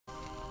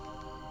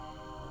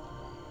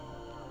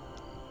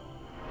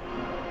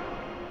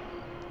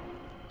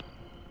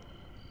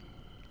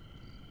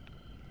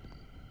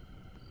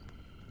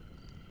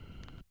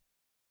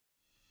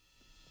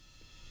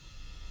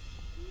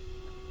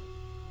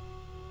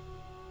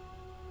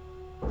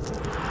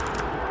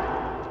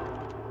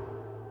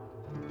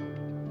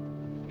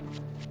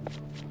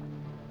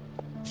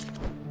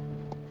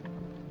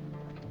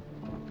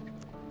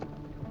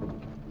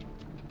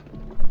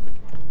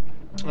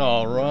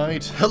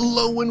Alright,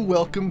 hello and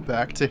welcome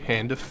back to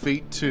Hand of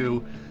Fate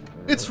 2.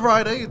 It's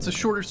Friday, it's a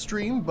shorter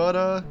stream,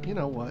 but you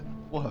know what,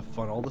 we'll have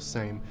fun all the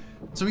same.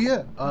 So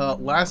yeah,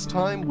 last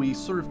time we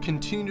sort of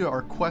continued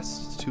our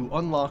quests to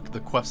unlock the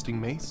questing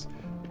mace,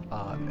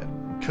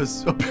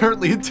 because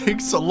apparently it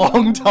takes a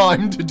long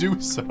time to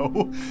do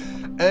so,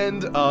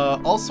 and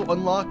also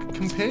unlock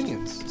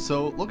companions.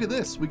 So look at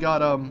this, we've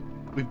got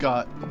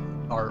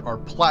our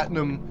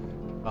platinum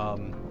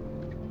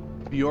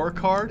VR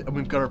card, and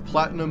we've got our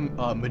platinum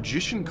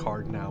magician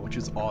card now, which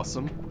is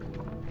awesome.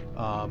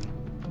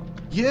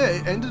 Yeah,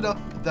 it ended up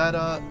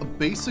that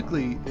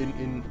basically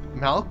in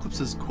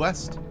Malaclipse's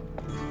quest,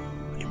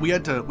 we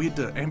had to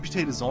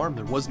amputate his arm.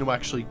 There was no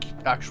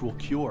actual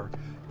cure,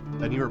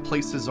 and he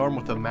replaced his arm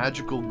with a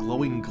magical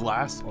glowing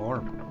glass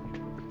arm,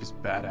 which is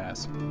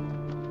badass.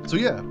 So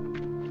yeah,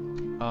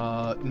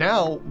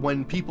 now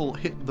when people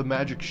hit the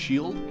magic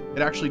shield,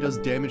 it actually does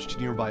damage to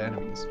nearby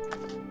enemies.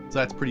 So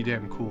that's pretty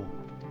damn cool.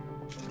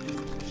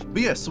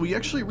 But yeah, so we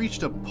actually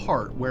reached a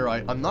part where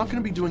I'm not going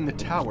to be doing the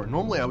tower.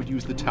 Normally I would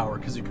use the tower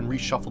because you can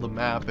reshuffle the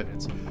map and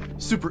it's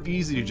super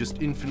easy to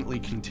just infinitely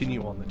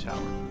continue on the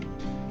tower.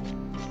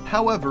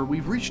 However,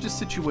 we've reached a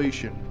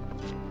situation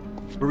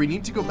where we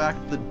need to go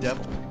back to the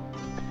devil.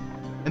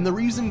 And the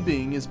reason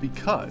being is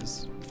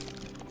because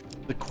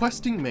the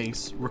questing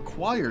mace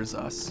requires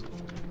us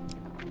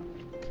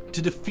to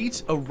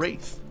defeat a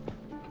wraith.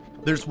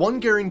 There's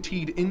one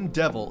guaranteed in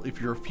devil if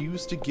you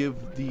refuse to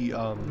give the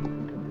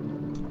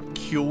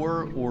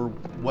cure or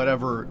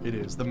whatever it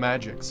is, the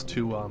magics,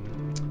 to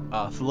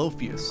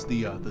Thalopius,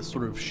 the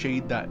sort of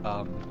shade that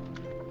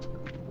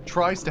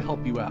tries to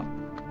help you out.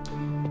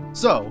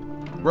 So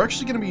we're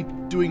actually going to be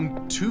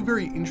doing two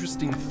very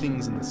interesting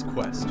things in this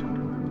quest.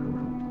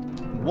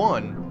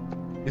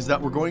 One is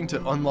that we're going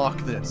to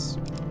unlock this.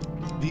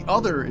 The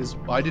other is,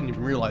 I didn't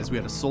even realize we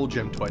had a soul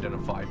gem to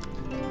identify.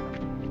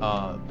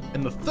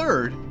 And the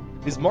third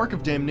is Mark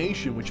of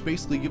Damnation, which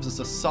basically gives us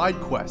a side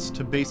quest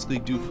to basically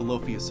do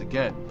Thalopius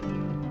again.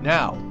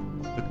 Now,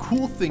 the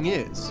cool thing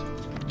is,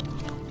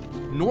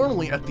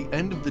 normally at the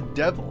end of the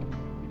devil,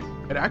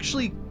 it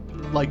actually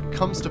like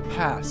comes to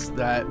pass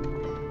that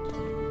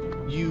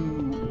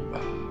you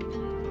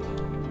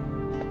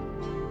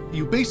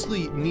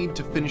basically need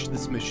to finish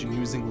this mission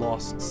using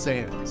Lost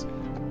Sands,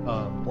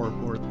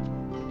 or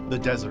the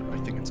desert, I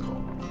think it's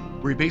called,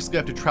 where you basically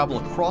have to travel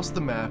across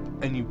the map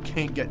and you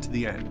can't get to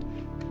the end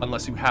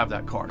unless you have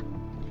that card.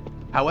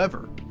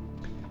 However,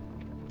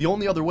 the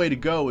only other way to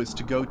go is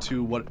to go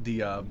to what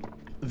the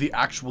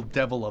actual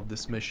devil of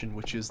this mission,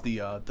 which is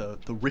the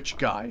rich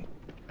guy.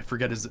 I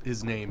forget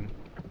his name,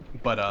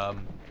 but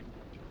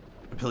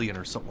Papillion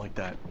or something like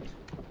that.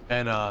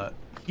 And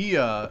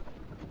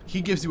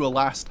he gives you a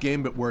last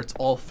gambit where it's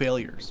all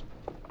failures.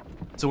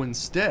 So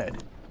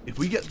instead, if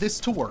we get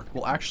this to work,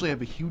 we'll actually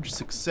have a huge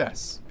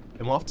success.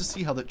 And we'll have to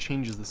see how that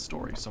changes the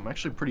story, so I'm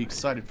actually pretty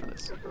excited for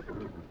this.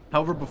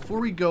 However, before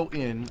we go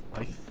in,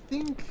 I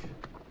think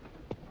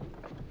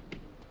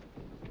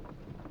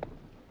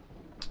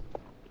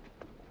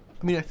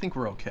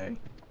we're okay.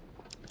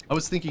 I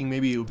was thinking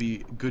maybe it would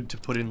be good to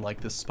put in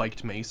like the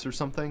spiked mace or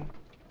something.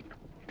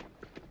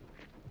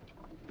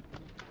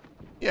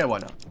 Yeah, why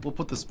not? We'll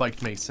put the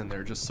spiked mace in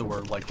there just so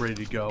we're like ready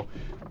to go,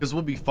 because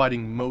we'll be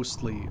fighting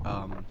mostly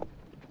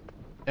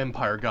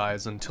Empire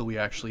guys until we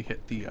actually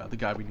hit the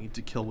guy we need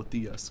to kill with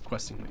the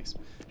questing mace.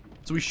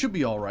 So we should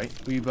be alright.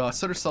 We've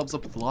set ourselves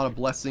up with a lot of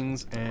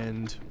blessings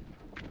and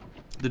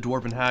the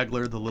Dwarven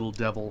Haggler, the little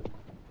devil.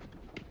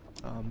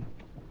 The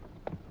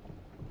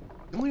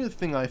only other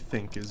thing I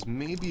think is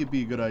maybe it'd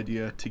be a good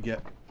idea to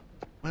get,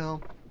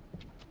 well,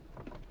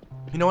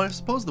 you know, I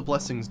suppose the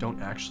blessings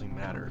don't actually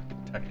matter,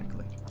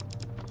 technically.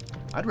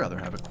 I'd rather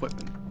have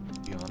equipment,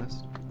 to be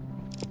honest.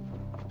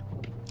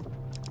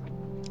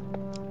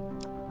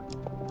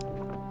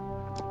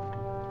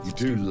 You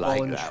do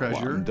like that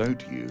treasure. one,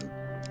 don't you?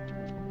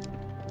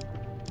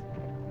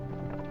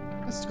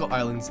 Mystical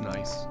Island's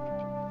nice.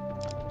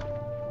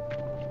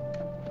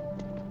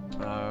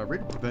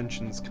 Rate of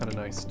Prevention's kind of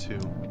nice too.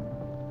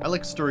 I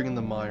like Stirring in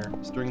the Mire.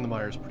 Stirring in the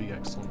Mire is pretty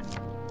excellent.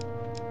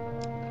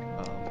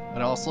 And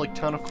I also like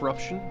Town of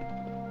Corruption.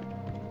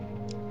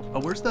 Oh,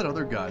 where's that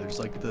other guy? There's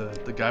like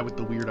the guy with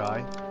the weird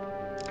eye.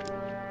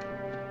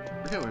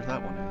 I forget where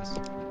that one is.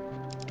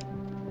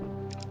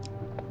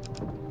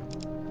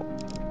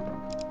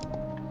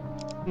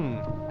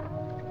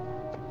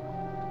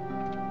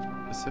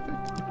 Specific?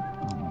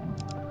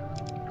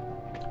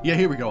 Yeah,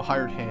 here we go.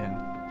 Hired Hand.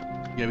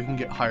 Yeah, we can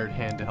get Hired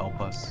Hand to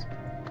help us.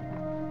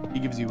 He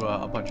gives you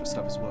a bunch of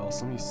stuff as well.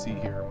 So let me see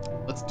here.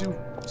 Let's do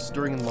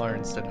Stirring in the Mire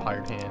instead of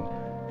Hired Hand.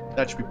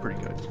 That should be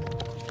pretty good.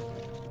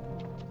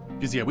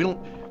 Because yeah, we don't...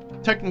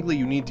 Technically,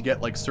 you need to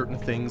get like certain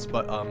things,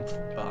 but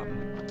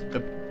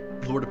the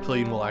Lord of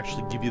Papillion will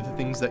actually give you the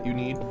things that you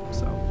need.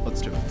 So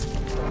let's do it.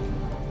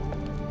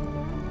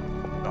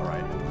 All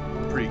right,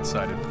 I'm pretty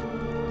excited.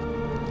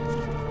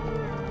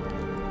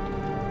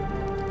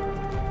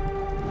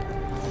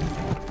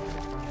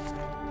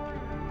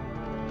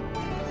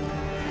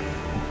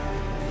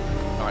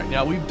 All right,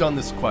 now we've done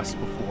this quest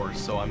before, lore,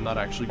 so I'm not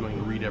actually going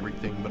to read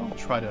everything, but I'll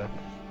try to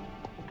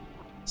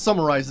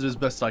summarize it as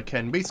best I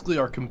can. Basically,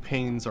 our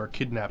companions are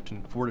kidnapped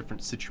in 4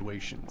 different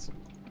situations.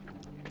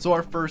 So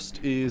our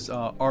first is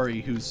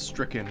Ari, who's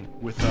stricken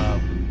with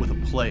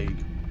a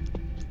plague,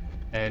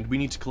 and we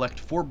need to collect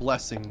 4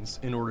 blessings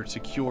in order to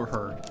cure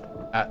her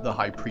at the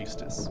High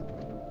Priestess.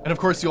 And of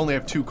course, you only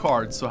have 2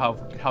 cards, so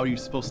how are you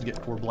supposed to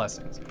get 4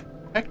 blessings?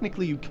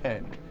 Technically, you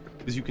can,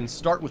 because you can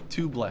start with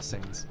 2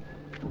 blessings,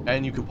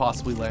 and you could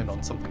possibly land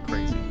on something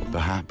crazy.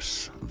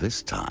 Perhaps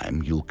this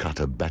time you'll cut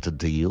a better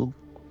deal?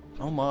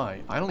 Oh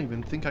my, I don't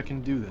even think I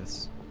can do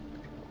this.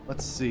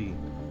 Let's see.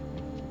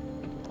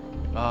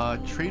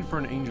 Trade for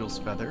an angel's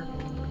feather.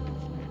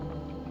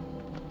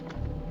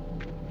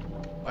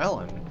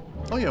 Ellen.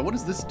 Oh yeah, what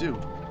does this do?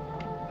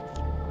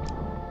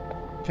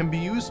 Can be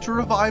used to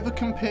revive a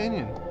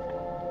companion.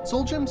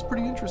 Soul gem's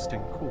pretty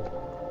interesting.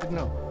 Cool. Good to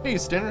know. Hey,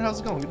 Standard, how's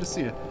it going? Good to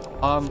see you.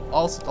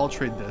 I'll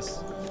trade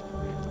this.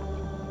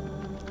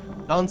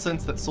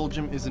 Nonsense, that soul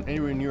gem isn't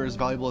anywhere near as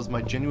valuable as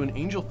my genuine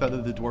angel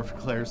feather, the dwarf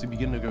declares. We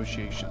begin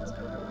negotiations.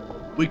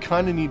 We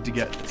kind of need to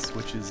get this,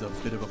 which is a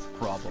bit of a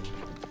problem.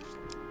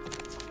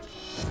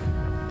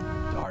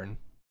 Darn.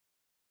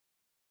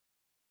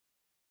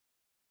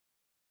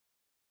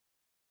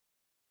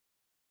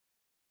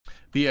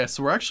 But yeah,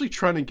 so we're actually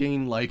trying to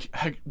gain, like,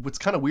 what's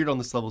kind of weird on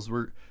this level is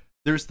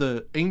there's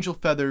the angel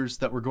feathers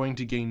that we're going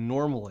to gain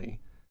normally.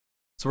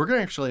 So we're going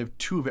to actually have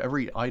 2 of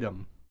every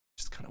item,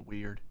 which is kind of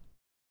weird.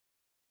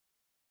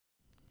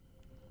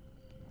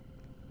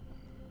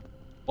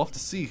 We'll have to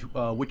see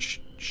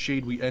which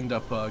shade we end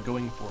up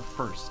going for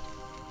first.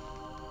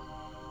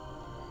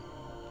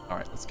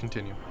 Alright, let's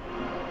continue.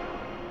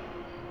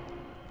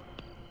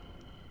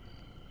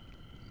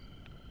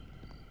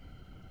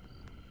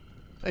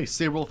 Hey,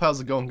 Saberwolf,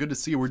 how's it going? Good to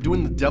see you. We're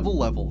doing the devil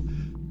level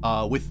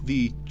with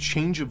the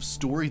change of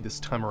story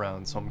this time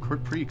around, so I'm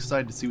pretty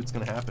excited to see what's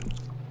going to happen.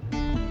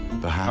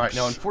 Alright,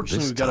 now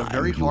unfortunately we've got a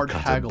very hard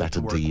haggle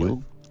to work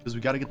with, because we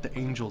got to get the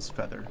angel's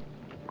feather.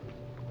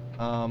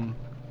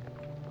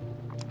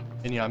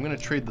 And yeah, I'm gonna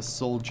trade the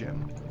soul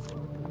gem.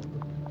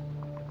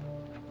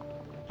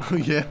 Oh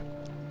yeah.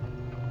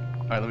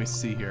 Alright, let me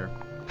see here.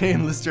 Hey,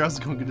 Enlister, how's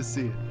it going? Good to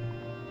see you.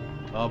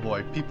 Oh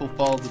boy, people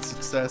follow the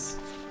success.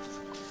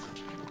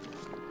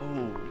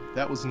 Oh,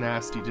 that was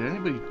nasty. Did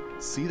anybody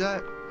see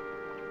that?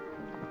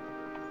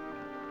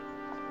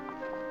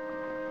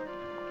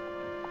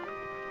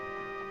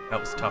 That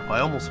was tough. I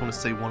almost want to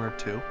say 1 or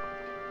 2.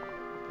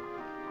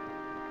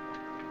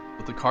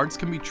 But the cards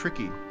can be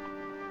tricky.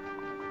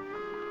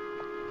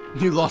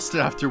 You lost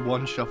it after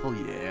 1 shuffle?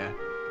 Yeah.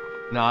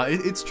 Nah,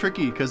 it's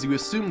tricky because you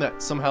assume that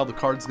somehow the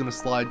card's gonna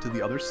slide to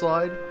the other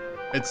side,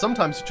 and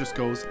sometimes it just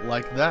goes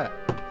like that.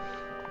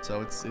 So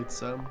it's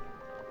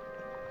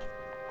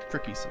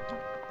tricky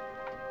sometimes.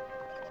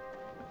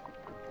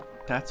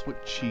 That's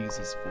what cheese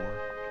is for.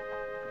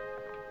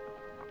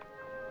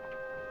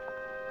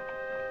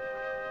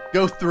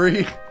 Go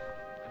 3.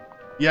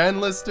 Yeah,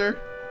 Enlister.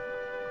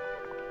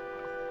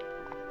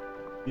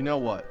 You know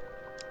what?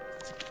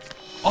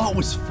 Oh, it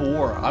was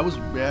 4. I was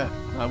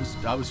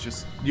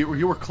just,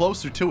 you were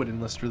closer to it,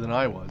 Enlister, than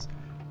I was.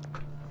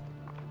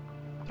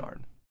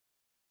 Darn.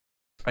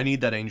 I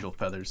need that angel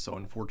feathers, so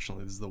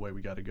unfortunately this is the way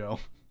we gotta go.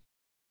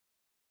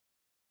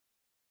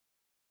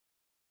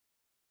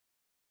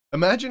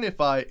 Imagine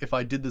if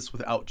I did this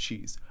without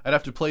cheese. I'd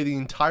have to play the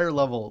entire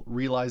level,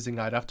 realizing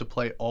I'd have to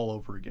play all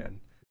over again.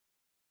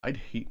 I'd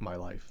hate my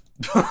life.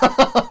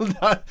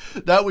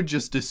 that would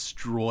just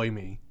destroy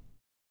me.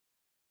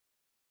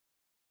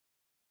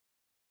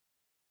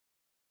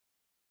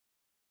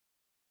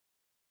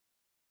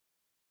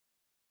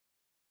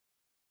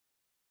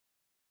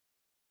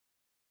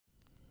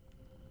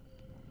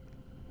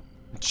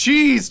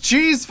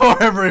 Cheese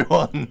for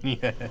everyone.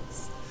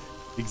 Yes,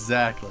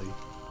 exactly.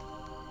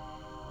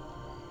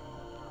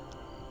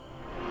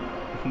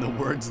 In the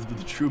words of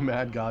the true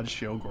mad god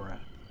Shogorath.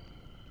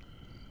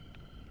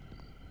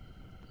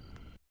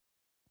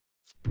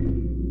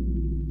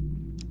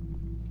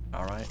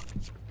 All right.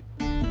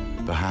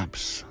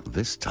 Perhaps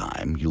this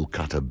time you'll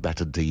cut a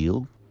better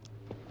deal?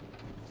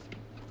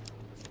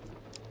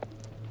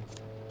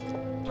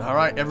 All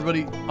right,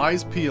 everybody,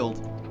 eyes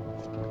peeled.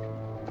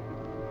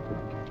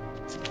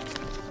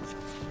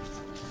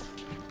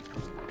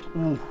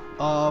 Ooh,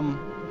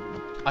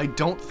 I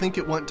don't think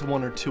it went to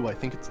 1 or 2. I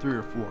think it's 3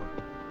 or 4.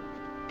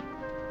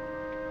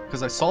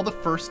 Because I saw the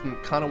first and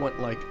it kind of went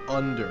like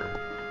under.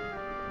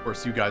 Of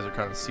course, you guys are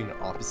kind of seeing it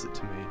opposite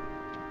to me,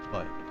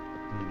 but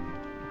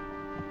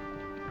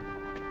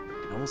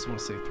I almost want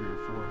to say 3 or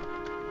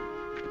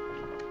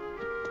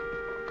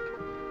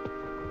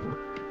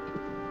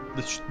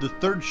 4. The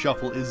third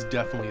shuffle is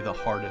definitely the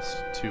hardest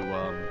to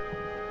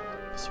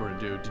sort of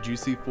do. Did you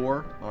see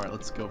 4? All right,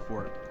 let's go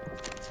for it.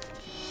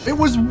 It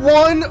was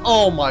 1.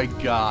 Oh my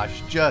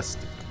gosh, just.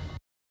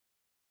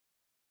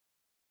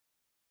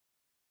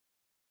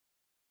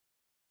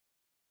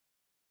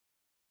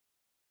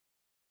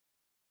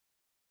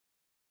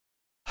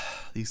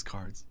 These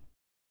cards.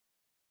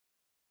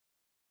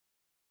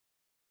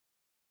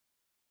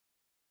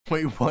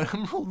 Wait, what,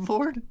 Emerald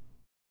Lord?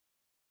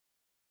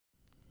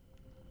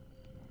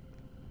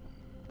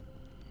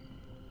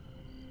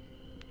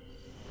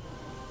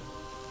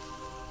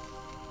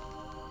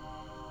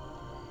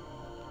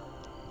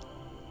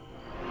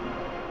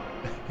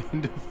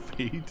 End of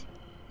fate.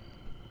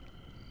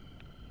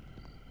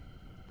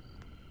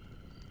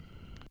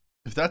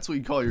 If that's what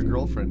you call your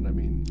girlfriend, I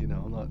mean, you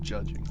know, I'm not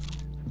judging.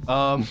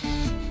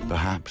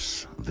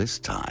 Perhaps this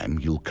time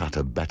you'll cut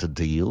a better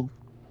deal?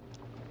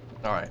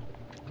 Alright.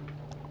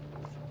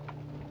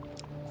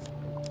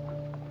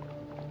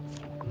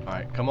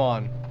 Alright, come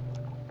on.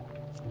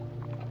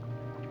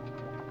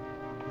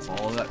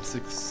 All that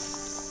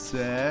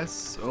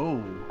success.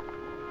 Oh.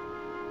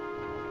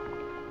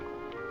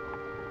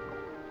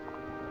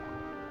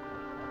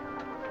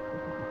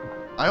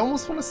 I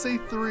almost want to say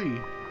 3.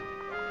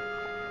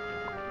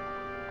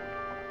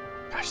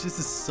 Gosh, this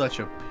is such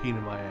a pain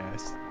in my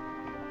ass.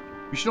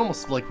 We should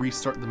almost like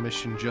restart the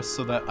mission just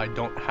so that I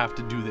don't have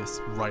to do this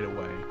right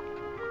away.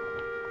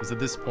 Because at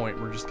this point,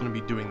 we're just going to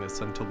be doing this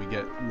until we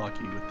get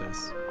lucky with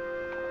this.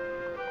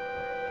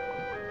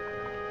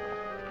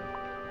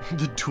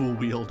 The dual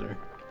wielder.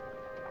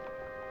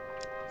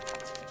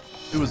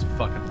 It was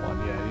fucking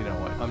fun. Yeah, you know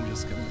what? I'm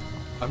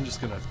just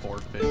gonna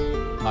forfeit.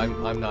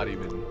 I'm not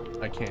even.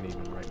 I can't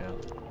even right now.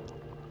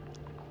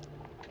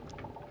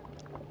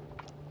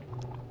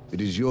 It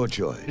is your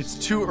choice. It's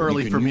too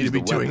early for me to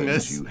be doing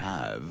this. You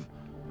have,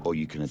 or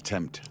you can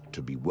attempt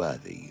to be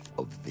worthy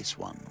of this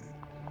one.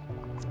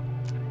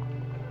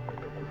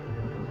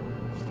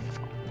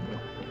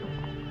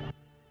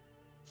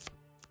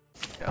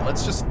 Yeah,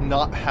 let's just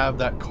not have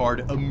that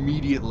card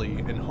immediately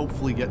and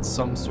hopefully get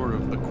some sort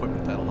of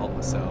equipment that'll help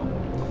us out.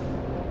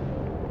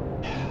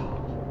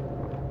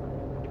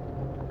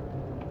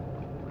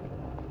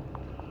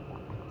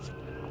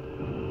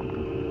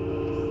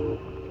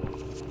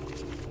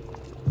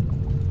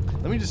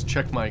 Let me just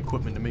check my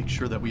equipment to make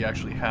sure that we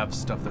actually have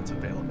stuff that's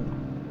available.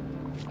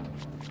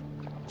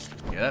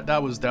 Yeah,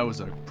 that was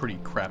a pretty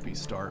crappy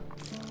start.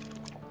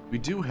 We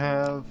do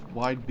have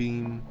wide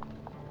beam,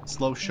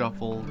 slow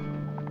shuffle,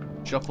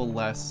 shuffle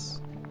less,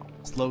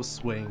 slow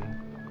swing,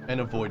 and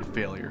avoid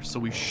failure, so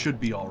we should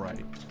be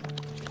alright.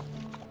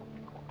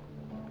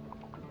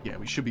 Yeah,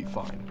 we should be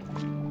fine.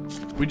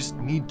 We just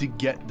need to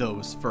get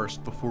those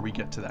first before we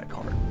get to that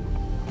card.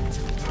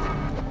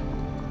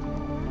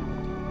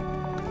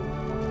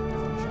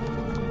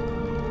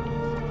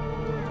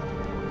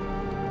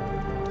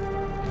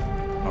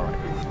 Alright.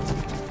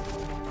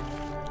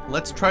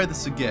 Let's try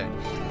this again.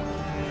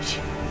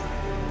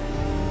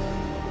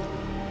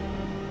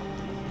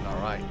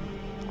 Alright.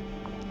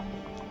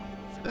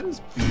 That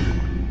is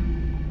beautiful.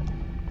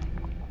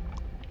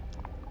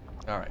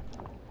 Alright.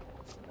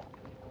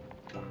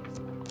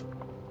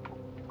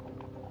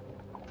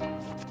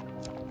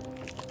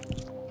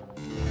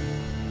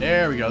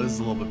 There we go, this is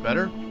a little bit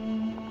better.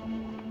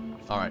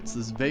 Alright, so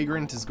this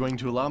Vagrant is going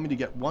to allow me to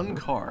get 1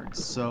 card.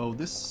 So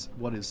this,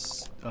 what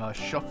is,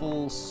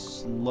 shuffle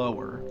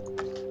slower.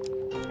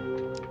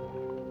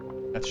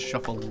 That's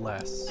shuffle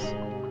less.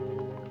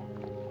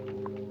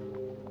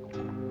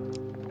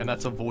 And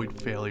that's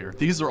avoid failure.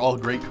 These are all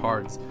great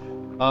cards.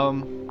 I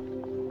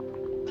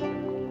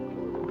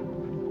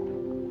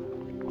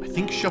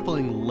think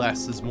shuffling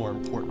less is more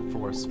important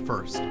for us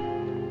first,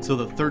 so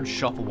the 3rd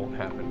shuffle won't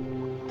happen.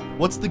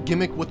 What's the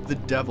gimmick with the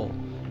devil?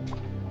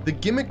 The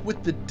gimmick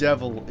with the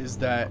devil is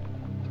that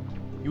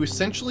you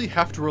essentially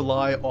have to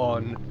rely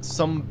on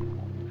some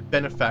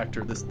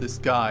benefactor, this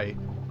guy,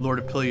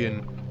 Lord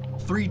Apillion,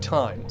 3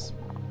 times.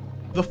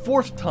 The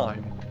 4th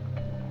time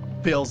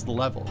fails the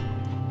level.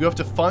 You have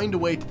to find a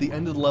way to the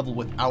end of the level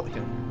without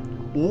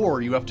him.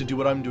 Or you have to do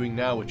what I'm doing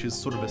now, which is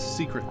sort of a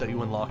secret that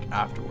you unlock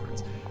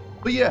afterwards.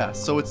 But yeah,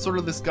 so it's sort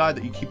of this guy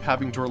that you keep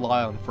having to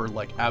rely on for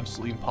like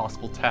absolutely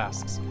impossible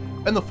tasks.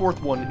 And the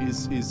 4th one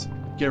is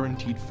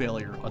guaranteed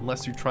failure,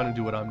 unless you're trying to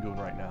do what I'm doing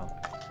right now.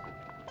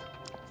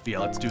 But yeah,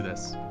 let's do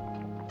this.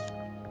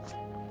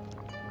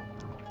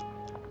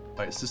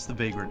 Alright, it's just the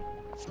Vagrant.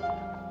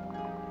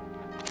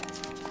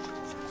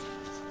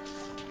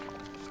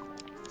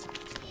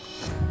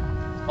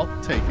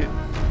 I'll take it.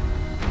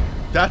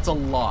 That's a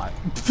lot.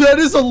 That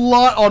is a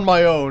lot on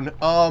my own.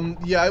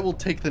 Yeah, I will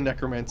take the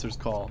Necromancer's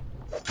call.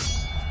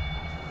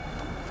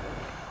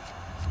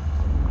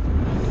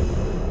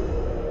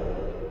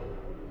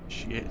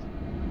 Shit.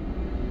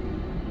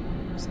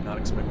 Was not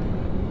expecting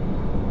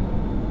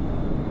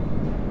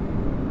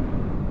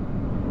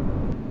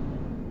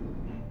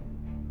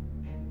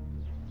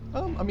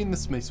that. I mean,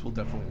 this mace will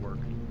definitely work.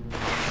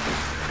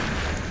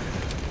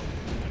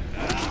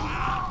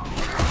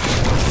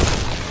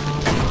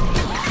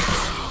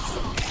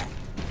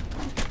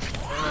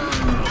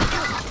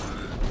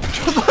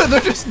 They're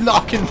just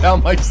knocking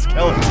down my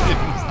skeletons.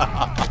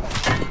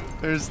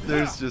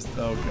 There's just,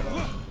 oh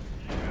god.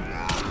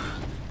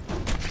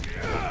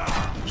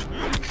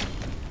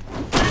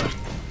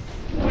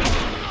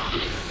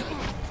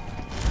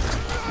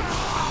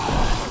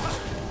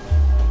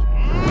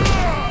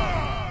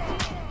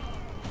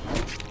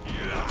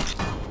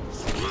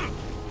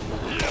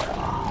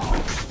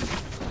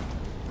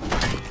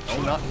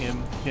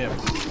 him.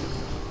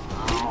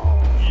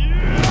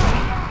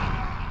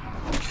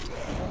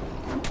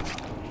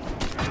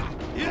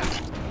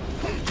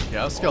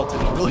 Yeah, skeleton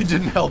really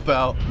didn't help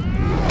out.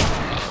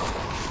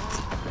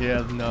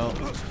 Yeah, no.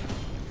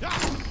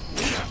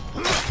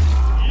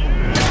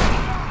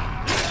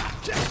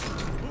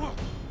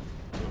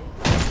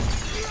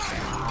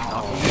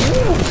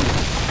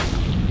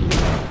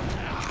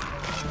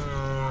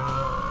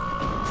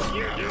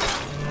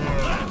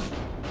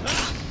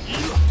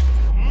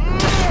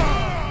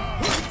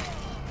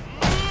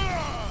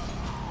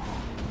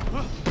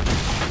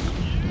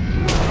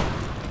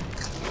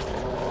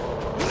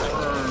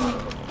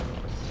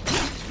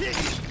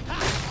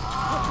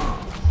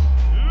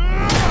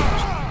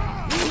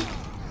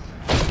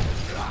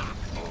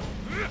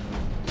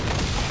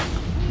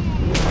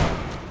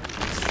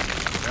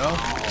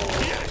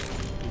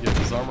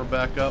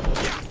 Back up.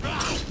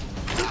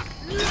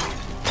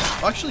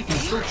 Actually, you can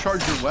still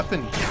charge your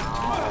weapon.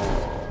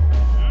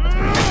 That's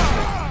pretty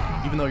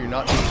interesting. Even though you're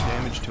not doing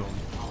damage to him.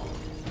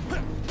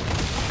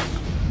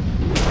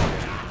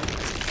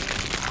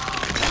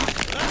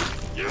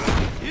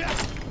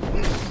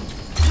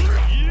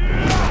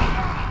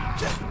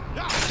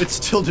 It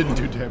still didn't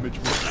do damage.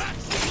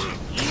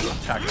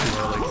 Attacked too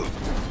early.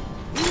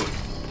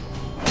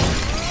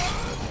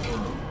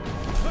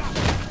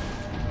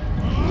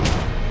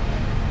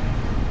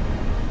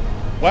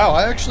 Wow,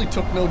 I actually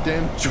took no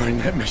damage during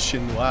that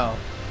mission. Wow,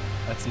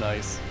 that's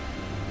nice.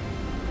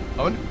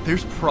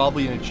 There's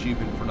probably an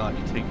achievement for not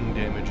taking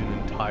damage in an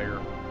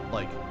entire,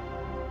 like,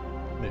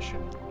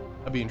 mission.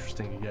 That'd be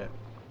interesting to get.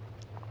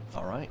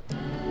 Alright.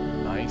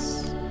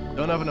 Nice.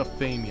 Don't have enough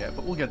fame yet,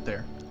 but we'll get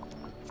there.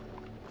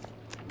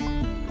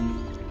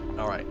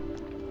 Alright.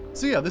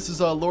 So yeah, this is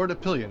Lord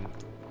Apillion.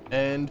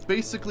 And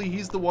basically,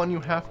 he's the one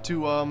you have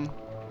to,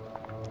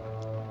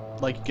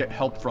 like, get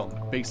help from,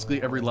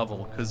 basically every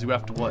level, because you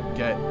have to, what,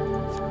 get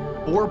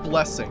 4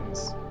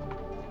 blessings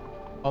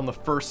on the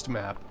first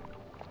map,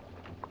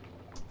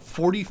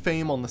 40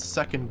 fame on the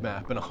second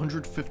map, and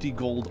 150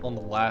 gold on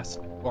the last,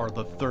 or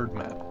the third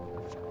map.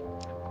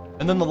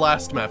 And then the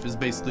last map is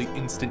basically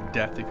instant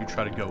death if you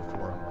try to go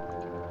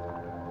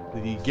for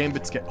him. The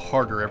gambits get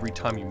harder every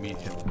time you meet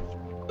him.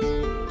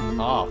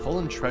 Ah,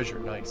 fallen treasure,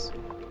 nice.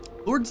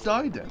 Lord's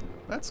diadem,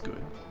 that's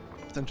good.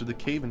 Let's enter the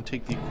cave and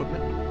take the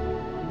equipment.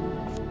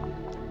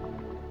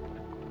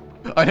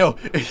 I know.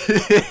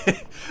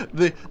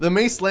 the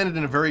mace landed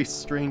in a very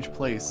strange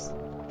place.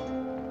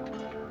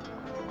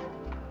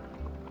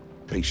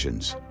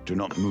 Patience. Do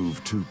not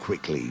move too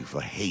quickly,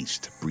 for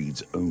haste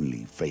breeds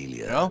only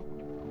failure. Yeah?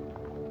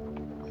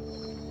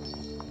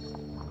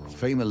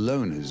 Fame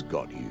alone has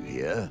got you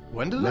here.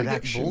 When did Let I get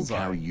action bullseye?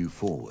 carry you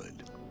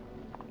forward.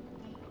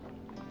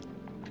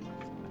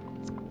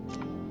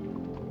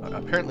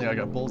 Apparently I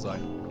got bullseye.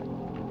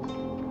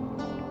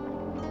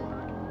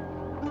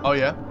 Oh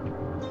yeah?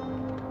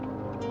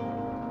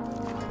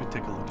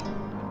 Take a look.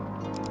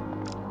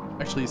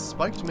 Actually, is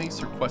spiked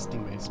mace or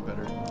questing mace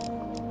better?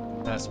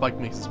 Spiked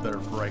mace is better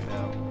for right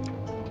now.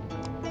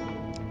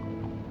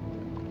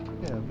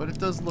 Yeah, but it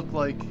does look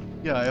like,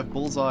 yeah, I have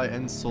bullseye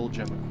and soul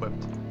gem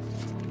equipped.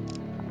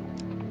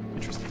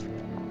 Interesting.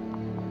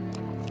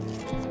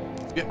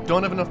 Yep,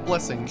 don't have enough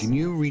blessings. Can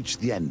you reach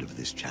the end of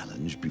this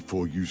challenge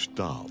before you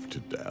starve to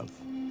death?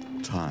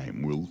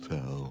 Time will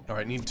tell.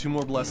 Alright, need 2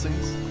 more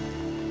blessings.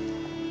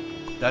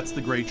 That's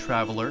the Grey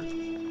Traveler.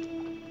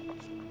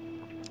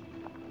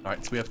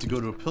 Alright, so we have to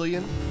go to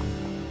Apillion.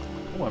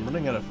 Oh, I'm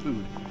running out of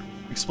food.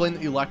 Explain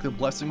that you lack the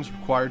blessings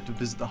required to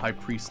visit the High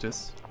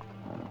Priestess.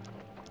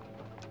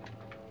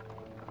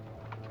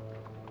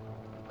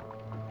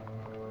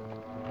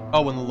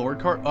 Oh, and the Lord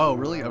card? Oh,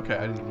 really? Okay,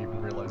 I didn't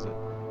even realize it.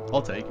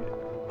 I'll take it.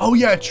 Oh,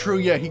 yeah, true,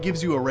 yeah, he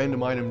gives you a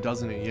random item,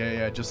 doesn't he?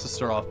 Yeah, just to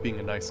start off being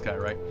a nice guy,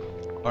 right?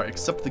 Alright,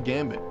 accept the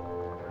Gambit.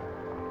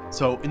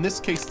 So, in this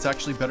case, it's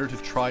actually better to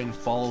try and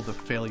follow the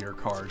failure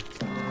card,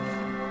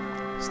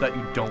 so that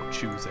you don't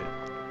choose it.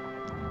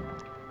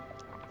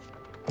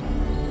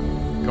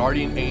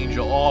 Guardian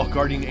Angel. Oh,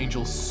 Guardian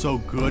Angel's so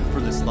good for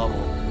this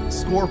level.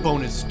 Score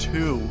bonus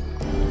 2.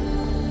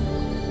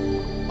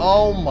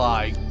 Oh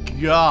my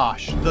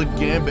gosh. The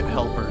Gambit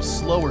Helper.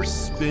 Slower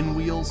spin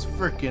wheels.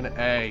 Frickin'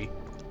 A.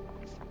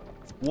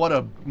 What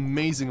an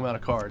amazing amount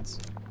of cards.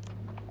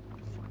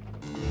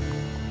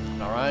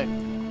 Alright.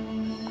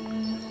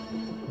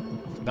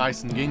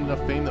 Nice, and gained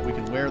enough fame that we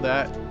can wear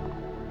that.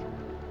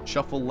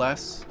 Shuffle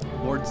less.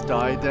 Lord's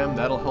Diadem.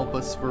 That'll help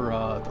us for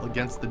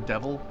against the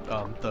devil.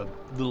 The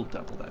little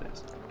devil, that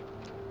is.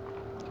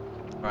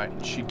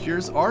 Alright, she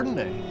cures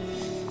Ardenay.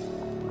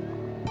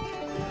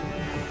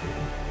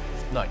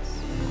 Nice.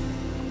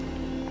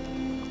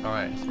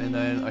 Alright, and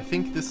then I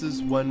think this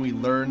is when we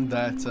learn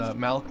that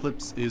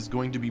Malclips is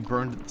going to be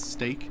burned at the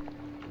stake.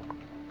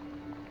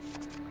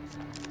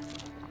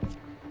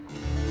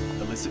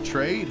 Illicit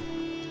trade.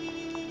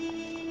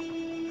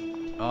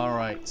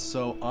 Alright,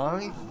 so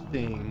I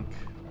think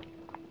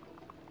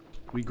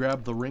we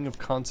grab the Ring of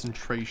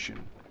Concentration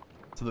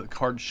so that the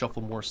cards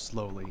shuffle more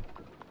slowly.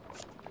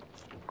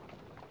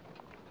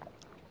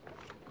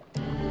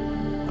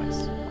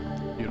 Nice.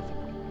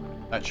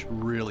 That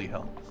should really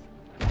help.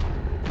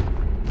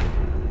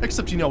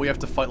 Except, you know, we have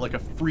to fight like a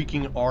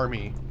freaking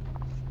army.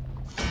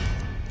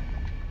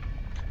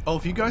 Oh,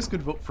 if you guys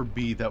could vote for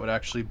B, that would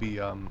actually be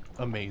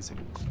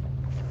amazing.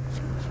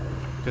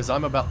 Because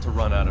I'm about to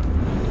run out of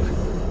food.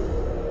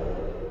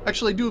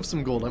 Actually, I do have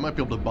some gold. I might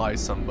be able to buy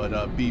some,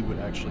 but B would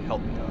actually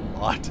help me out a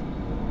lot.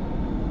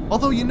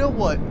 Although, you know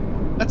what?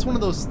 That's one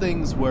of those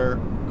things where,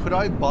 could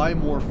I buy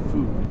more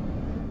food?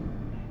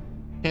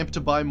 Camp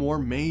to buy more?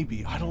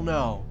 Maybe. I don't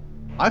know.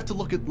 I have to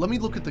look at, let me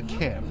look at the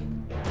camp,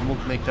 and we'll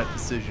make that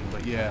decision,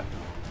 but yeah.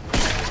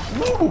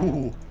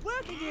 Woo!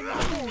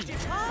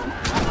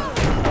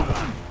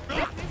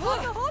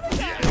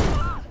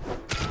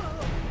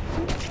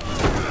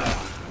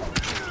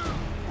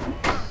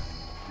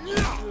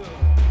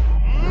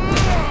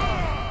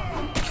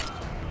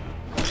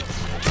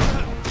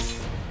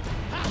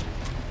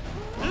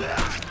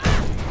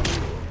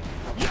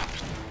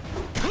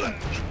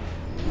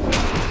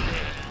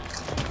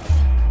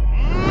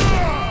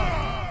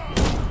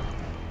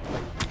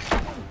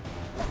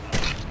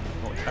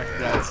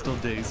 Still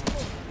dazed.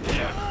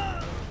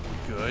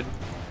 Good.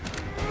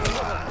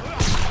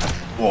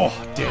 Oh,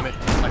 damn it.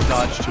 I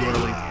dodged too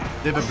early.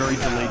 They have a very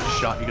delayed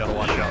shot you gotta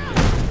watch out for.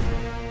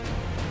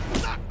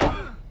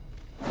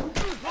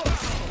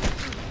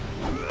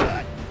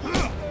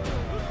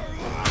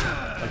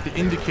 Like, the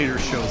indicator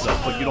shows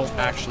up, but you don't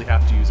actually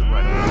have to use it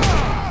right away.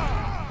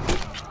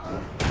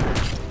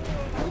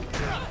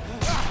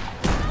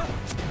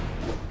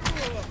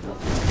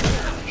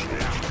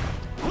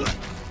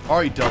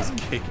 Ari does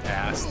kick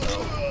ass,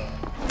 though.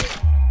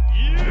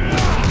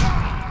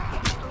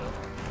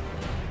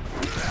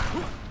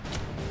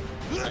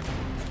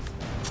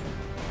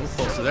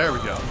 So there we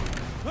go.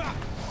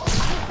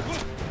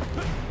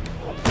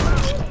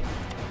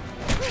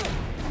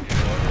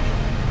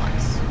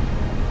 Nice.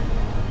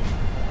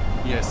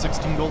 Yeah,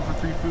 16 gold for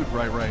 3 food.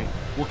 Right.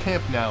 We'll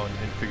camp now and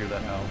figure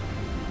that out.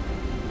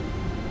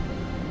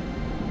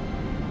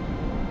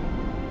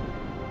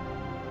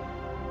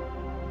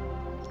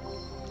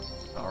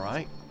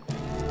 Alright.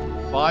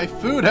 Buy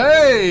food!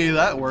 Hey!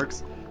 That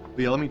works.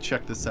 But yeah, let me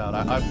check this out.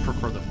 I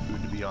prefer the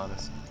food, to be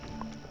honest.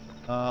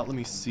 Let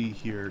me see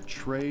here.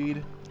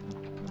 Trade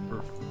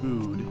for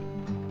food.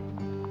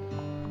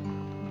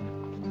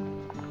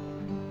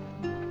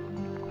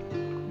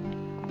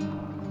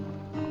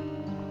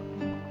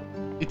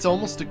 It's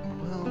almost a...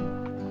 well...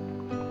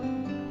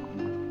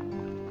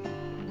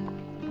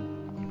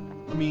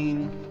 I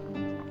mean...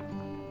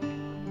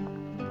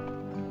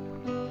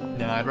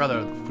 nah, I'd rather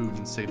have the food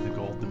and save the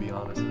gold, to be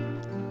honest.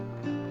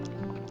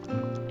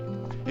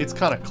 It's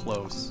kind of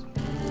close.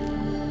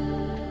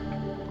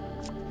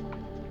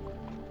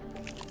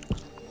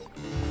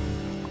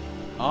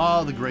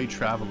 Ah, the Grey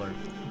Traveler.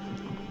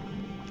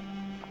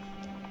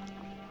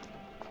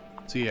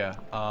 So yeah,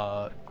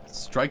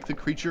 strike the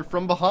creature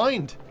from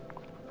behind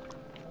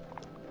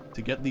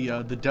to get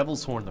the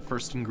Devil's Horn, the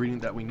first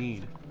ingredient that we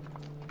need.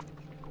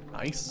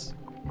 Nice.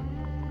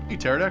 Hey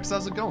Pterodax,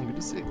 how's it going? Good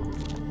to see you.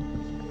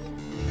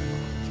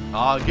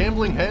 Ah,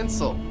 Gambling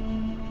Hansel.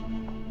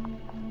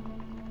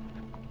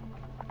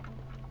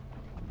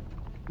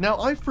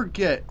 Now I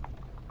forget.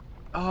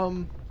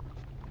 I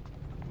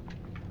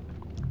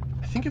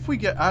think if we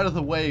get out of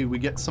the way, we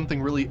get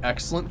something really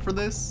excellent for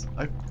this.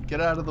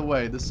 Get out of the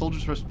way. The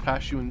soldiers must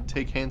pass you and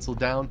take Hansel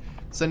down,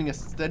 sending a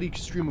steady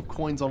stream of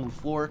coins onto the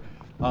floor.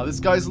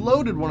 This guy's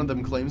loaded, one of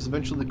them claims.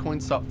 Eventually the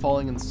coins stop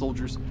falling and the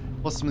soldiers,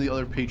 plus some of the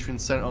other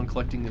patrons, set on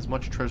collecting as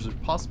much treasure as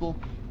possible.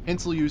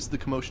 Hansel used the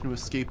commotion to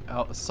escape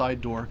out a side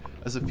door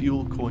as a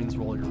few coins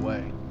roll your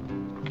way.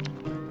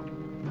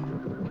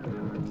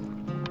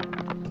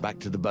 Back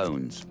to the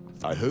bones.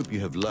 I hope you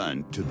have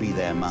learned to be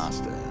their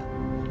master.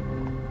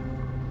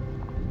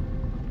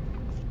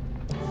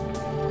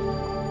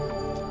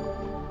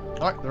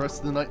 Alright, the rest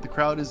of the night the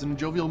crowd is in a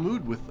jovial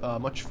mood with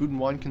much food and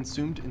wine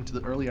consumed into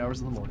the early hours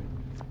of the morning.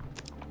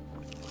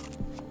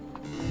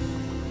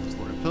 There's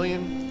Lord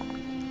Pillion.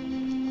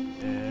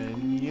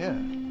 And yeah.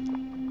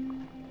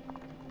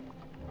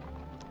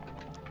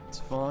 It's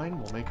fine,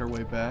 we'll make our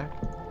way back.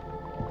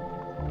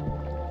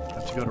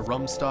 Have to go to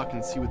Rumstock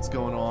and see what's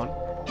going on.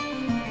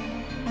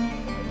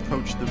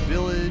 Approach the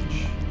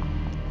village.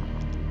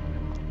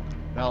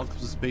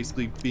 Alex was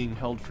basically being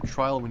held for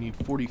trial. We need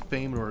 40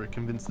 fame in order to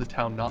convince the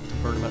town not to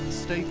burn him at the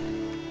stake.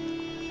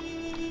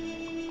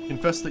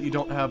 Confess that you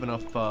don't have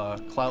enough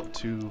clout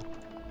to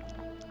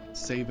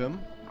save him.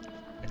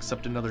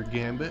 Accept another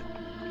gambit.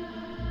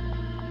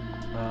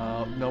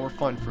 No, we're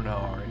fine for now,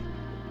 Ari.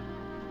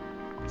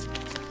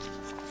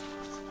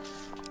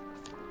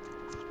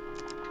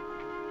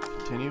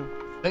 Continue.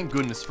 Thank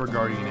goodness for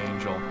Guardian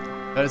Angel.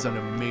 That is an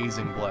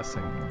amazing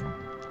blessing.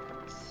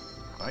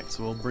 Alright,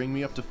 so it'll bring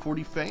me up to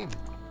 40 fame.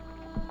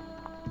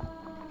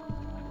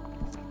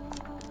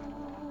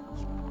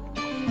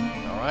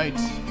 Alright,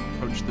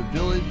 approach the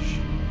village.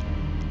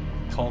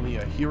 Call me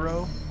a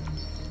hero.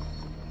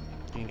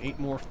 Gain 8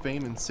 more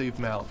fame and save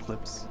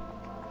Malclips.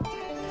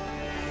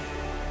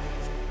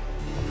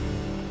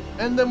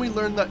 And then we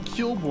learned that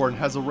Killborn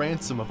has a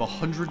ransom of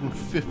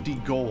 150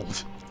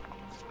 gold.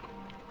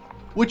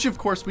 Which, of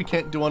course, we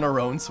can't do on our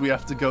own, so we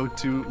have to go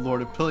to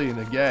Lord Apillion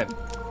again.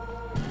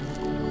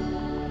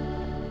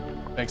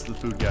 Thanks to the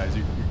food, guys.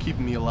 You're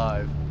keeping me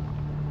alive.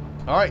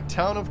 Alright,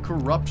 Town of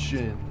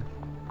Corruption.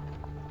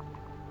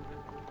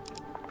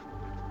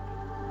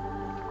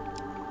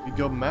 We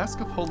go Mask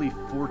of Holy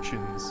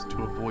Fortunes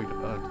to avoid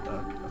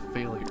a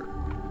failure.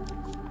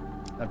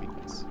 That'd be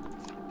nice.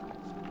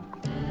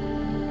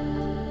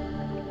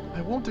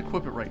 I won't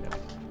equip it right now.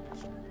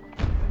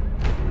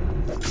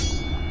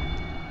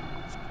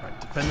 Alright,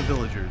 defend the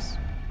villagers.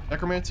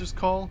 Necromancer's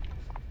Call?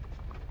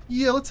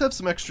 Yeah, let's have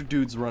some extra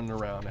dudes running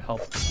around to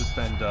help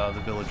defend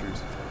the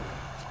villagers.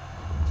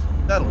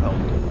 That'll help.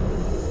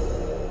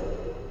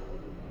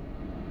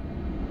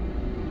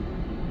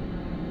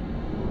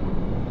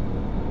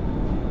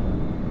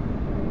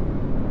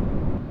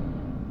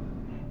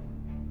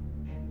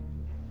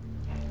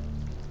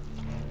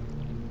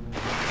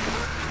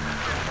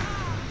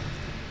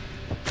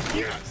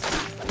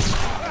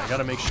 I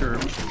gotta make sure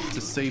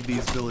to save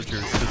these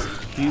villagers,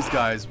 because these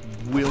guys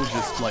will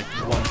just like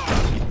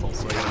one-shot people,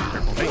 so I gotta be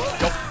careful. Hey,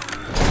 go!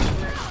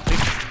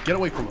 Hey, get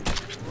away from them.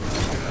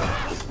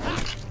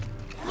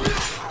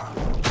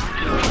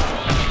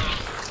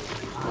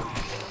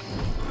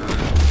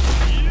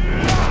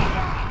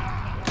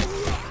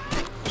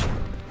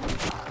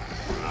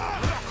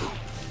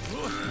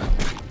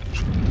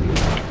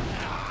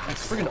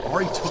 Nice, friggin'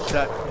 Ari took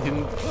that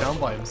him down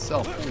by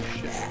himself. Holy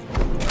shit.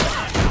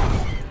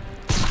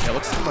 Yeah,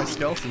 looks like my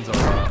skeletons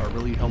are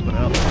really helping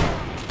out.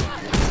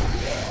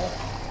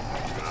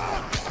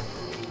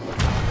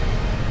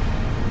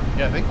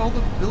 Yeah, I think all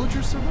the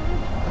villagers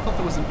survived. I thought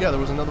there was there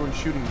was another one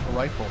shooting a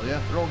rifle.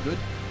 Yeah, they're all good.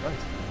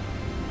 Nice.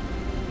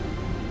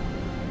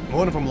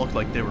 One of them looked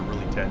like they were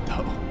really dead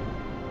though.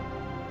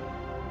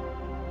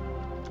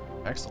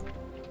 Excellent.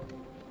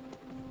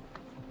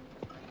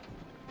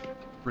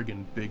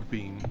 Friggin' big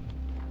beam.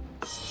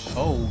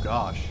 Oh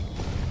gosh.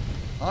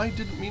 I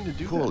didn't mean to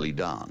do that. Poorly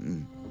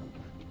done.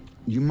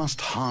 You must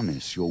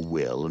harness your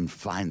will and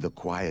find the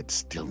quiet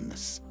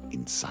stillness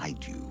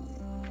inside you.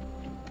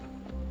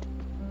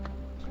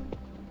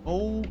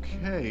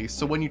 Okay,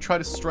 so when you try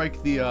to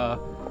strike the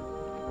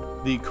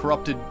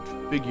corrupted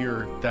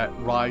figure that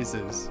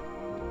rises,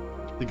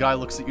 the guy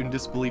looks at you in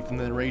disbelief and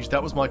then rage.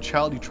 That was my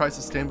child. He tries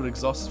to stand but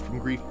exhausted from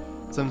grief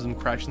sends him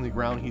crashing to the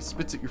ground. He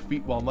spits at your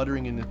feet while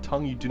muttering in a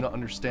tongue you do not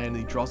understand.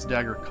 He draws a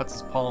dagger, cuts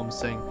his palm,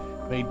 saying,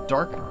 "May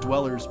dark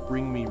dwellers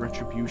bring me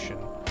retribution."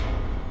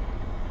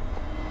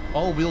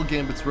 All wheel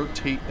gambits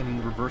rotate in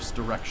the reverse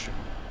direction.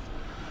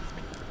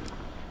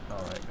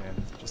 Alright, man.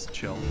 Just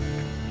chill.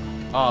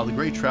 Ah, the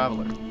Great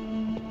Traveler.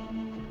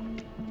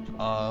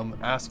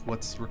 Ask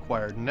what's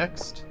required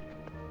next.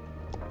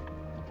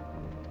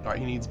 Alright,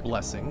 he needs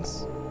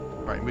blessings.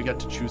 Alright, we got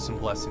to choose some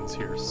blessings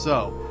here.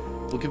 So,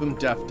 we'll give him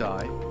Death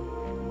Die.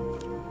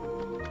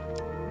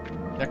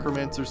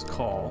 Necromancer's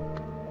Call.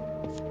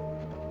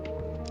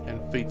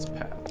 And Fate's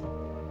Path.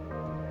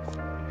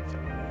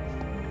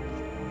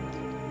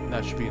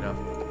 That should be enough.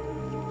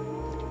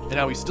 And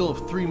now we still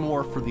have 3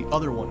 more for the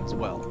other one as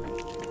well.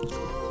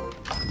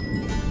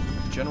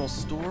 General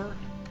store.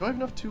 Do I have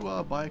enough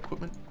to buy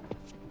equipment?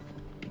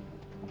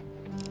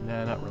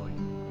 Nah, not really.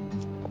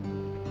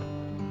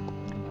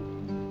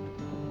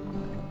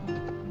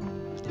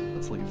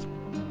 Let's leave.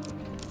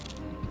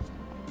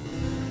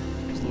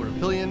 There's Lord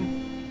Apillion.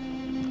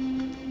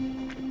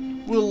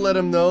 We'll let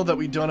him know that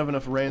we don't have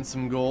enough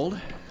ransom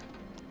gold.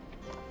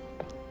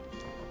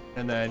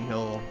 And then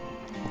he'll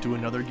do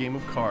another game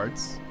of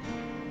cards.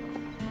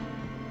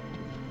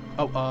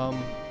 Oh,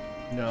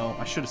 no,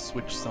 I should have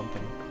switched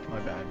something. My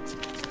bad.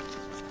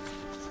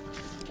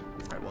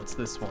 Alright, well, it's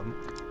this one.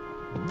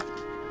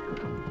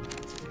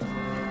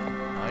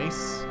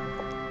 Nice.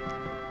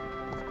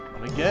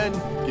 And again,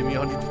 give me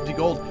 150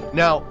 gold.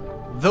 Now,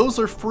 those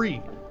are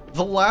free.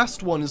 The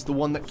last one is the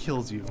one that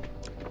kills you.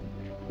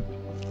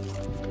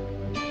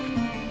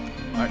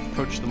 Alright,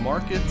 approach the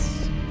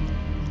markets.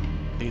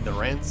 Pay the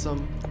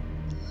ransom.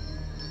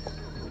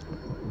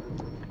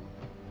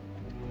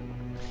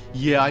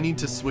 Yeah, I need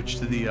to switch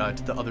to the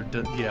other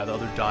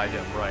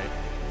diadem, right?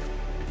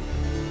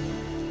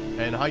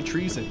 And high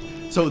treason.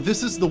 So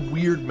this is the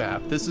weird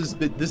map. This is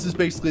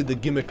basically the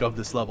gimmick of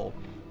this level.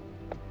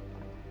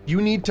 You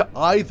need to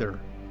either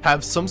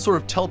have some sort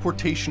of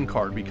teleportation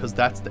card because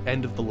that's the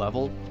end of the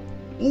level,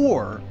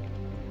 or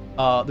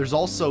there's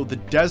also the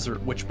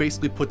desert, which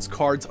basically puts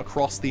cards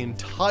across the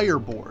entire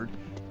board,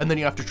 and then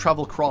you have to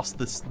travel across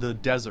the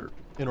desert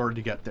in order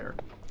to get there.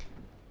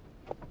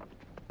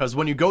 Because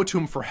when you go to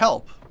him for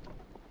help,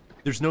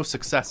 there's no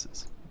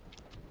successes.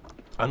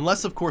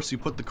 Unless, of course, you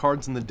put the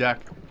cards in the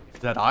deck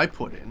that I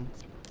put in,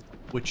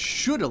 which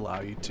should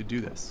allow you to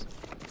do this.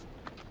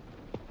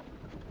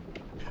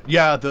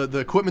 Yeah, the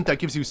equipment that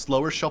gives you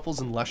slower shuffles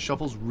and less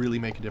shuffles really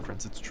make a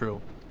difference. It's true.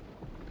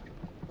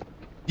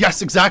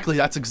 Yes, exactly.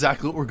 That's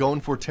exactly what we're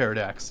going for,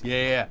 Pterodax.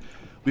 Yeah.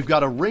 We've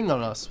got a ring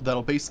on us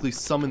that'll basically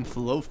summon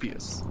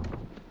Thilophius.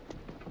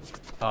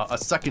 a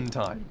second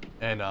time,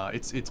 and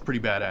it's pretty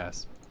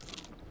badass.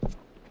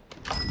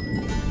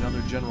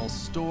 Another general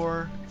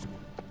store.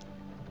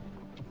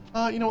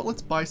 You know what?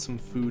 Let's buy some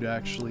food,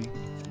 actually.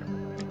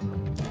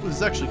 This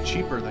is actually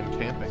cheaper than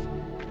camping.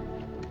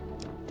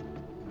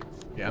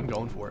 Yeah, I'm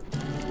going for it.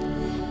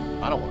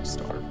 I don't want to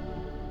starve.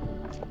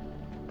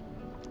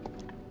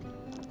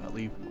 I'll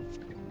leave.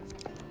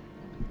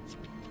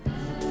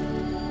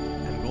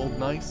 And gold,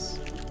 nice.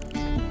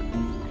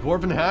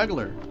 Dwarven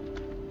Haggler.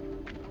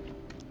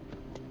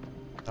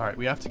 Alright,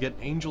 we have to get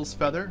Angel's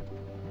Feather.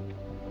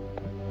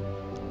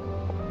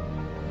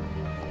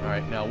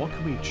 Alright, now what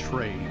can we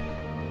trade?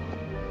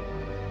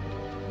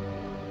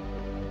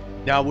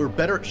 Now we're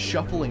better at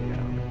shuffling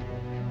now.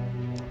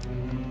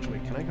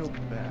 Wait, can I go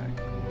back?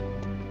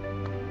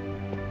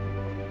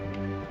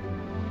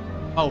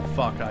 Oh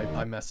fuck,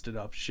 I messed it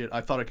up. Shit,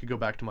 I thought I could go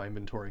back to my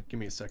inventory. Give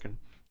me a second.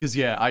 Because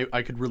yeah,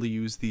 I could really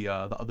use the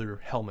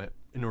other helmet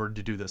in order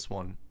to do this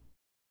one.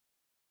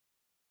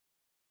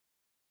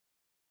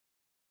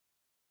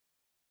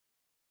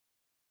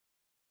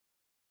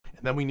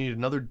 And then we need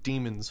another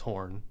Demon's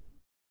Horn.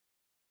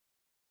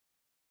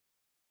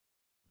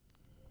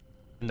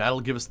 And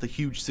that'll give us the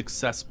huge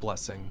success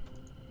blessing.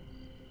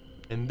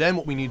 And then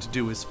what we need to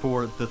do is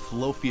for the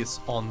Thalopius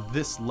on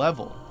this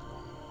level,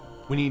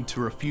 we need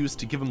to refuse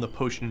to give him the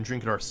potion and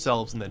drink it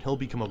ourselves, and then he'll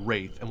become a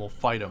wraith, and we'll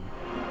fight him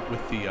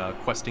with the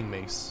questing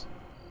mace.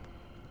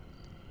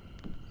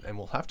 And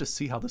we'll have to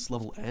see how this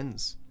level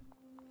ends.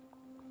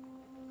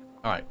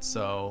 Alright,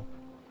 so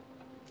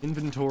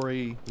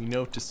inventory, we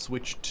know to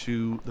switch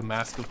to the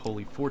Mask of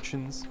Holy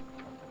Fortunes.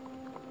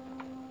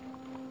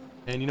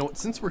 And you know what,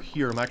 since we're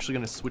here, I'm actually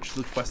going to switch to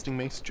the questing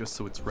mace just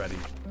so it's ready.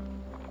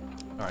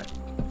 Alright.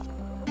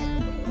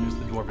 Here's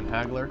the Dwarven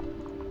Haggler.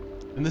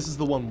 And this is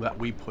the one that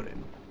we put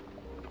in.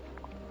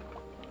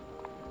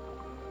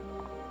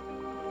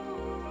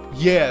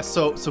 Yeah,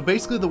 so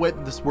basically the way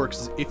that this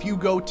works is if you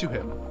go to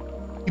him,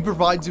 he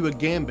provides you a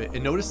gambit,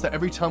 and notice that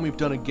every time we've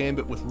done a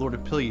gambit with Lord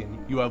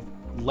Apillion, you have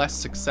less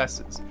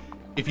successes.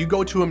 If you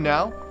go to him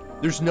now,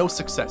 there's no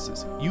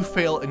successes. You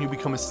fail and you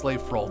become a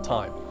slave for all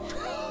time.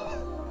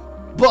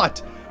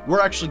 But we're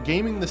actually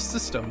gaming the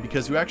system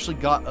because you actually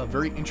got a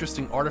very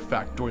interesting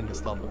artifact during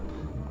this level,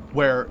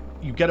 where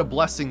you get a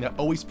blessing that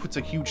always puts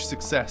a huge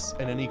success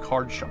in any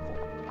card shuffle.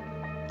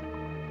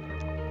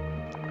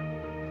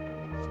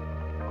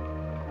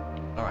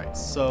 Alright,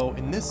 so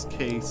in this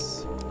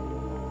case,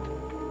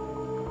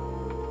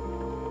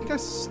 I think I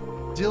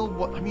still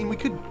want, I mean, we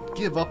could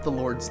give up the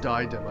Lord's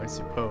Diadem, I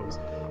suppose.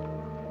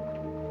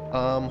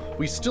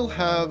 We still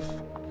have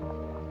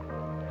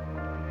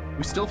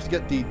to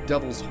get the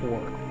Devil's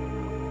Horn.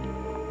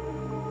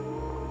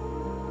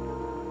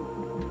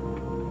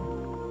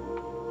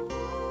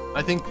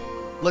 I think,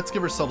 let's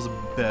give ourselves a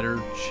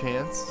better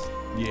chance.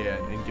 Yeah,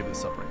 and give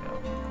this up right now.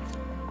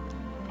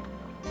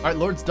 Alright,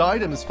 Lord's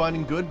Diadem is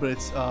finding good, but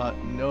it's,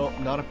 no,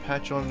 not a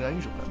patch on an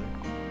Angel Feather.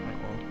 Alright,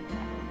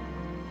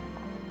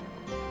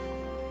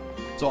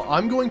 well. So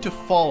I'm going to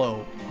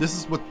follow, this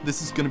is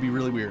going to be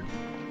really weird.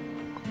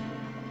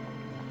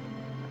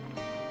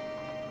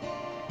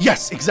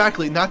 Yes,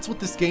 exactly, and that's what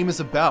this game is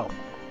about.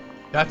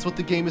 That's what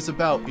the game is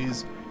about,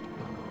 is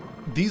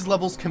these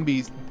levels can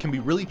be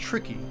really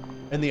tricky,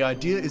 and the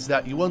idea is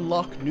that you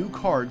unlock new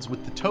cards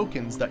with the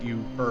tokens that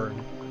you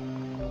earn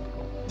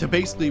to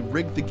basically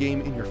rig the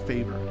game in your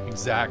favor.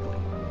 Exactly.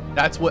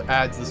 That's what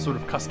adds the sort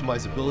of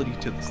customizability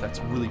to this that's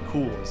really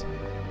cool, is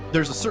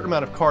there's a certain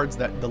amount of cards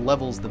that the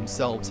levels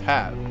themselves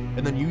have,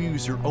 and then you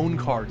use your own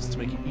cards to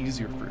make it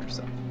easier for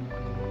yourself.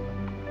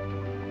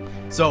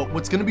 So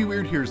what's going to be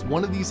weird here is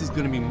one of these is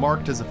going to be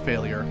marked as a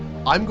failure.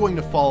 I'm going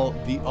to follow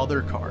the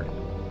other card.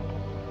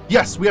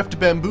 Yes, we have to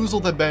bamboozle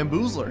the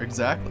bamboozler,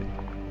 exactly.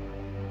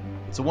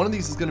 So one of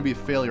these is going to be a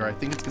failure. I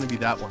think it's going to be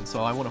that one,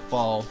 so I want to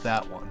follow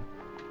that one.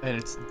 And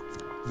it's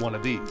one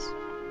of these.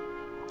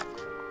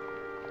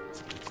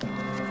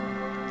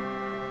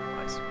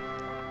 Nice.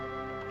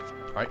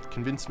 Alright,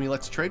 convince me,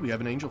 let's trade. We have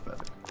an Angel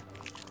Feather.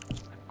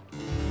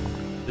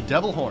 The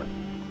Devil Horn.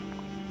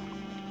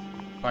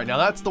 Alright, now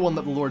that's the one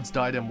that the Lord's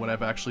Diadem would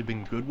have actually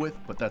been good with,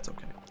 but that's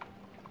okay.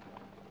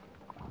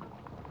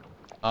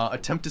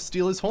 Attempt to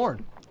steal his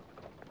horn.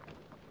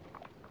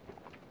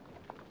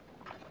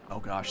 Oh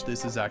gosh,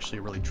 this is actually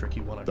a really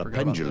tricky one. I forgot about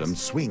this. The pendulum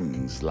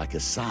swings like a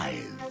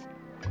scythe,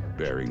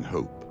 bearing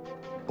hope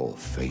or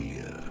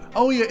failure.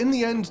 Oh yeah, in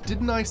the end,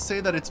 didn't I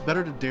say that it's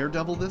better to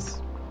daredevil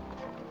this?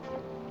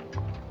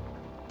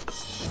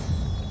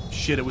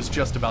 Shit, it was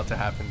just about to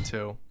happen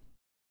too.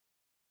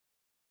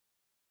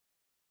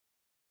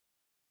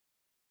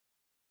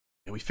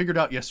 We figured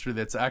out yesterday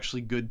that it's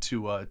actually good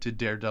to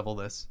daredevil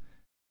this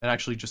and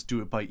actually just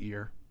do it by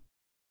ear.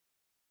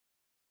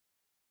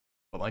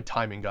 But my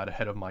timing got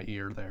ahead of my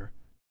ear there.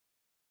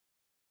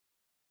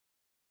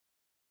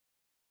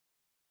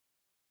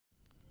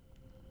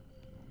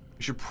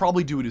 We should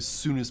probably do it as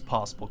soon as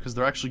possible because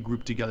they're actually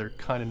grouped together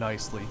kind of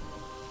nicely.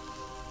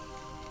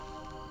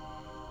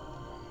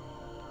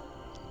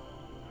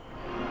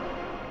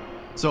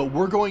 So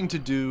we're going to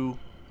do...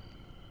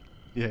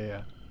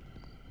 Yeah.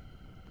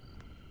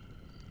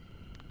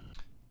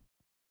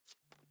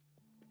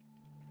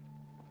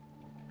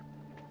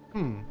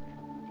 We'll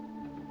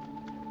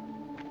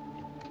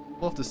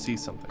have to see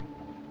something.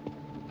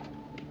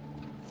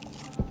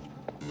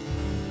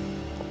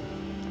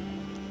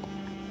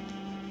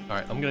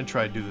 Alright, I'm gonna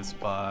try to do this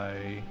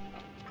by...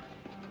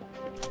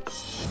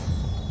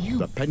 You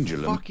the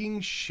pendulum.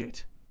 fucking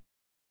shit.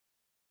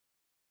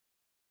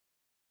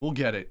 We'll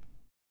get it.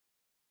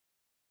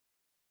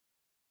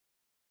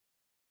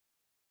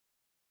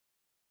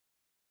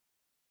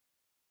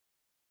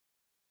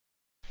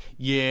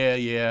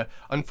 Yeah.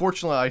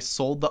 Unfortunately, I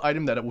sold the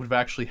item that it would have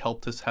actually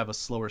helped us have a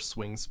slower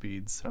swing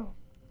speed, so...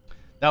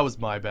 That was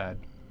my bad.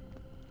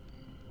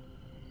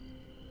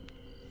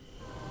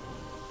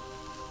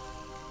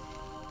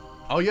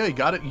 Oh yeah, you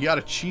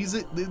gotta cheese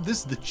it. This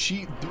is the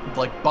cheese,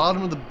 like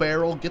bottom of the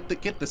barrel. Get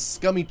the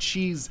scummy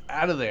cheese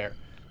out of there,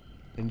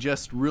 and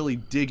just really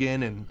dig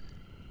in and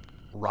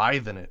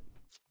writhe in it.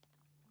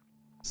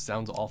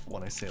 Sounds awful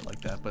when I say it like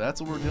that, but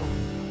that's what we're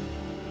doing.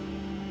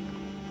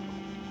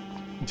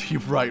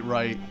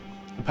 Right.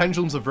 The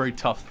pendulum's a very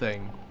tough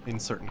thing in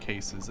certain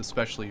cases,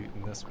 especially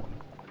in this one.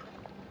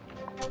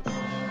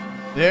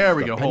 There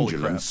we go. Holy crap! The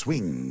pendulum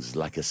swings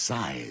like a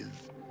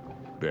scythe,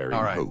 bearing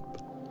hope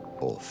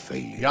or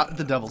failure. Got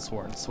the devil's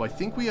horn, so I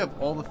think we have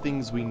all the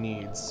things we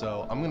need.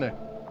 So I'm gonna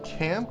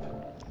camp,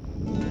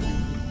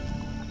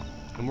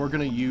 and we're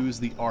gonna use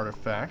the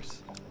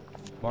artifact,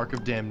 Mark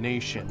of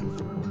Damnation.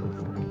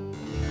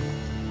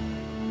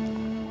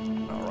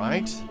 All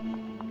right.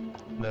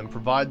 And then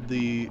provide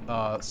the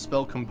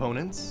spell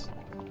components.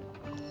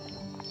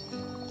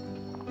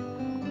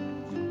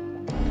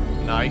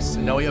 Nice.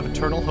 And now we have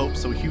Eternal Hope,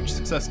 so a huge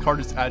success card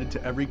is added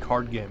to every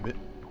card gambit.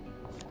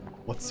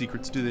 What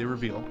secrets do they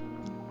reveal?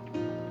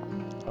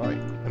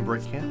 Alright, and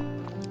break camp.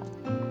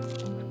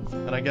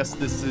 And I guess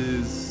this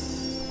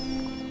is...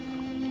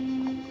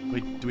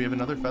 Wait, do we have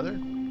another feather?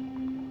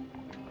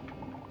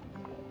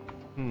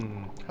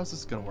 How's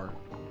this gonna work?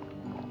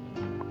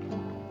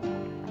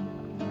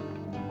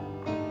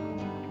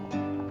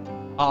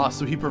 Ah,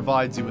 so he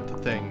provides you with the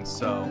things,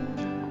 so...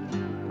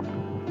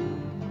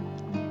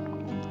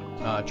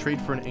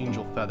 trade for an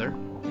angel feather.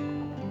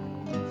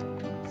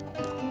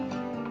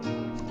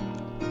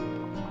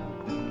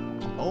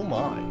 Oh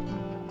my.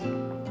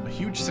 A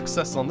huge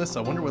success on this. I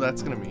wonder what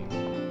that's gonna mean.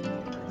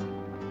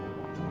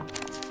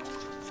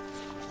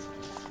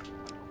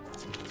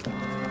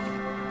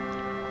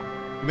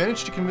 You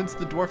managed to convince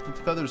the dwarf that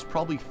the feather is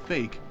probably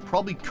fake,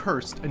 probably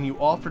cursed, and you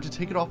offer to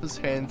take it off his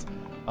hands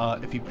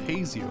if he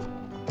pays you.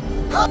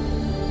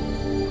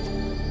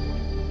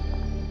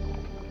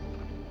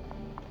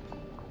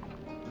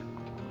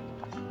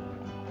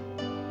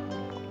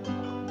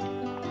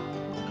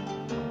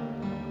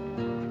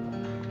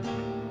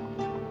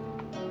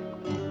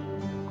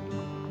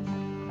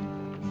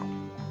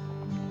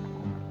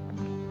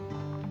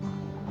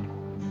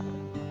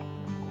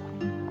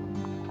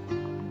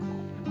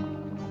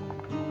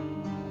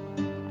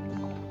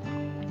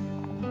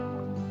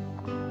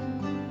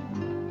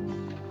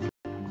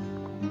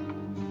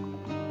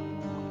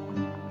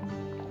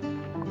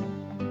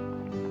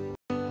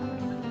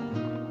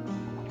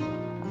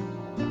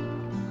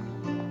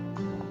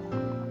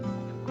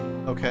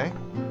 Okay,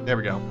 there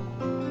we go.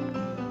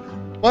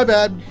 My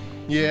bad.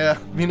 Yeah,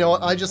 you know,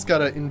 I just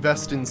gotta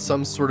invest in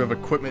some sort of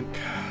equipment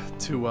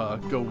to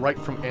go right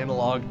from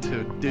analog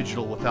to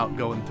digital without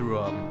going through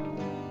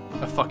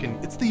a fucking...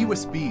 It's the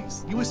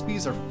USBs.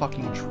 USBs are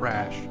fucking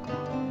trash.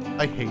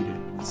 I hate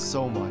it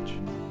so much.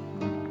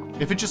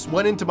 If it just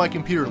went into my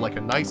computer like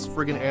a nice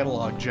friggin'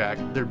 analog jack,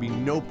 there'd be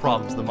no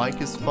problems. The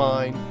mic is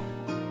fine.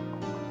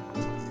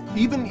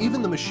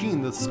 Even the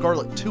machine, the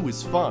Scarlet 2,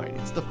 is fine.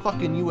 It's the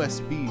fucking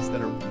USBs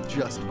that are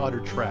just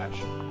utter trash.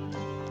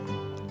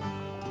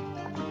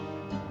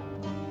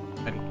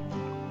 Anyway.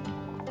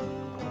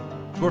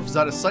 Dwarf is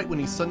out of sight when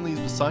he suddenly is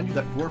beside you.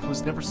 That dwarf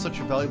was never such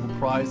a valuable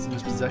prize in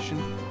his possession,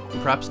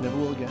 and perhaps never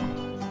will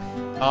again.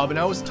 But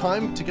now it's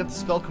time to get the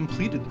spell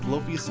completed.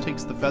 Philophus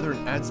takes the feather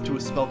and adds to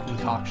a spell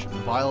concoction. The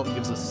vial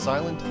gives a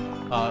silent,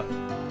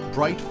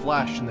 bright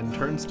flash and then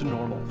turns to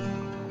normal.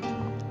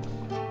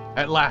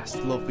 At last,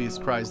 Philophus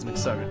cries in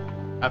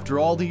excitement. After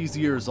all these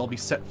years, I'll be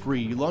set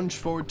free. You lunge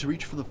forward to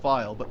reach for the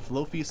vial, but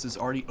Philophus is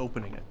already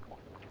opening it.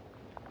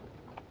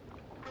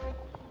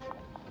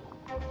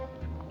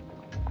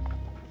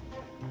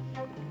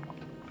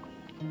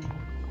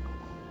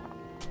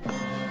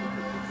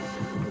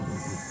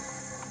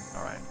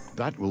 Alright.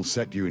 That will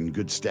set you in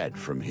good stead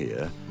from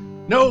here.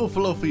 No,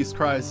 Philophus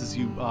cries as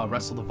you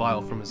wrestle the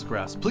vial from his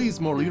grasp.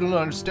 Please, mortal, you don't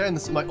understand.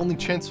 This is my only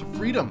chance for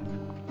freedom.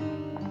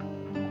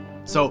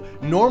 So,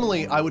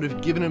 normally I would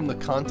have given him the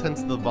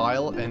contents of the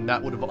vial, and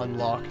that would have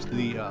unlocked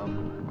the,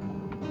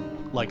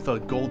 like, the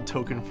gold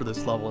token for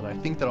this level, and I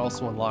think that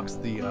also unlocks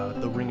the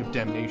Ring of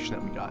Damnation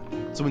that we got.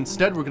 So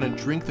instead, we're going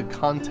to drink the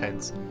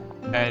contents,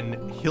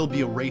 and he'll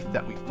be a wraith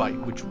that we fight,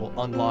 which will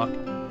unlock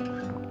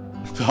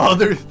the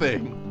other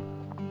thing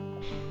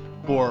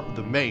for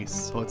the mace.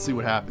 So let's see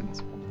what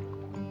happens.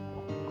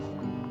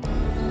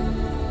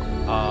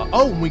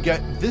 Oh, and we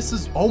get, this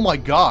is, oh my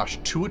gosh,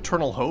 2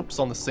 Eternal Hopes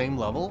on the same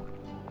level?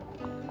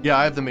 Yeah,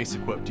 I have the mace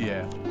equipped,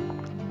 yeah.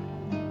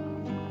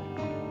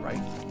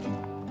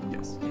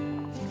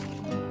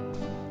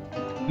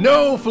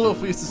 No,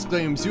 Philophus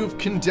exclaims, you have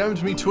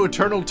condemned me to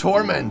eternal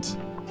torment.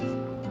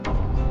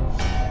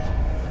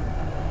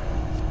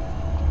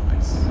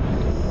 Nice.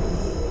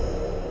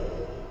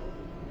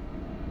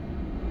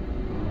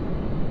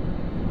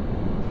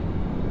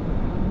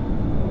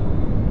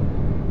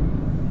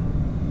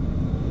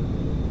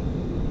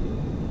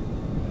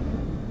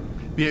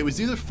 Yeah, it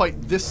was either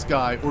fight this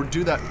guy or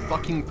do that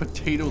fucking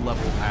potato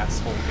level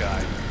asshole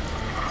guy.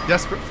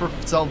 Desperate for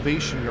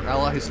salvation, your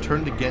ally has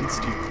turned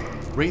against you.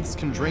 Wraiths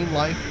can drain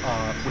life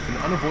with an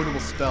unavoidable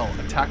spell.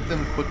 Attack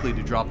them quickly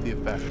to drop the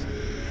effect.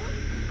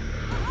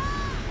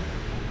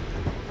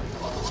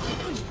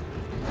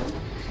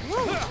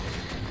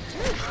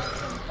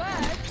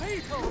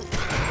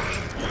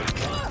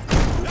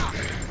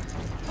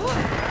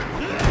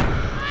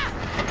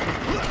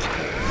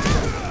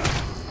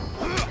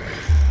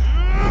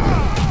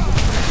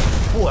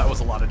 Oh, that was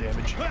a lot of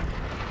damage.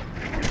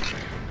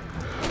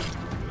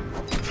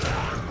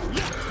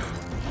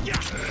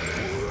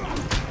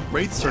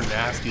 Wraiths are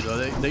nasty though.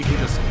 They can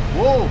just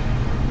whoa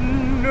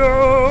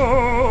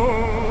no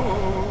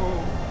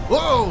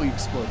whoa he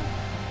exploded.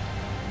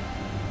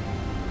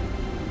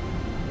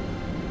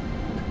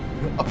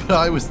 But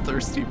I was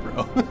thirsty,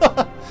 bro.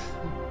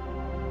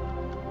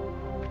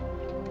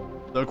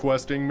 The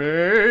questing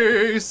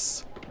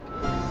mace.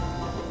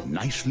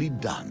 Nicely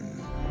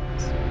done.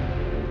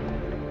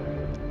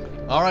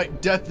 All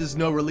right, death is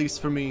no release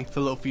for me,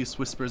 Philophus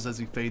whispers as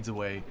he fades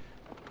away.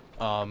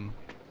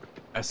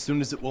 As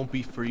soon as it won't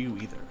be for you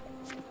either.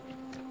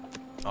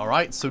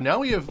 Alright, so now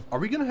we have... Are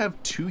we going to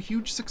have 2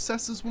 huge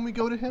successes when we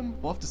go to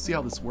him? We'll have to see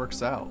how this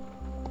works out.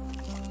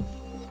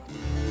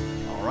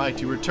 Alright,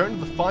 you return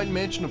to the fine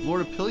mansion of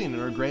Lord Apillion and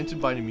are granted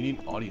by an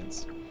immediate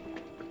audience.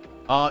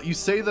 You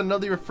say that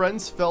another of your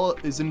friends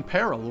is in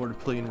peril, Lord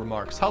Apillion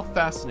remarks. How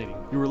fascinating.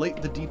 You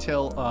relate the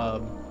detail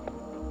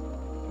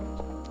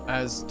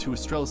as to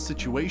Estrella's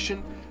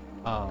situation.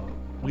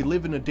 We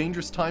live in a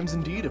dangerous times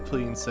indeed,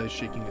 Apillion says,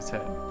 shaking his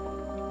head.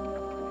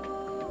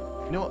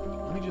 You know what?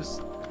 Let me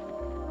just...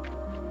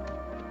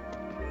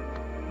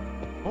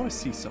 I want to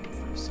see something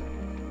for a second.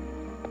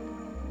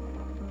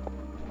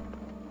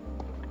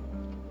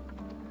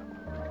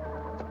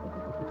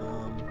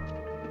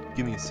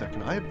 Give me a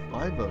second. I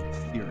have a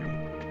theory.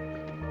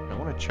 I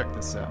want to check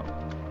this out.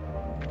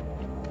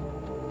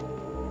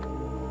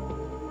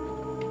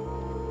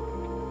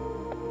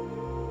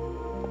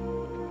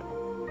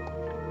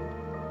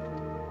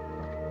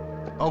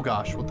 Oh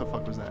gosh, what the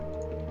fuck was that?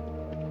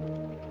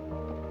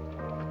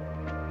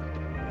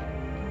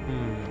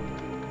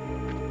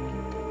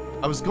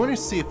 I was going to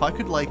see if I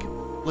could, like,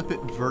 flip it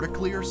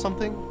vertically or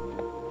something.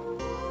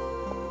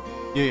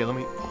 Yeah, let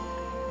me...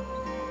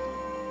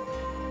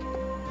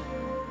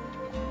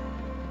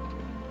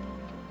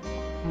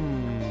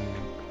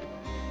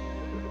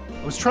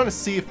 I was trying to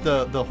see if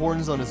the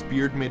horns on his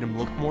beard made him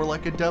look more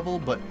like a devil,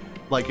 but,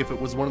 like, if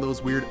it was one of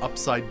those weird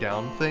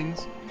upside-down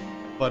things.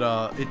 But,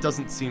 it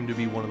doesn't seem to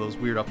be one of those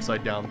weird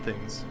upside-down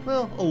things.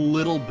 Well, a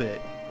little bit.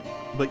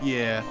 But,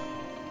 yeah.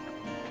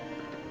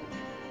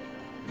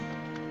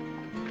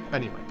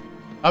 Anyway,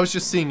 I was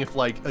just seeing if,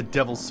 like, a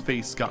devil's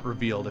face got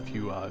revealed if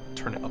you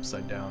turn it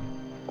upside down.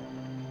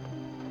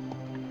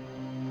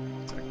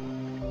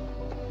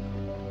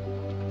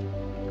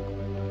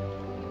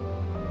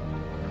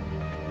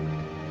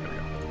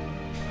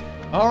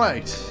 All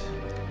right.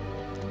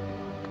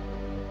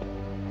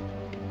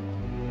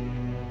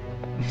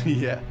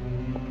 Yeah.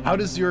 How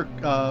goes your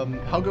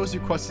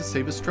quest to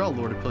save Estrella?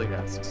 Lord Apillion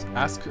asks.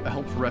 Ask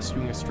help for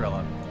rescuing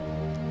Estrella.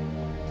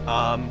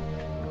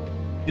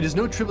 It is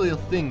no trivial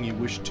thing you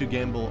wish to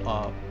gamble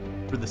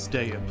for this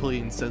day,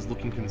 Apillion says,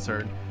 looking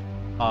concerned.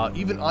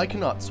 Even I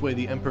cannot sway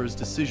the Emperor's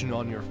decision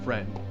on your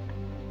friend.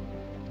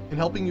 In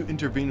helping you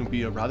intervene would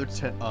be a rather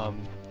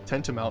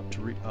tantamount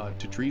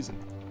to treason.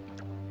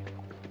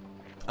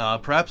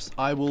 Perhaps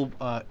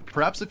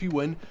if you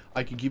win,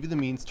 I could give you the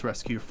means to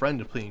rescue your friend,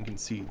 Apillion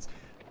concedes.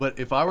 But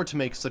if I were to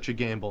make such a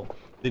gamble,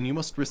 then you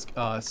must risk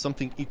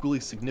something equally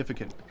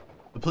significant.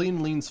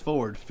 Apillion leans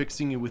forward,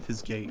 fixing you with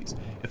his gaze.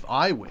 If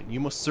I win, you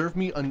must serve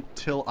me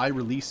until I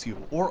release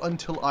you, or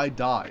until I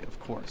die, of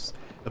course.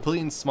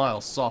 Apillion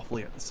smiles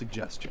softly at the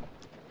suggestion.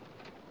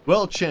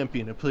 Well,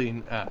 champion,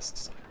 Apillion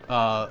asks,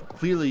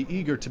 clearly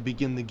eager to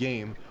begin the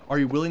game. Are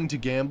you willing to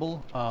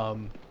gamble,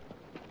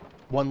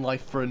 one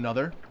life for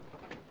another?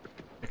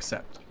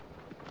 Accept.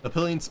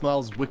 Apillion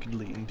smiles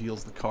wickedly and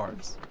deals the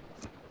cards.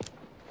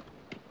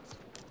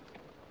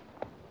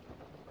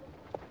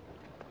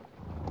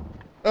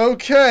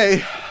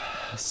 Okay,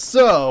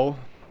 so...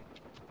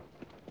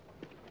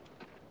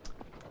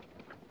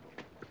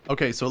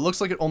 Okay, so it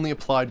looks like it only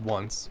applied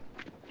once.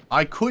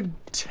 I could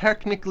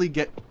technically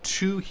get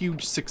 2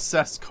 huge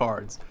success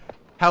cards.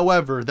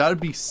 However, that would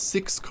be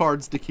 6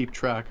 cards to keep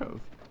track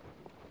of.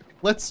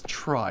 Let's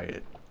try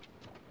it.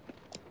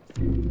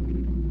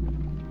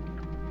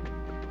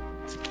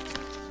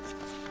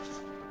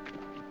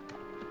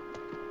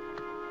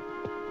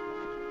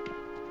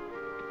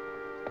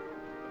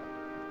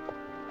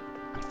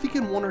 I'm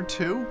thinking 1 or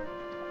 2.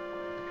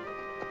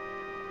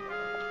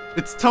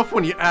 It's tough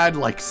when you add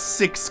like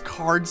 6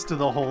 cards to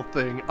the whole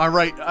thing.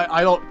 Alright,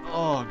 I don't,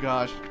 oh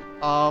gosh.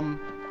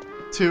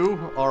 2,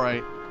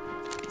 alright.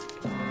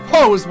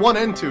 Oh, it was 1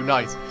 and 2,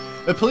 nice.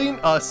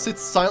 Apuleian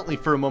sits silently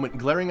for a moment,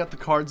 glaring at the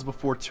cards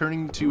before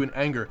turning to you in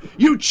anger.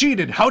 You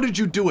cheated! How did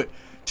you do it?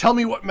 Tell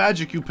me what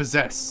magic you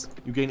possess.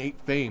 You gain 8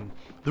 fame.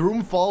 The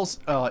room falls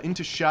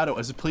into shadow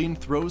as Apuleian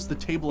throws the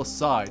table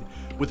aside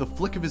with a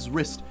flick of his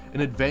wrist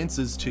and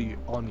advances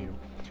on you.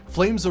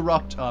 Flames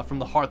erupt from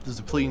the hearth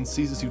as Apuleian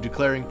seizes you,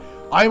 declaring,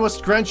 I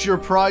must grant you your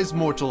prize,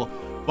 mortal,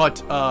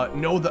 but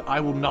know that I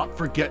will not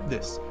forget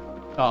this.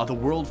 The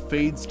world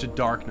fades to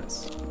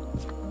darkness.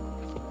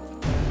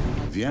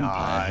 The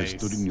Empire has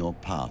stood in your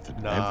path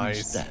at every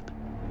step,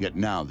 yet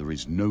now there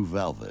is no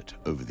velvet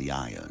over the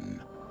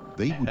iron.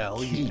 They would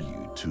kill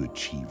you to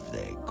achieve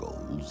their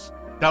goals.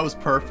 That was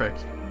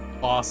perfect.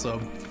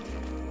 Awesome.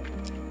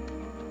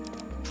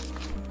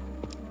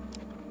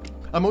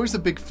 I'm always a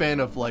big fan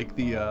of like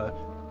the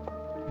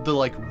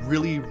like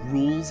really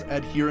rules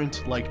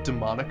adherent like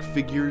demonic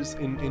figures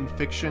in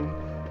fiction,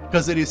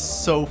 because it is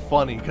so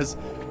funny, because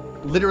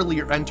literally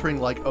you're entering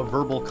like a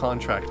verbal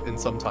contract and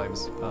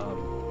sometimes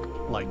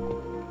like,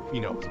 you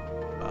know,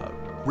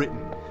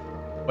 written.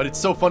 But it's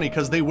so funny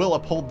because they will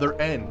uphold their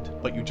end,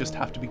 but you just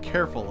have to be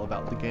careful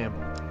about the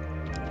gamble.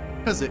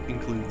 Because it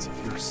includes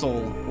your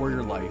soul, or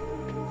your life,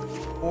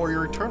 or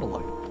your eternal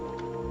life.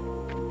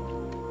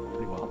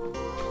 Pretty well.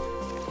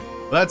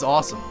 But that's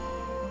awesome.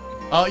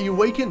 You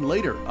awaken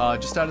later,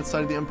 just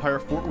outside of the Empire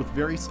Fort with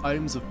various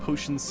items of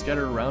potions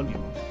scattered around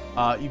you.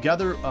 You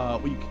gather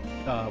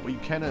what you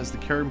can as the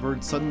carrion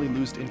bird suddenly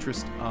lose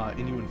interest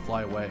in you and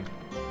fly away.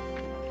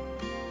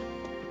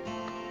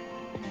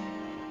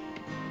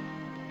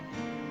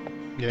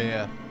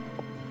 Yeah.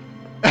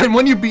 And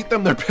when you beat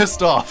them, they're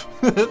pissed off.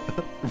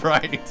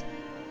 Right.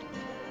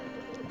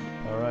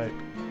 Alright.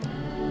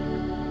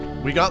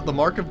 We got the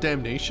Mark of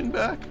Damnation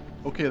back?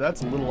 Okay,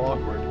 that's a little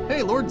awkward.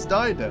 Hey, Lord's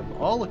Diadem.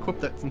 I'll equip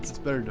that since it's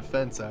better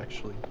defense,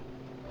 actually.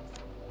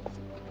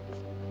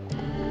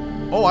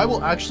 Oh, I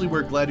will actually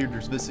wear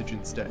Gladiator's Visage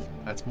instead.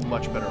 That's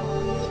much better.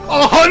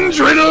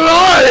 100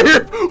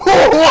 life!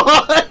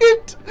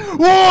 What?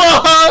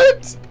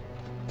 What?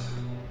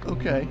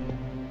 Okay.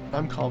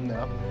 I'm calm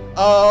now.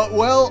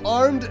 Well,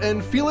 armed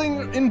and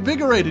feeling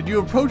invigorated, you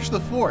approach the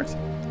fort.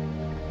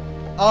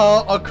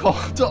 A call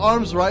to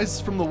arms rises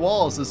from the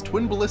walls as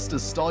twin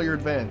ballistas stall your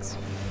advance.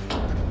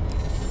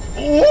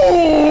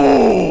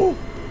 Oh!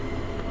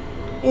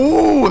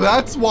 Oh,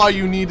 that's why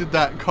you needed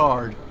that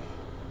card.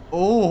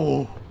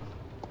 Oh.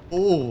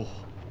 Oh.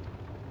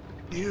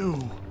 Ew.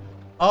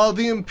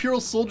 The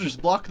Imperial soldiers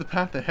block the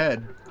path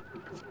ahead.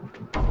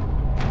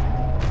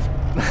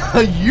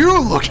 You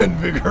look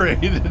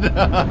invigorated.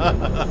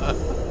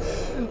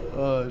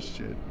 Oh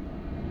shit.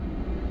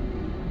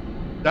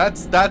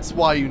 That's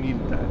why you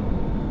needed that.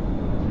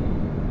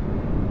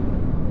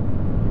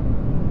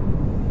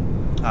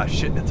 Ah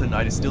shit, it's a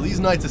Knight of Steel. These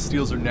Knights of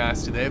Steels are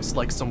nasty. They have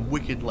like some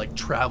wicked like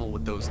travel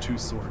with those 2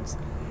 swords.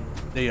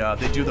 They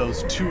do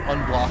those 2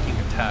 unblocking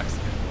attacks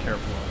that you have to be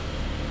careful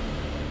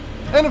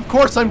of. And of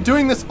course I'm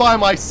doing this by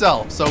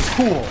myself, so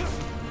cool.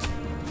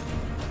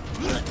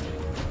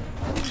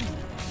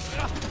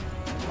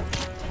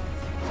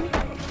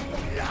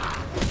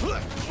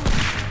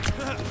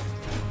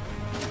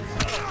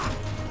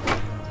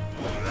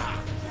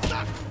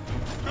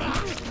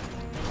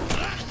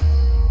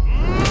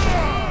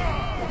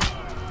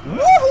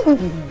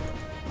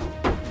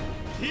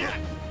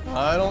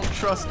 I don't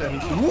trust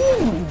anything.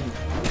 Woo!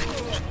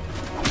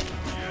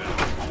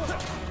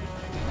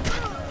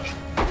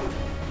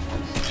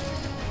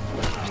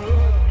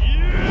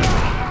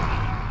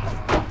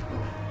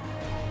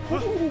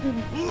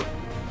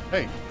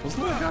 Hey,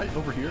 wasn't there a guy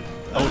over here?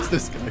 Oh, it's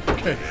this guy.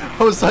 Okay.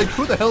 I was like,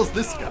 who the hell is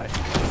this guy?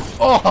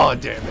 Oh,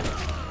 damn it.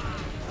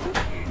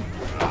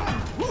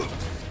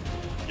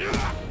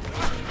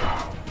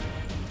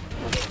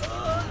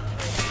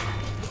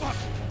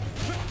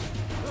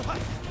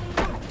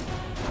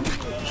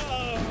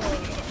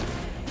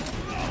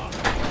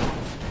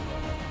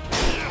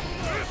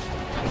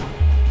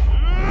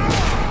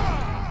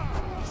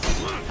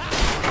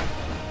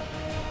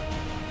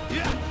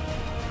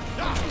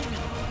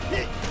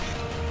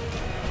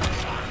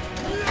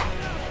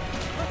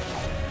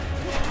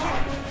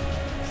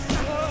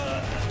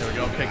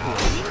 Okay, cool.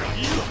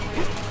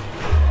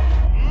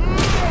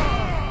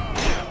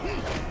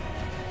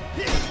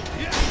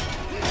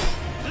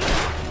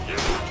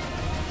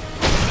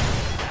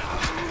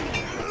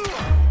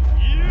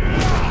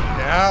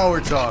 Now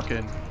we're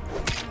talking.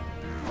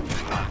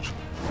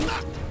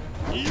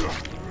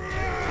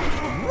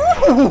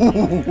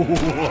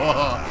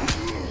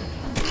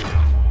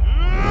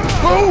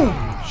 Boom!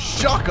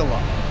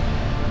 Shock-a-lot.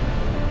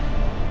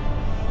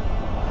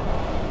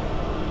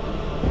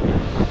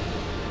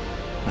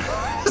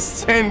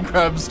 Sand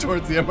crabs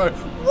towards the Empire.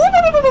 Oh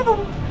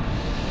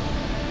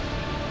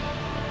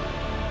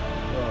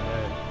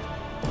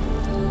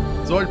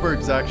man.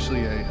 Zoidberg's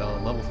actually a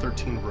level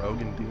 13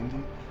 rogue in D&D.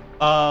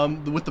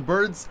 With the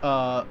birds,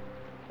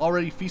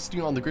 Already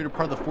feasting on the greater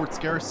part of the fort's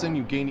garrison,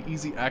 you gain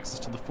easy access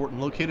to the fort and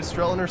locate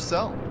Estrella in her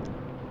cell.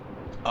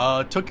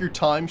 Took your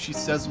time, she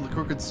says with a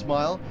crooked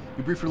smile.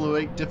 You briefly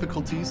await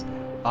difficulties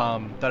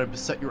that have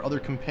beset your other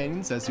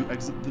companions as you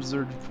exit the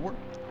deserted fort.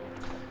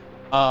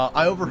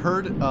 I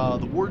overheard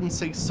the warden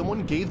say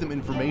someone gave them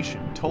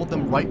information, told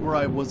them right where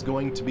I was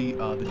going to be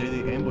the day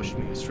they ambushed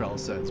me, Estrella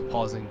says,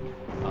 pausing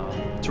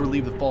to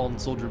relieve the fallen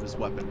soldier of his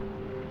weapon.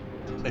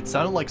 It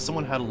sounded like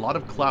someone had a lot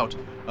of clout,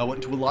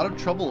 went to a lot of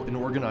trouble in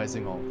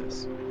organizing all of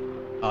this.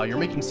 You're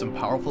making some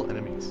powerful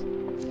enemies.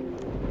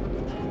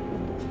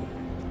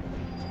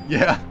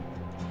 Yeah.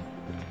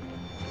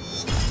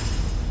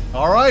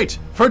 Alright,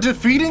 for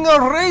defeating a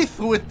wraith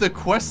with the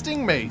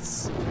questing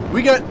mace,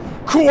 we get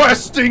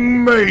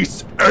Questing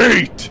Mace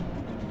 8!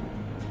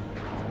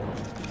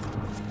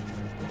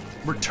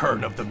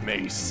 Return of the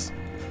Mace.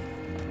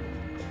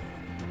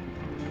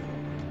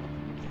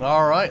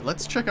 Alright,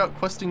 let's check out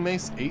Questing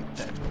Mace 8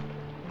 then.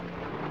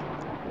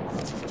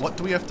 What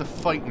do we have to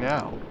fight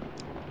now?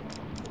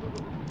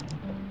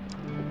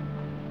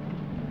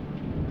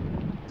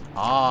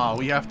 Ah,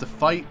 we have to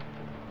fight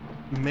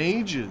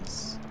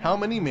mages. How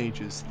many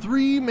mages?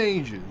 3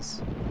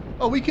 mages.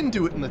 Oh, we can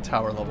do it in the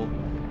tower level.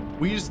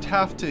 We just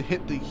have to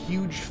hit the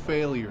huge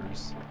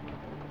failures.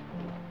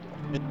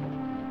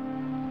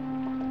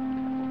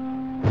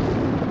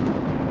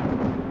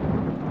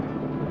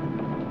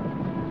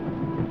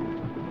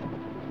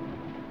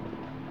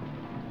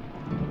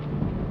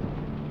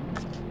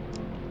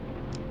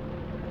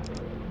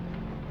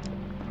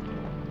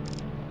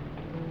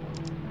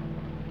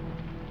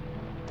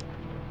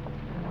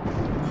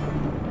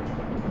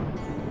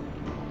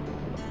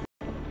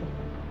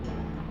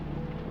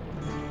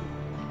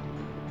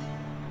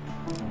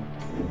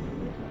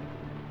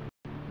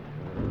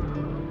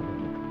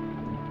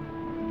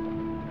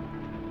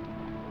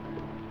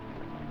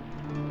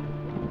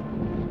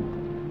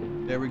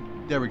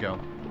 There we go.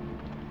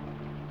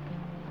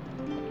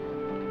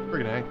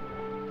 Friggin'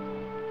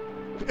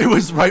 A. It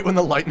was right when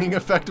the lightning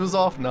effect was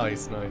off.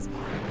 Nice, nice.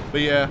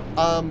 But yeah,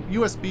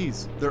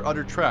 USBs, they're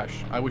utter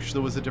trash. I wish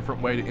there was a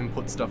different way to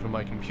input stuff in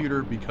my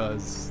computer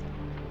because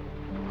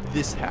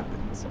this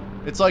happens.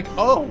 It's like,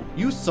 oh,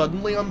 you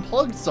suddenly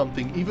unplugged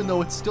something even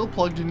though it's still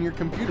plugged in your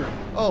computer.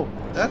 Oh,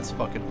 that's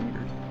fucking weird.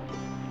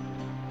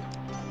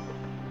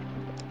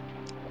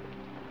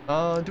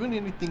 Doing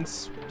anything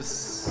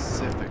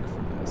specific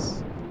for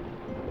this?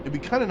 It'd be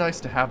kind of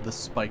nice to have the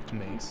spiked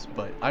mace,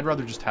 but I'd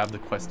rather just have the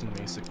questing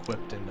mace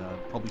equipped and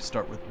probably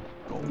start with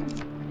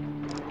gold.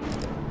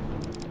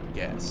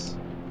 Yes.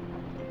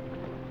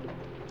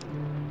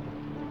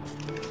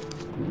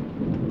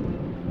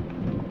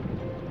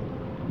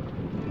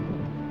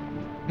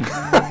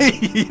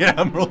 Yeah,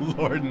 Emerald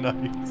Lord,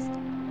 nice.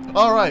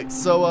 Alright,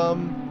 so,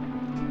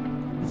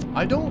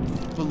 I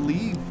don't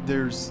believe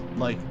there's,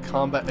 like,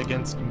 combat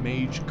against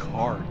mage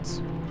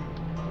cards.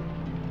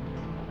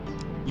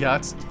 Yeah,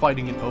 it's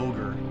fighting an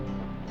ogre.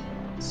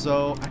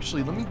 So,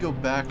 actually, let me go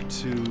back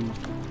to...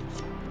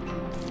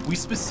 We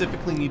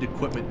specifically need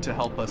equipment to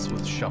help us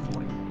with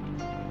shuffling.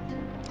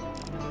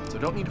 So,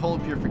 don't need Holy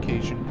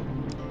Purification.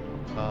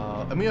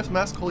 And we have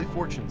Mask Holy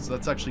Fortune, so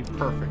that's actually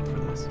perfect for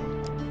this.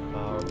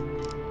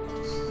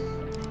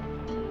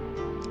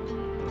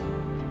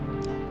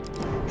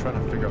 Trying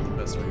to figure out the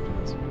best way to do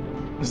this.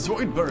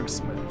 Zoidberg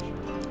Smash.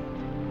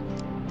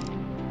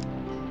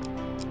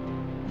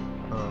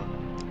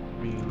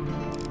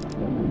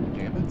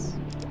 Gambits?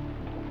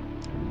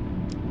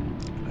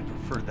 I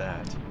prefer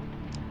that.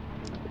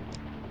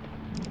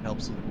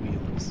 Helps with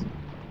wheels.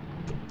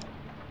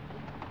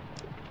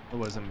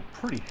 Otherwise, I'm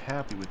pretty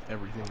happy with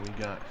everything we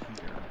got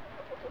here.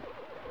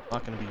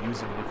 Not going to be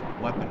using a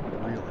different weapon,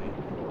 really.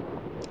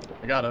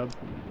 I got a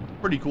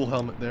pretty cool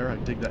helmet there. I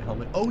dig that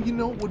helmet. Oh, you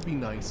know what would be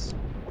nice?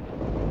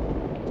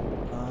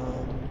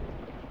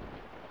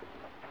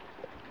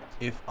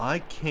 If I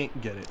can't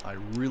get it, I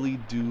really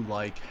do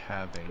like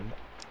having...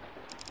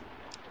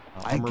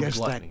 I guess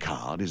that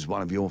card is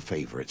one of your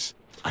favorites.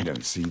 I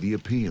don't see the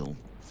appeal.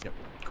 Yep,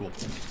 cool.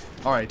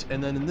 Alright,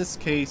 and then in this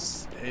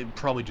case, it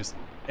probably just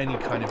any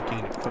kind of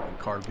gain equipment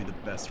card would be the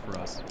best for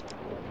us.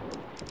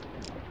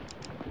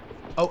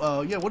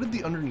 Oh, yeah, what did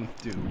the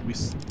underneath do?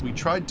 We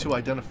tried to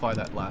identify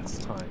that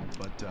last time,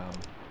 but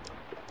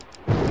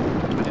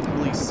I didn't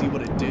really see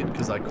what it did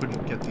because I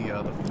couldn't get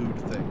the food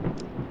thing.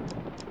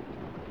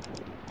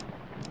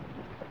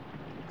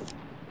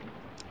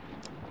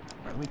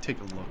 Alright, let me take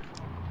a look.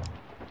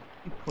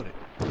 Where did you put it?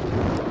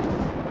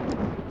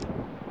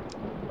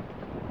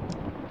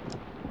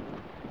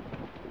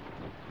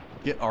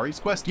 Get Ari's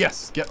quest?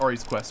 Yes, get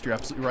Ari's quest. You're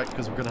absolutely right,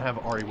 because we're going to have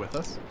Ari with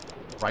us.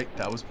 Right,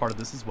 that was part of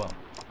this as well.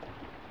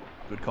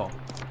 Good call.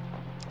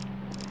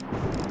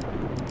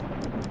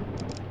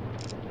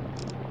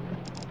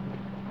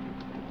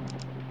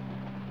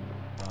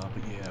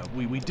 But yeah,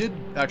 we did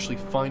actually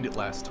find it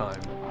last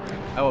time.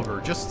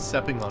 However, just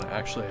stepping on it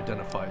actually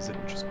identifies it,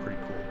 which is pretty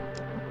cool.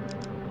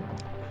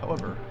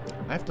 However,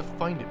 I have to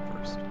find it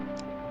first.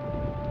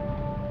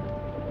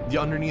 The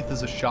underneath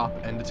is a shop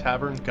and a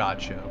tavern?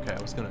 Gotcha. Okay,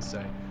 I was gonna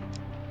say.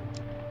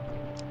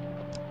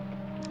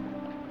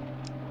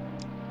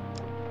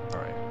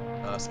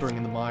 Stirring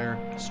in the Mire,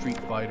 Street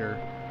Fighter.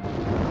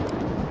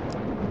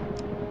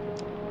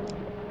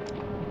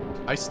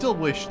 I still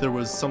wish there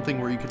was something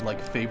where you could like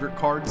favorite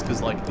cards,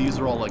 because like these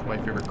are all like my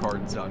favorite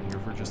cards down here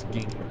for just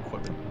gaming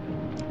equipment.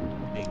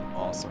 Being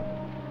awesome.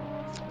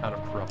 Out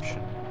of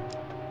corruption.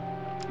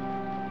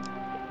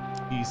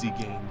 Easy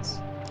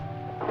gains.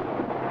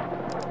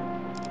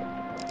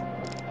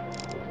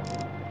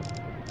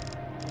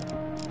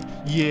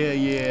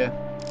 Yeah.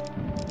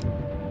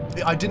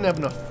 I didn't have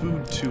enough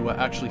food to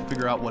actually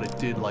figure out what it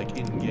did like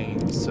in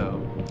game,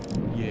 so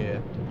yeah.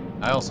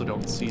 I also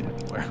don't see it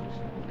anywhere.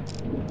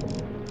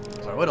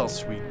 Alright, what else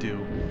should we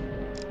do?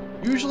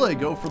 Usually I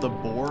go for the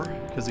boar,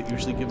 because it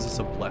usually gives us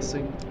a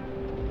blessing.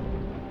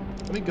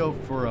 Let me go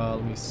for,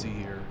 let me see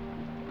here.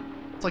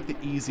 It's like the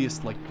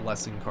easiest, like,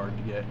 blessing card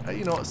to get.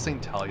 You know what,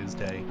 St. Talia's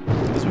Day.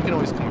 Because we can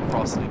always come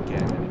across it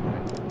again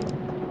anyway.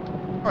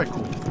 Alright,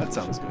 cool. That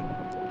sounds good.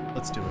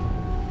 Let's do it.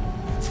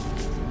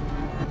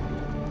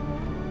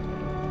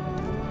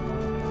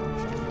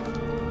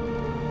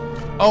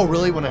 Oh,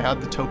 really? When I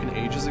had the token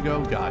ages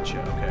ago?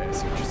 Gotcha. Okay, I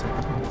see what you're saying.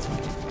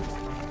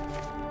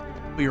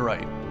 But you're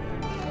right.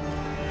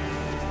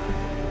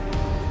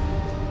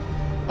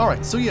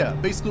 Alright, so yeah,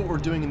 basically what we're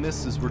doing in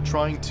this is we're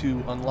trying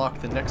to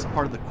unlock the next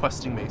part of the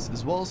questing maze,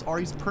 as well as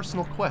Ari's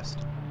personal quest.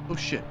 Oh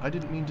shit, I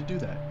didn't mean to do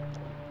that.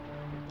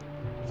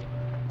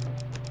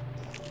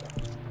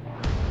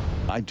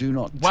 I do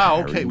not.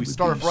 Wow, okay, we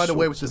start off right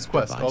away with this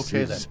quest.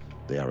 Okay then.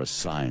 They are a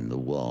sign the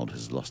world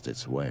has lost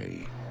its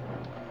way.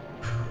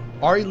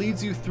 Ari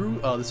leads you through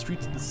the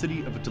streets of the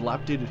city of a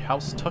dilapidated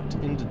house tucked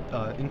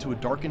into a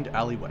darkened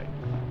alleyway.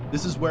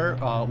 This is where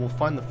we'll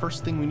find the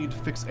first thing we need to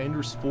fix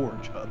Anders'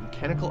 forge, a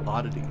mechanical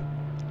oddity.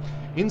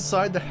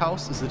 Inside the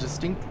house is a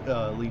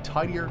distinctly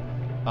tidier.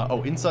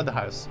 Inside the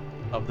house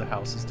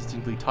is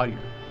distinctly tidier.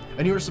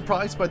 And you are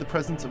surprised by the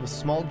presence of a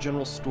small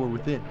general store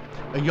within.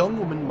 A young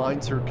woman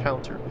minds her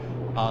counter.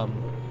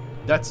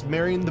 That's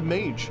Marion the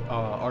Mage,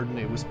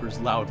 Ardene whispers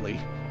loudly.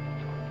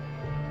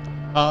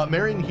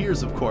 Marion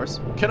hears, of course.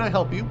 Can I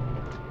help you?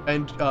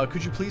 And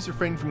could you please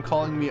refrain from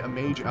calling me a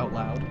mage out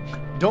loud?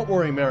 Don't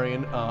worry,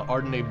 Marion,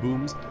 Ardene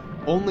booms.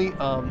 Only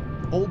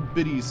Old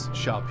Biddy's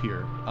shop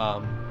here.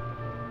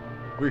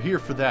 We're here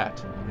for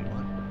that. Wait,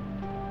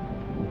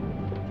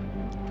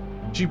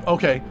 what?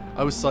 Okay,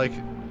 I was like,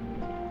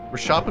 we're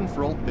shopping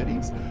for Old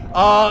Biddy's?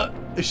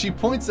 She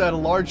points at a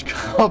large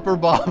copper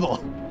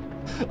bauble,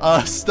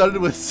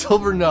 studded with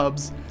silver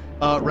nubs,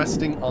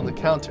 resting on the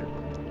counter.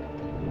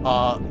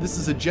 This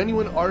is a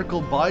genuine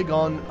article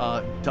bygone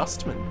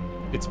dustman.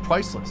 It's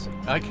priceless.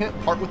 I can't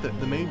part with it.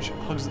 The mage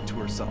hugs it to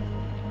herself.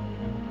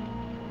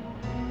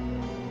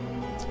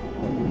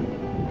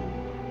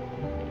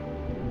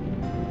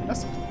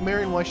 Ask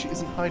Marion why she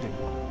isn't hiding.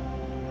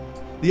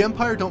 The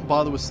Empire don't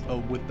bother us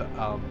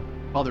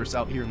bother us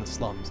out here in the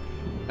slums,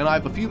 and I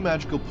have a few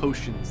magical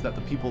potions that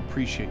the people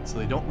appreciate, so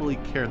they don't really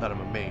care that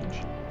I'm a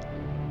mage.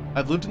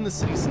 I've lived in the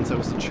city since I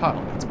was a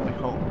child. It's my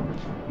home.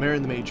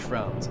 Marion the Mage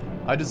frowns.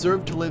 I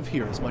deserve to live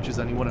here as much as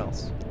anyone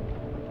else.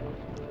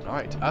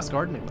 Alright, ask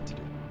Ardene what to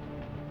do.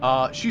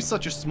 She's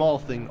such a small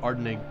thing,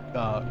 Ardene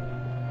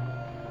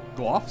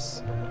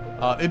goffs.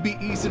 It'd be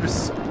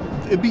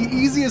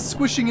easy as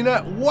squishing a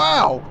net.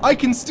 Wow! I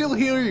can still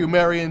hear you,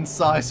 Marion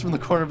sighs from the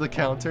corner of the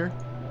counter.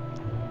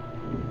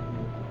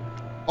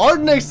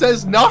 Ardene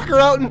says knock her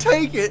out and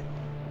take it!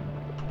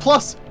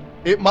 Plus,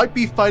 it might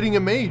be fighting a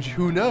mage,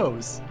 who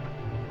knows?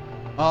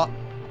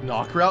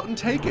 Knock her out and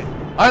take it.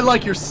 I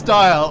like your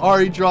style.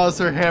 Ari draws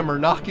her hammer,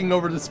 knocking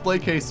over the display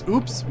case.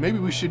 Oops, maybe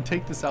we should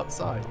take this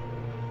outside.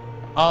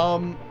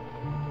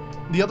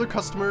 The other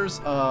customers,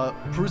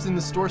 perusing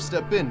the store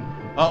step in.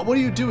 What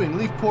are you doing?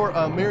 Leave poor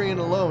Marion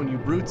alone, you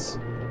brutes.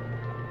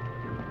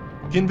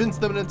 Convince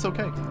them it's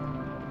okay.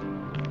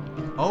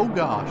 Oh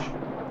gosh.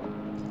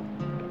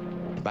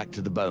 Back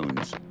to the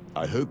bones.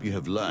 I hope you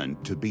have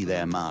learned to be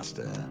their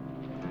master.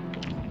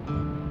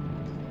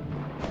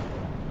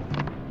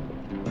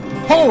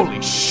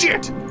 Holy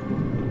shit!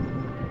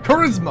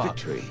 Charisma!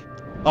 Victory.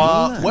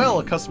 Well,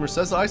 a customer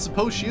says, I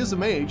suppose she is a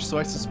mage, so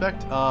I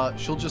suspect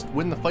she'll just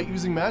win the fight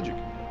using magic.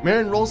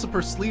 Marion rolls up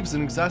her sleeves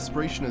in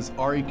exasperation as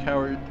Ari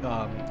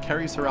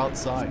carries her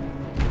outside.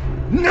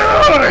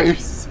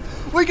 Nice!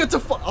 We get to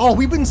fight. Oh,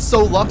 we've been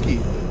so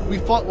lucky. We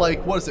fought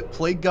like, what is it,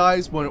 plague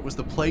guys when it was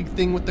the plague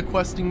thing with the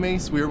questing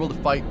mace. We were able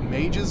to fight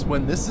mages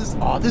when this is,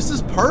 oh, this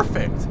is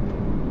perfect.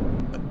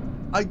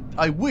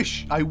 I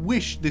wish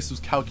this was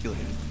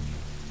calculated.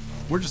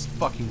 We're just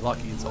fucking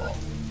lucky is all.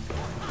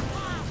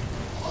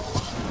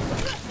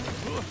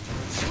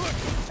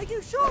 Are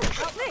you sure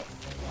about this?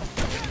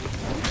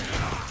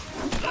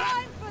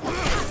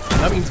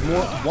 That means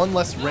one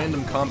less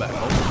random combat.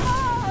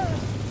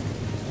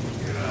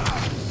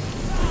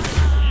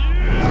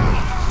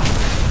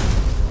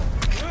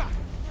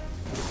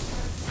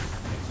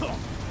 Oh.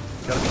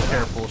 Gotta be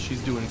careful,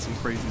 she's doing some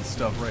crazy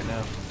stuff right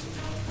now.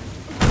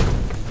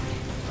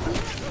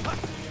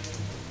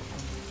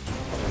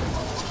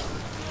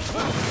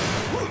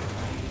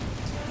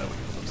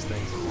 Those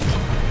things.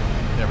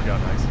 There we go,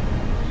 nice.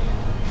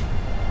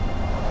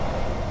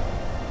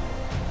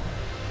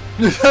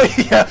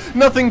 Yeah,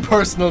 nothing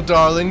personal,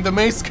 darling. The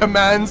mace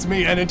commands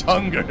me and it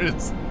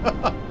hungers.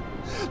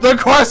 The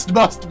quest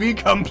must be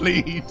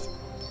complete.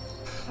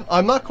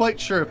 I'm not quite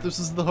sure if this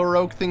is the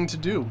heroic thing to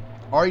do.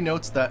 Ari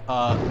notes that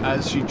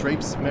as she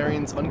drapes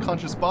Marion's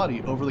unconscious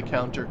body over the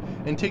counter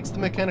and takes the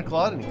mechanical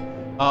oddity.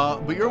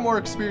 But you're a more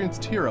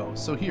experienced hero,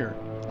 so here.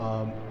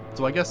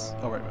 So I guess,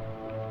 oh right,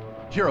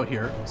 hero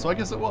here, so I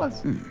guess it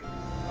was.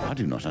 I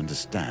do not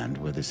understand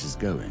where this is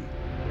going.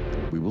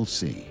 We will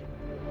see.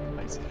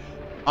 Nice.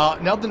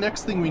 Now the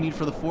next thing we need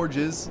for the forge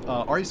is,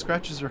 Ari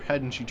scratches her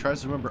head and she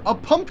tries to remember, a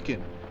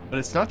pumpkin! But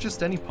it's not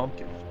just any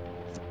pumpkin.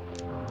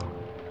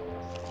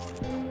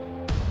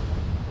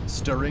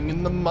 Stirring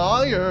in the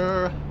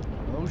mire!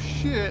 Oh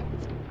shit.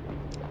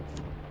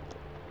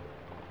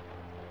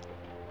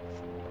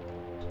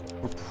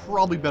 We're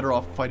probably better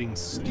off fighting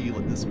steel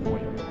at this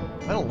point.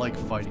 I don't like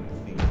fighting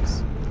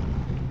thieves.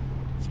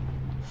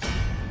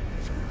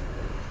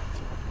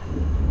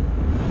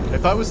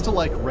 If I was to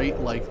like rate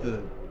like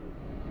the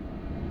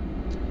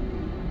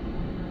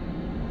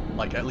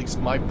at least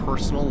my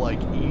personal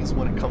like ease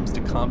when it comes to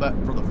combat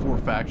for the 4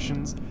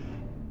 factions,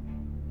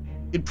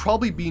 it'd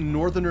probably be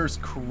Northerners,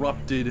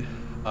 Corrupted,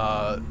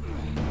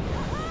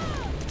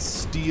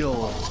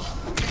 Steel,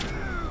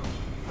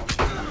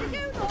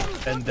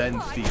 and then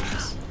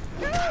Thieves.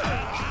 I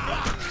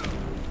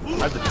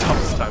have the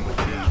toughest time with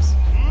Thieves.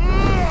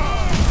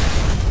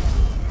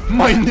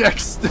 My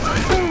next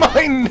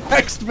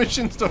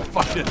mission's to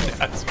fight a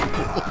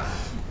Nazgul.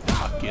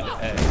 Fucking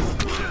A.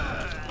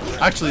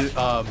 Actually,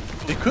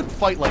 it could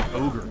fight like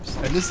ogres,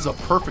 and this is a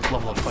perfect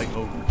level to fight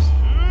ogres.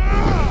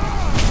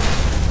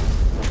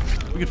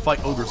 We could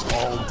fight ogres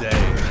all day.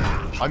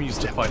 I'm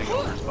used to fighting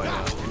ogres by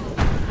now.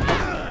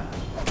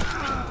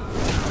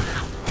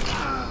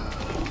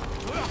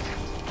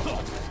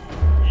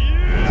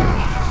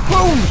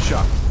 Boom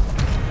shot!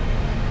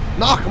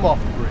 Knock him off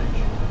the bridge.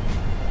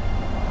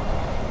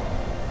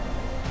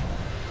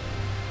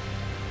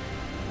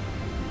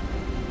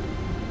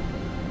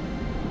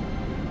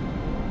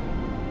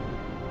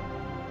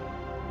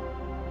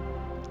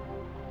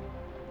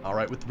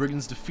 Alright, with the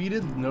brigands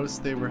defeated, notice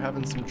they were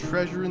having some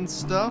treasure and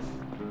stuff.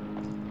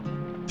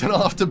 Then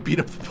I'll have to beat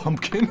up the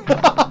pumpkin.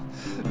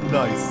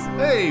 Nice.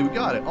 Hey, we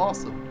got it.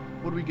 Awesome.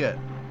 What do we get?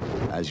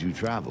 As you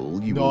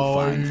travel, you will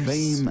find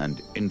fame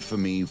and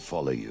infamy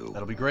follow you.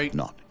 That'll be great.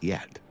 Not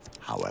yet,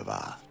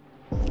 however.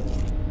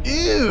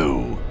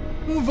 Ew!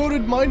 Who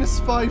voted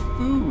 -5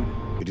 food?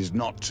 It is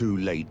not too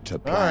late to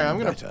plan. Alright, I'm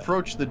gonna better.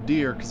 approach the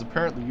deer, because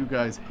apparently you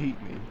guys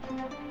hate me.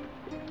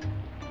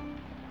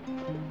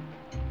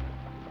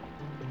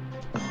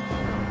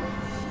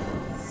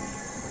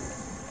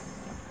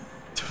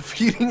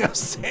 Defeating a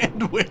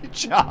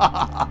sandwich!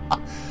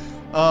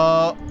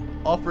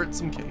 Offer it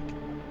some cake.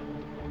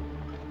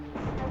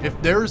 If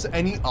there's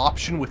any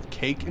option with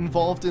cake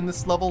involved in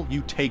this level,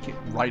 you take it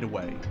right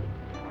away.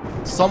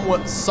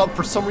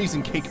 For some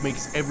reason, cake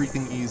makes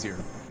everything easier.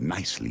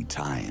 Nicely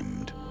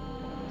timed.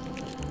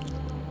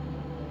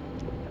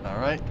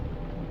 Alright.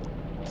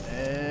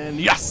 And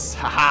yes!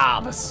 Haha!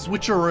 The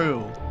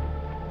switcheroo!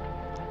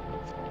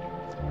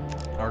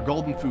 Our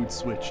golden food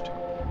switched.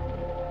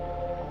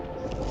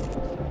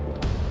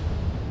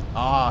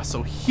 Ah,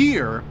 so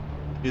here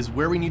is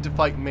where we need to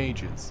fight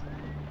mages.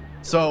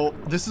 So,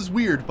 this is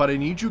weird, but I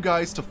need you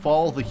guys to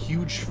follow the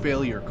huge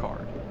failure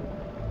card.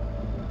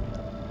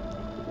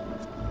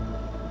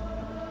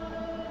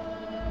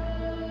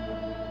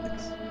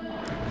 Thanks.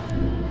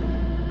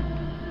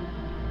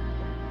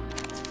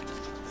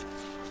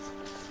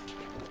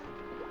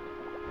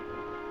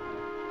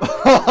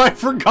 I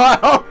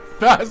forgot how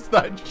fast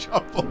that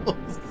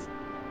shuffles.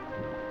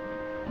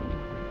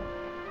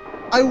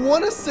 I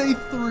want to say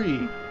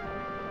 3,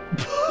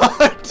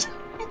 but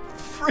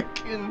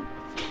freaking...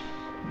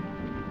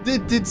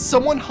 Did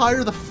someone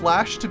hire the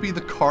Flash to be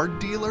the card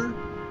dealer?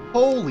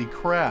 Holy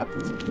crap.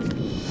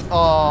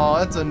 Aw,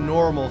 that's a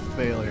normal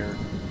failure.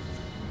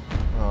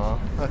 Aw,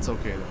 that's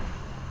okay though.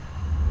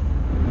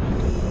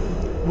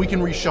 We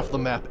can reshuffle the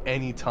map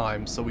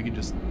anytime, so we can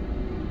just...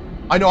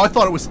 I know, I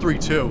thought it was 3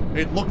 too.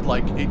 It looked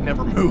like it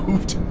never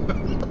moved.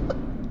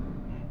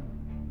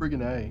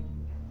 Friggin' A.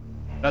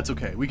 That's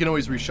okay, we can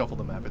always reshuffle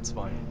the map, it's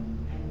fine.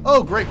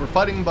 Oh great, we're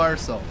fighting by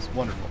ourselves.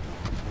 Wonderful.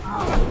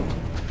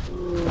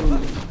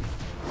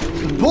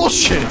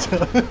 Bullshit!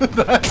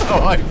 That's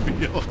how I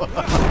feel.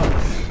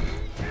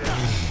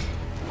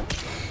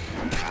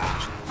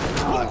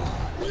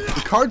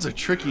 The cards are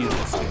tricky in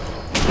this game.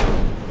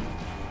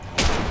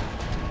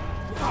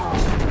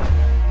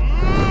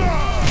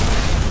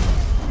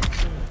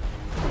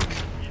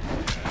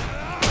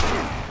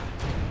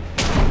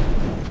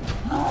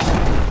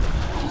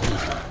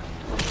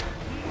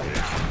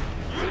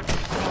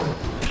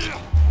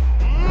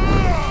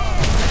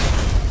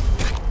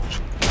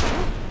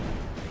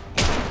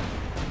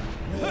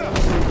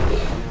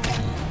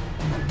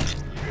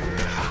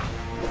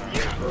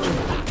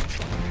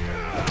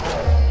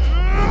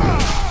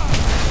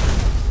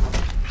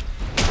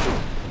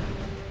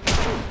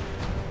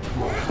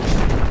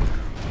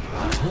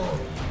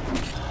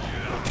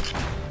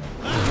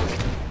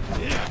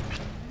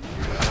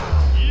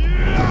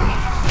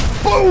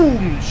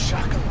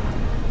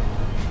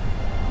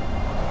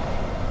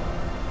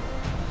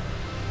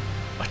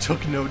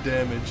 took no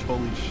damage.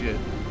 Holy shit.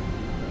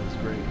 That was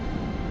great.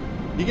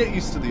 You get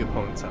used to the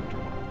opponents after a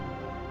while.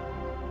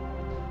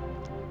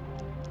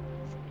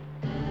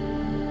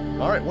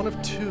 Alright, one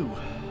of two.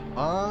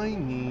 I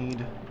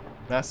need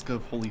Mask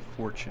of Holy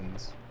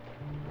Fortunes.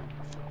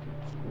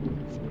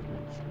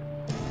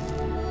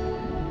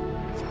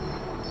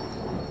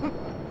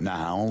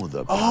 Now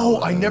the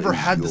I never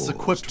had this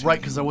equipped right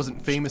because I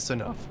wasn't famous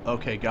enough.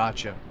 Okay,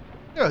 gotcha.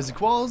 Yeah,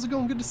 Ezequiel, how's it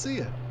going? Good to see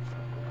you.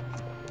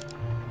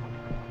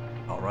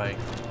 Alright.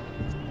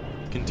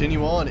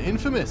 Continue on.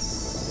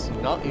 Infamous.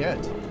 Not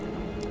yet.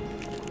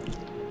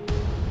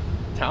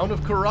 Town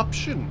of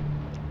Corruption.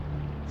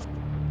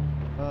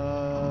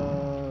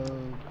 I'll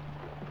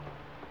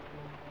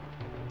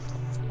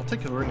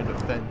take a ring of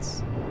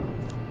defense.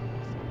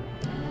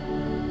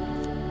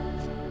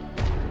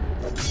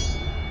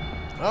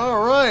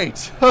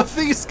 Alright!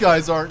 These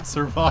guys aren't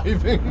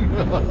surviving!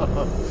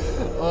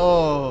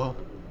 Oh.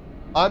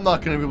 I'm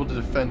not gonna be able to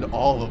defend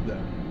all of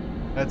them.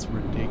 That's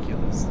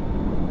ridiculous.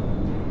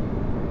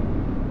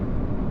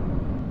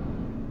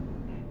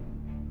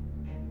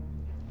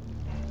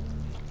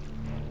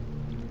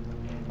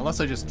 Unless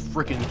I just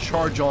frickin'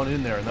 charge on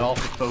in there and they'll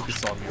have to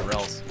focus on me or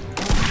else.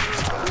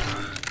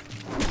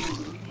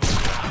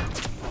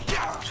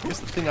 I guess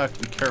the thing I have to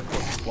be careful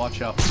of is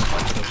watch out for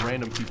like the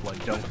random people I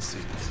don't see.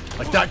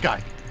 Like that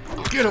guy!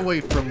 Get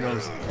away from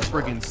those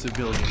friggin'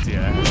 civilians,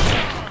 yeah.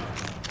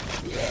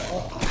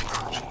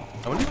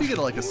 I wonder if you get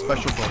like a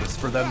special bonus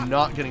for them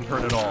not getting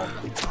hurt at all.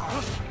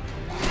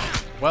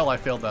 Well, I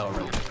failed that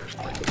already.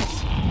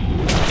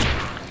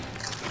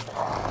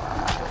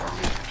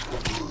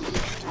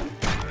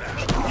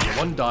 The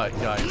one guy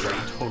is like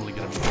totally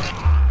gonna be dead.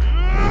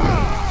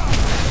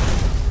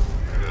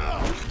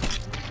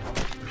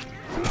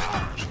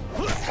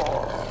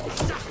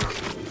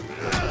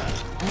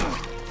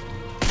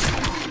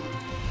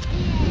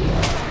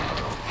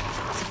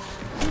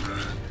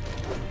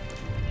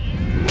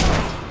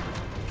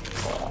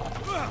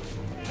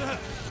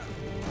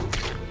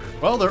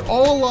 Well, they're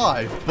all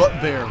alive,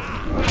 but barely.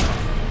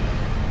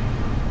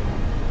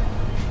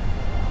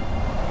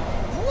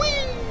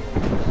 Whee!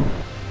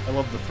 I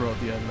love the throw at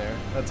the end there.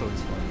 That's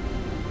always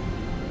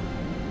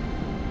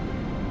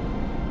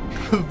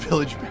fun.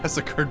 Village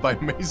massacred by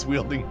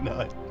mace-wielding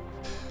nut.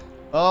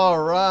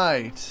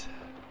 Alright.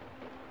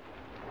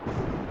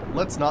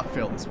 Let's not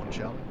fail this one,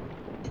 shall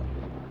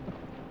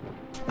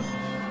we?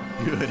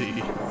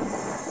 Goody.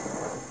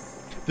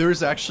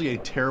 There's actually a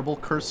terrible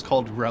curse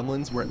called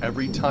Gremlins where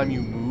every time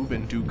you move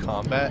and do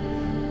combat,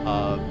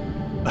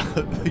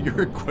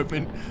 your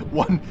equipment,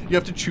 you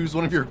have to choose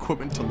one of your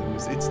equipment to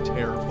lose. It's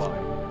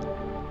terrifying.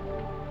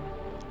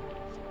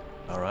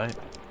 Alright.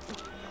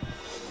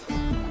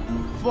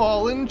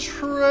 Fallen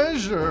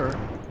treasure!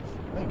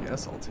 I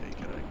guess I'll take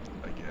it,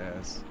 I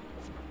guess.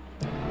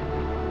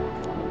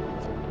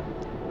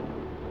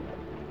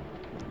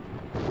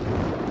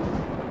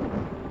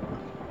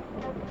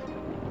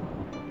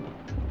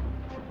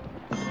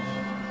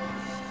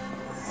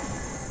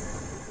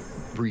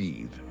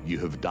 Breathe. You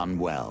have done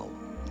well.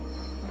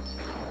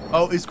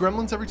 Oh, is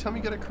Gremlins every time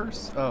you get a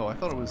curse? Oh, I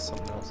thought it was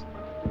something else.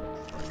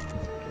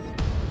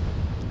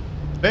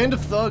 Band of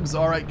Thugs.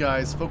 Alright,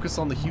 guys. Focus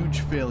on the huge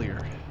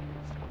failure.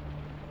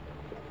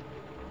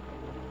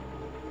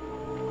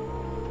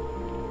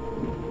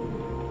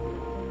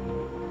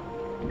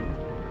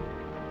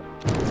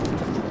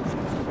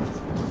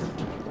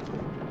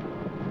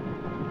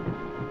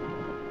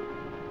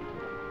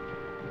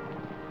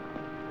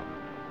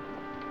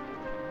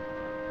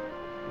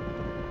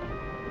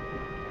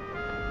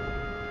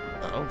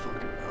 I don't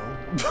fucking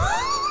know.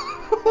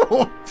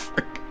 Oh,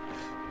 frick.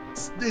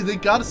 They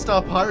gotta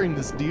stop hiring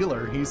this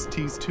dealer. He's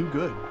too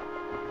good.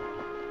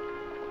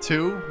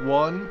 2,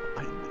 1,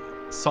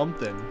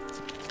 something.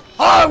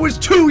 Ah, it was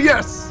 2,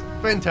 yes!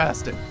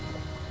 Fantastic.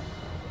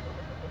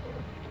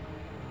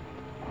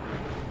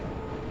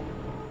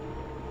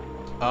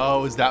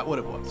 Oh, is that what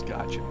it was?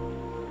 Gotcha.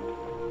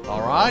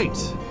 Alright.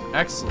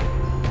 Excellent.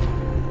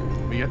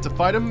 We get to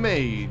fight a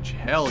mage.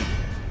 Hell yeah.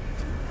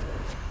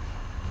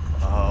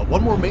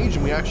 One more mage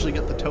and we actually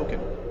get the token.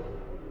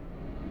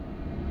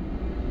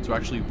 So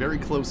actually very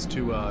close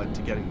to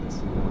getting this,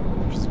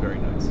 which is very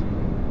nice.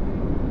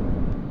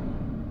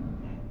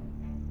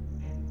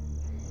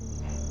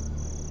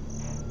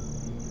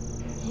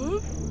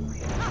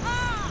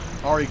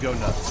 Ari, go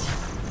nuts.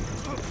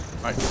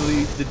 Alright, so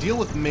the deal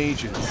with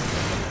mages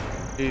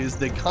is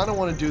they kind of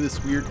want to do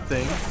this weird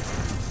thing,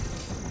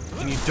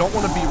 and you don't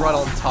want to be right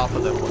on top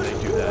of them when they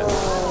do that.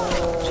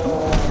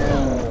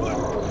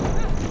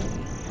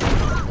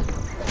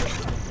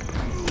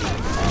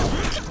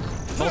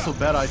 It's also a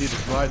bad idea to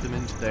drive them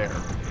into there,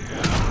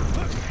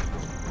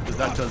 because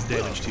that does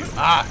damage to you.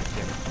 Ah!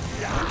 Damn it.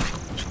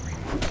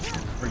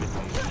 Friggin'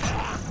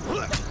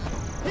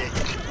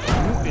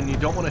 mage. And you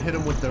don't want to hit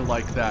them with their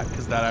like that,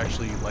 because that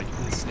actually like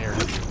ensnares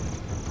you.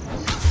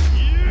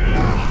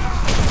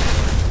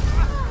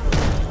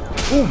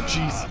 Oh,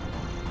 jeez.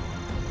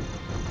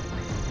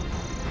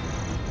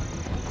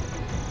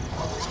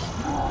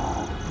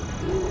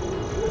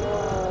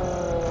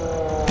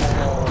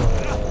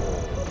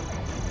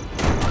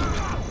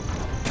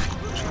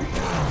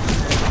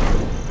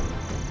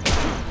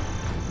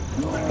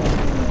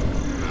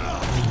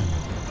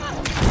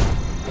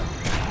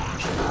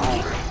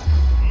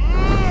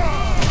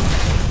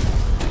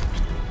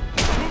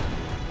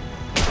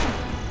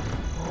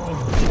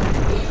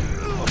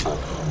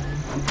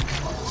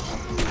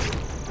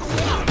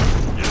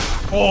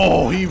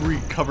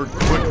 recovered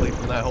quickly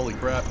from that, holy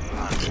crap.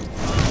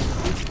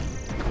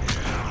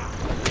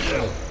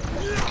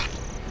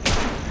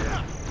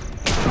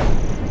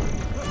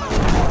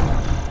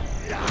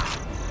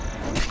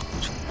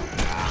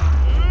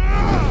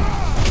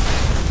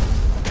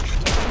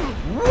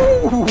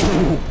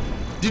 Woo!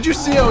 Did you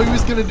see how he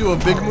was gonna do a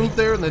big move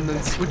there and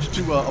then switch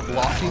to a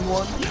blocking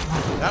one?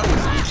 That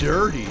was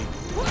dirty.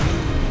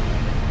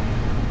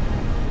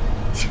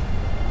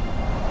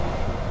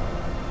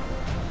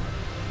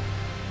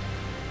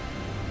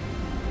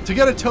 To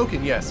get a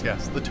token, yes,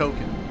 the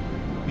token.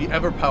 The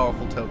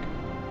ever-powerful token.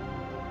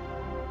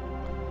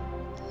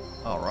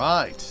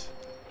 Alright.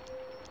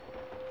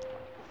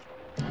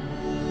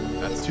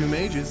 That's 2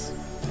 mages.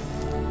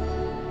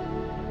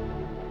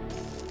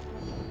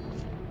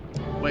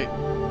 Wait,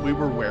 we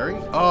were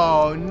wearing?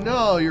 Oh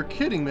no, you're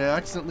kidding me. I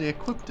accidentally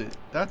equipped it.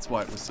 That's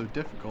why it was so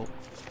difficult.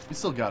 You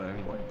still got it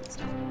anyway.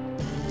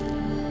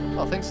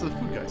 Oh, thanks to the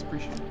food guys.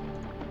 Appreciate it.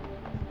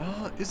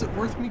 Is it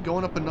worth me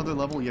going up another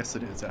level? Yes,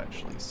 it is,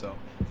 actually. So,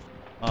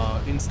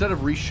 instead of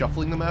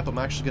reshuffling the map, I'm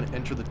actually going to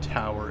enter the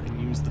tower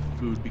and use the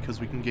food because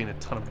we can gain a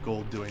ton of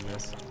gold doing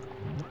this.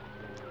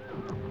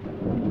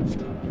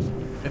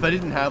 If I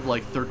didn't have,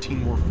 like,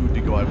 13 more food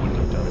to go, I wouldn't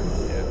have done it.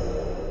 Yeah.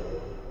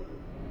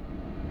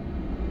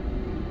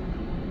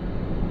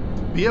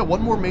 But yeah,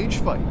 one more mage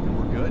fight, and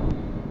we're good.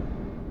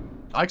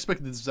 I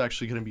expected this was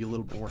actually going to be a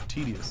little more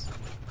tedious.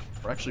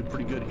 We're actually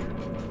pretty good here.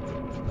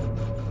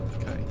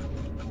 Okay.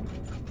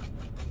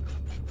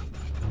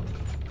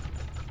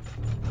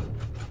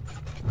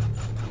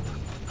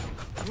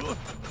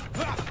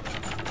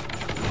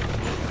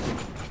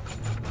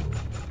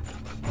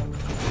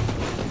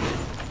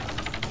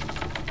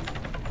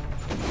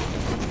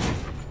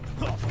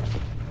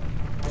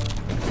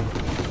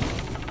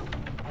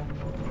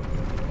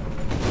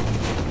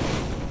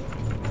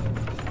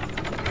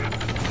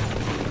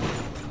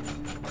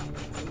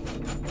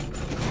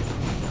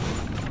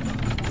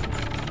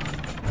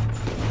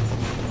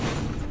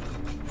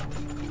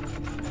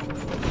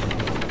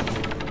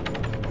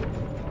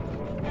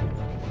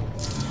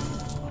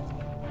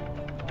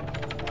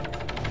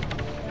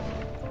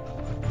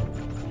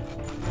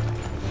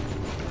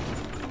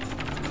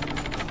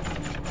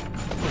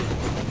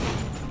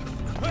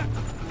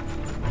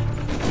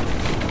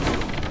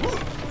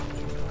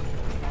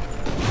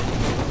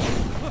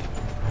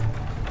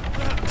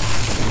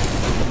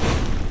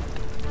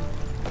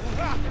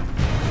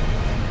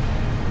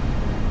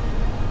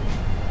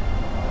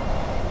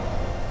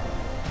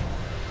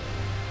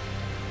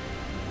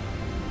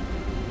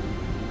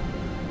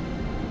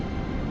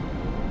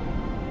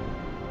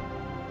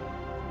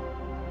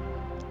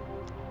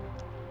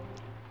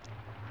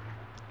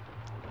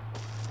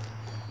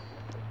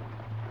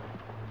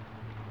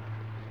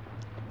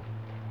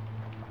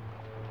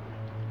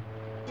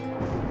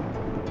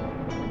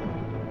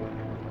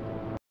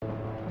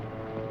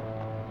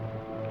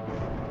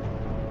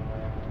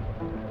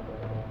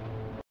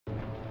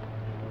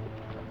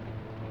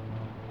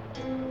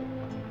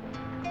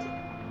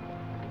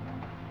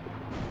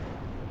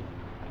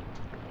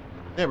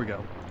 There we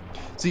go.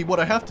 See, what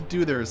I have to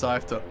do there is I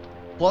have to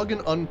plug and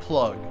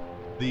unplug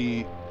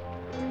the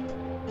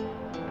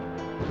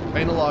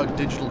analog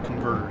digital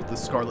converter, the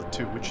Scarlet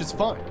 2, which is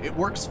fine. It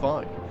works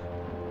fine.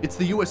 It's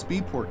the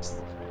USB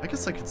ports. I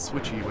guess I could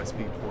switch a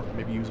USB port.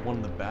 Maybe use one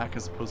in the back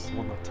as opposed to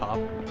one on the top.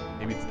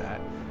 Maybe it's that.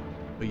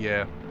 But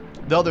yeah.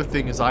 The other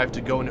thing is I have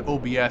to go into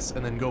OBS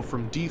and then go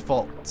from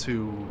default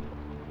to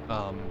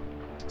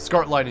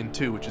Scarlet Line in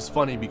 2, which is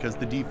funny because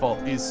the default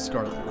is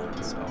Scarlet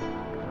Line, so...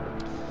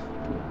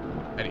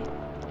 Anyway.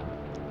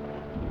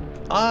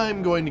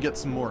 I'm going to get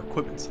some more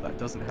equipment so that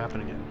doesn't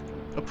happen again.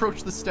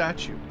 Approach the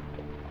statue.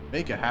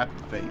 Make a happy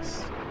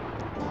face.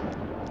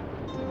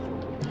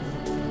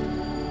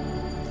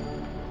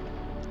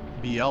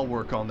 I'll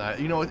work on that.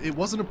 You know, it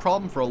wasn't a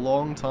problem for a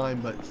long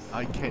time, but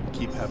I can't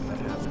keep having that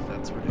happen.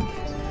 That's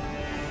ridiculous.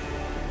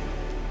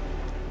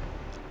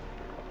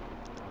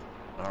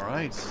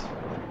 Alright.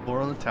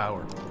 Floor on the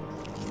tower.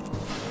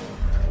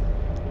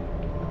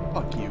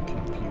 Fuck you,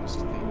 confused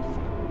thief.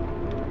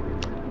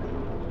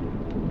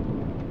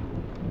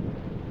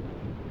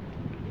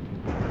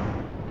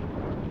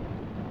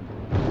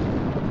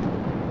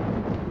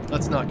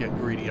 Let's not get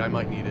greedy. I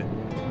might need it.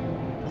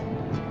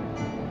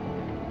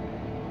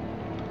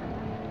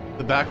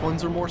 The back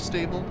ones are more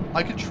stable.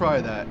 I could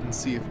try that and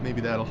see if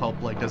maybe that'll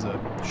help, like, as a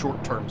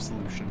short-term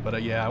solution.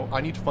 But yeah,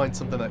 I need to find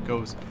something that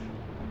goes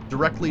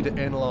directly to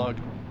analog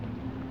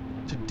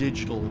to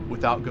digital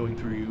without going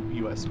through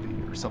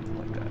USB or something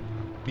like that.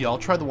 Yeah, I'll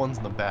try the ones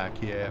in the back,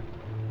 yeah.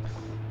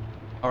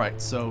 Alright,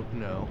 so,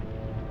 no.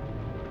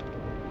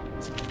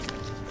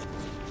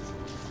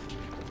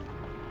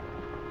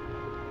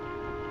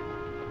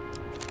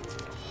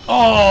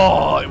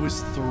 Oh, it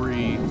was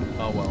 3.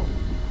 Oh, well.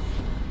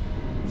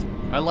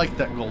 I liked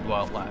that gold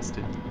while it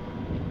lasted.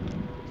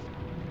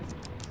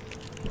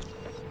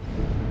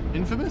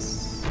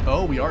 Infamous?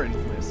 Oh, we are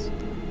infamous.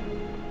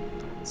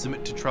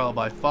 Submit to trial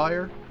by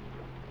fire.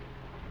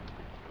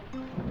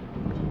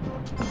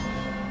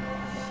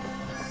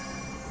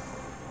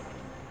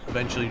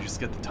 Eventually just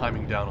get the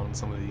timing down on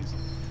some of these.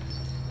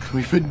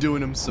 We've been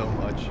doing them so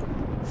much.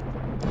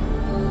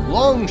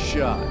 Long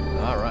shot.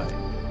 All right.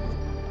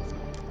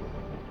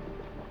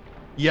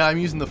 Yeah, I'm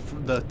using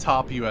the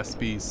top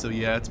USBs, so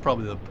yeah, it's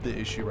probably the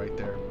issue right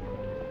there.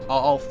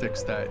 I'll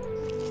fix that.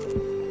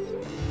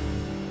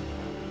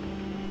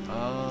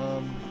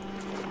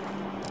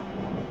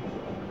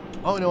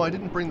 Oh no, I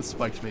didn't bring the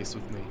spiked mace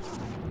with me.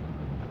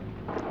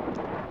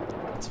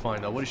 That's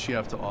fine. Now, what does she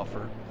have to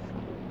offer?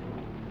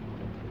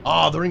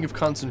 Ah, the Ring of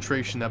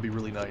Concentration. That'd be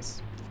really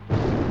nice.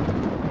 Move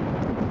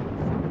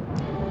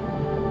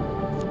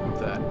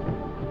that.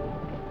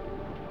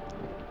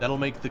 That'll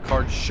make the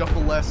card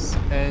shuffle less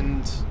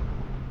and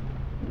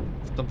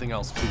something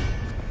else too.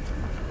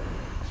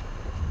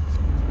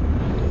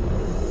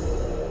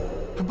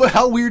 But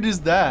how weird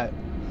is that?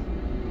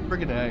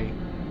 Friggin' A.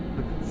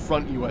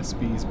 Front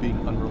USBs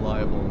being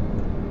unreliable.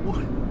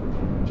 What?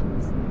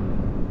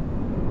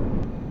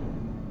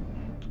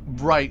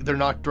 Right, they're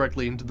not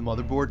directly into the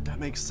motherboard. That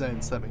makes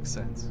sense. That makes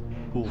sense.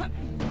 Cool.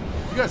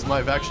 You guys might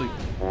have actually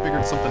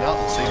figured something out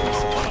and saved me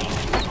some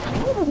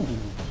money.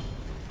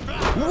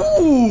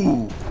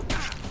 Ooh!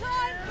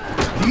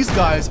 These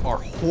guys are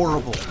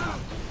horrible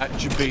at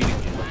debating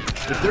it.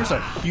 If there's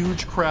a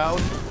huge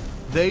crowd,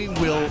 they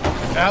will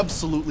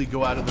absolutely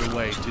go out of their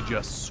way to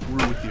just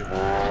screw with you.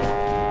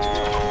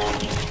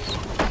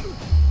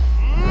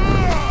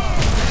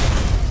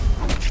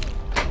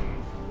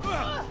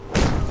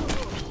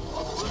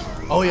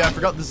 Oh yeah, I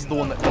forgot this is the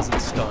one that doesn't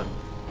stun.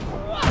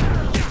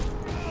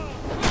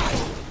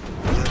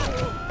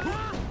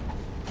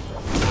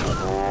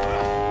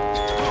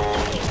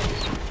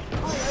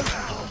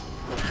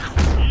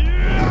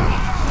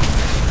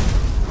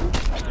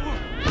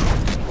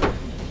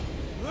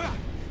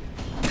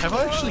 Have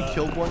I actually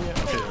killed one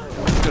yet? Okay, I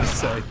was gonna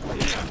say.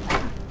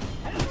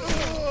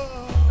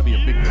 That'd be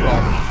a big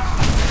problem.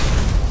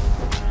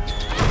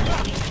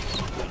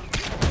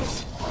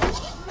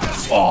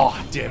 Oh,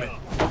 damn it.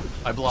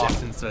 I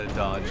blocked instead of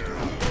dodged.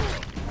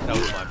 That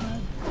was my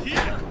bad.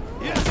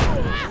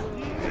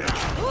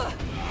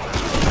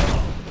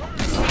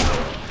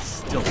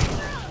 Still.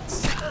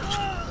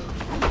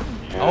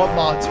 I want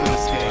mods for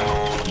this game.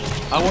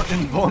 I want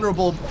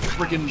invulnerable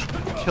freaking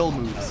kill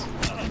moves.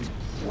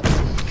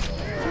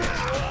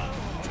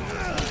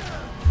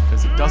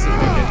 Because it doesn't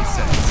make any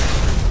sense.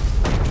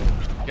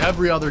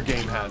 Every other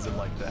game has it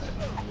like that.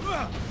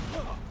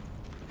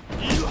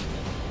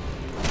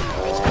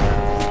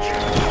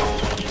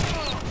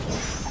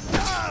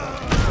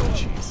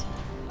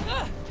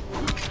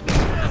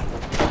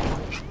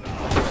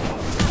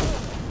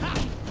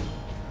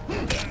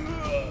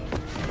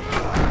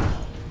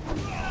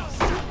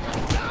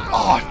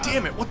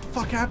 Damn it, what the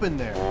fuck happened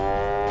there?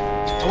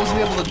 I wasn't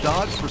able to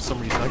dodge for some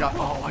reason. I got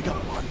money.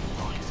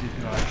 Oh,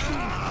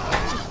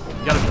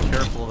 you gotta be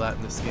careful of that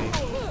in this game.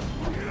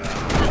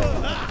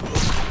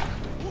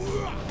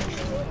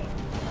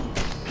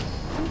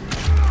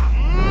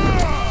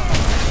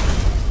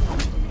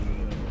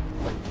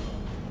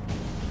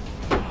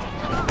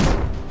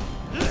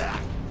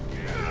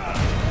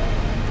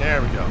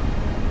 There we go.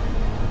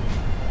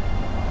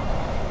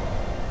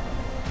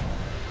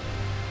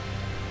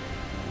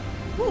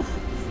 Whew.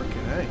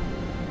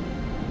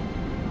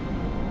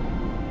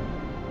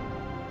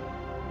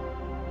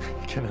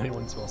 Can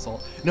anyone smell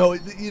salt? No,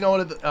 you know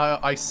what?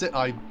 I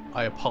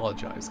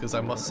apologize because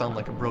I must sound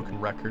like a broken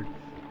record,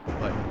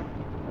 but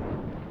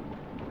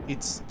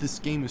this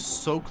game is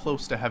so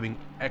close to having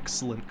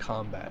excellent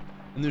combat,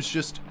 and there's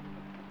just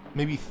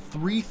maybe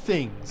 3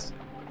 things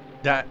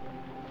that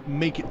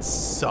make it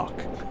suck.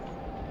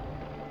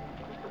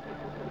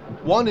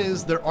 One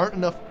is there aren't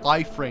enough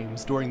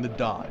iframes during the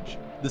dodge.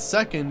 The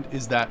second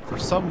is that for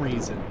some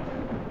reason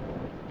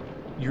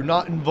you're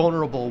not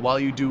invulnerable while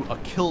you do a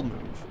kill move.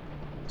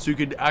 So you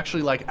could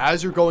actually, like,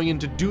 as you're going in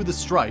to do the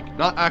strike,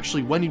 not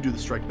actually when you do the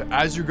strike, but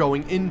as you're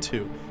going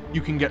into, you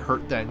can get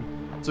hurt then.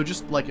 So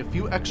just like a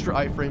few extra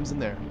iframes in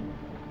there.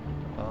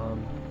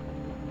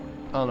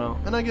 I don't know.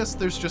 And I guess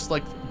there's just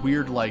like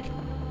weird like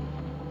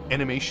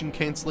animation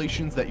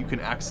cancellations that you can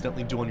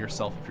accidentally do on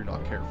yourself if you're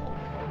not careful,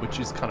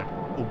 which is kind of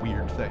a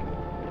weird thing.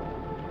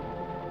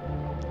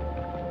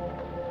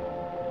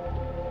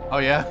 Oh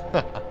yeah?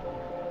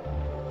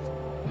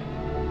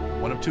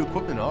 1 of 2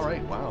 equipment,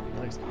 alright, wow,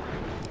 nice.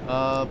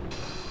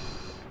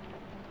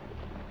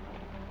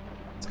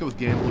 Let's go with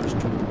Gambler's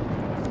Tool.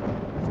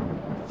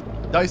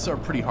 Dice are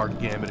pretty hard to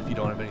gambit if you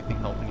don't have anything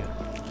helping it.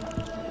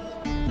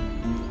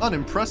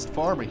 Unimpressed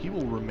farmer, he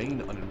will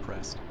remain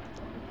unimpressed.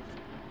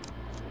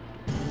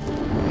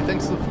 Hey,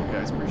 thanks to the food,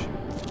 guys, appreciate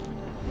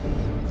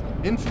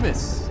it.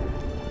 Infamous,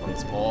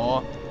 once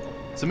more.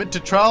 Submit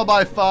to trial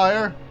by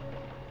fire.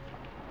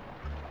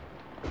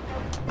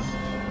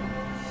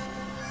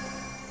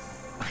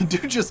 I do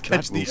just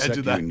catch the edge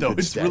of that, though.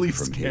 It's really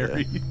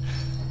scary.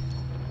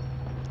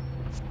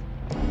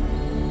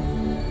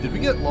 Did we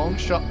get long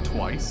shot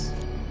twice?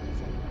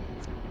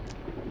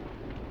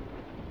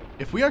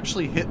 If we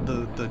actually hit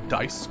the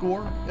dice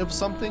score of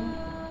something,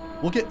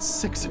 we'll get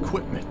 6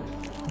 equipment.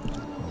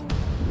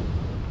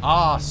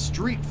 Ah,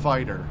 Street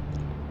Fighter.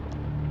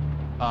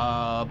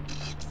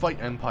 Fight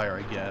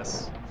Empire, I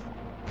guess.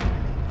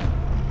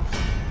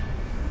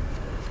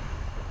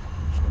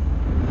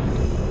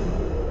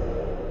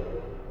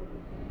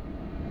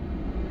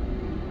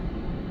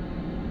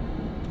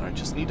 I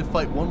just need to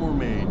fight one more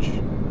mage,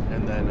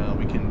 and then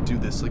we can do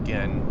this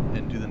again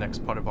and do the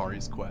next part of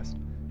Ari's quest.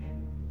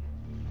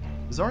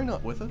 Is Ari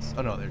not with us?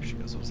 Oh no, there she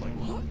goes. I was like,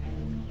 what?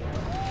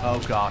 Oh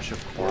gosh,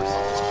 of course.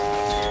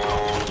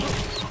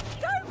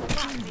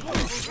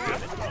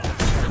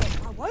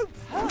 I won't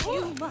hurt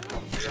you much.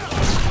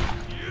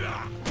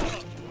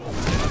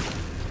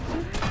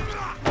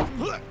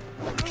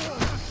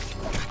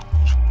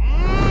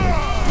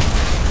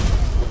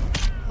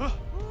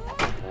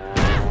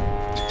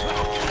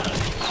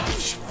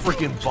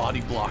 Freaking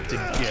body blocked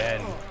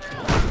again.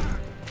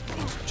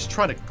 Just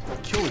trying to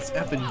kill this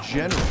effing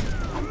general.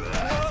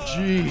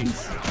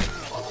 Jeez.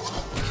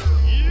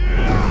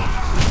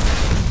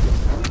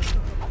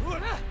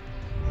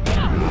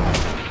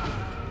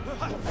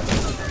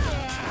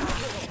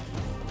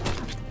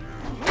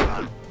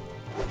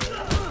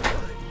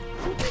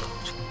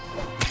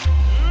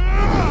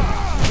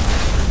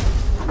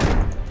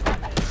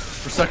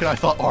 For a second I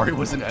thought Ari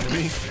was an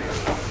enemy.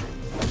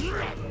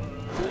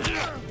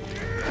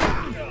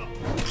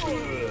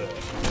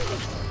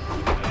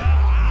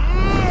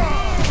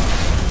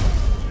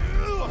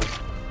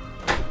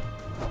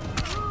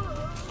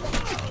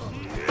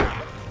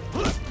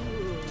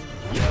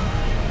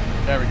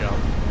 There we go.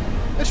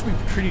 That should be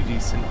pretty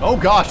decent. Oh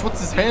gosh, what's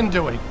his hand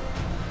doing?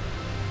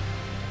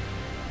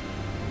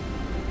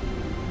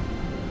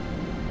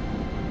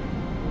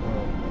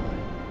 Oh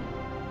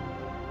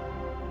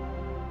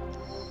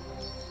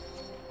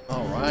my.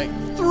 Alright.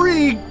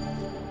 3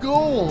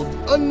 gold!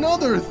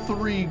 Another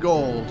 3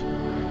 gold!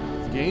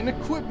 Gain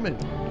equipment.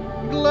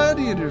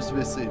 Gladiator's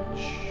visage.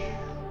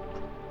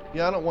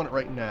 Yeah, I don't want it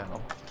right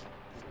now.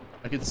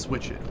 I could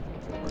switch it,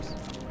 of course.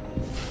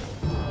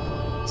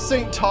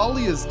 St.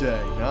 Talia's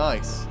Day.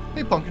 Nice.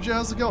 Hey, Punker,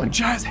 how's it going?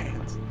 Jazz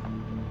hands.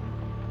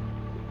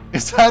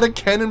 Is that a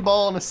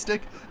cannonball on a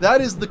stick?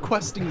 That is the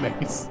questing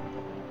mace.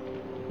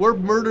 We're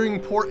murdering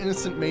poor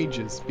innocent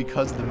mages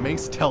because the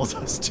mace tells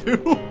us to.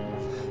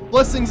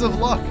 Blessings of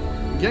luck.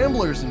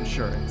 Gambler's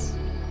insurance.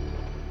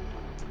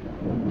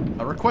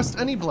 I request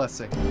any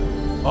blessing.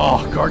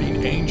 Oh,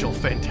 Guardian Angel.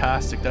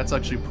 Fantastic. That's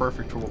actually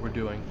perfect for what we're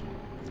doing.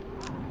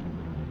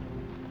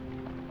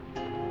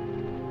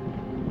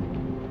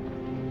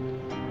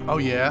 Oh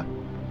yeah,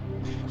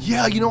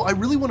 yeah. You know, I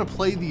really want to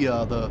play the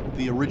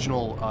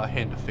original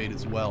Hand of Fate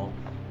as well.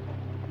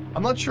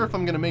 I'm not sure if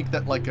I'm gonna make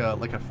that like a.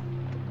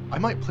 I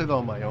might play that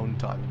on my own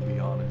time, to be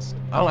honest.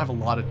 I don't have a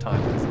lot of time.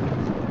 I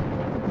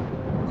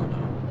don't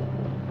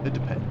know. It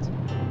depends.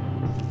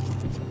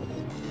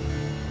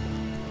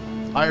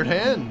 Hired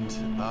Hand.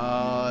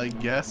 I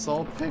guess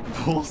I'll pick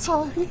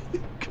Bullseye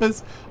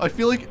because I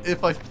feel like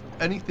if I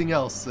anything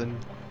else, then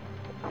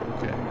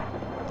okay.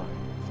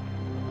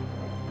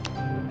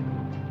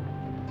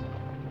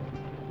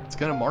 It's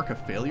gonna mark a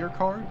failure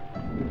card?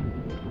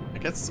 I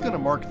guess it's gonna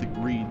mark the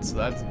greed, so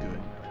that's good.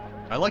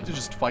 I like to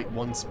just fight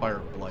one Spire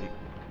of Blight.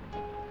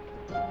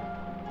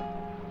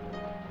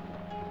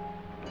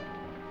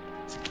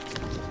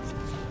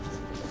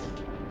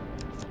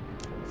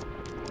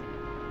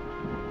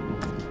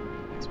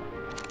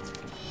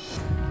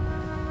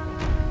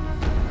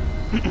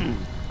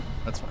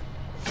 That's fine.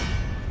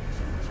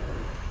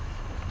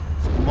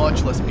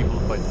 Much less people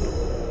to fight.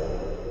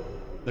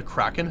 The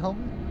Kraken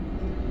helmet?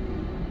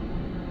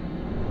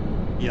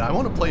 Yeah, I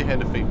want to play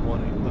Hand of Fate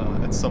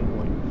 1 at some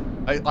point.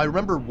 I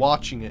remember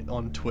watching it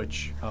on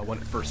Twitch when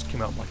it first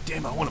came out. I'm like,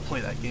 damn, I want to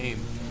play that game.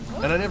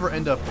 And I never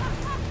end up...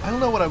 I don't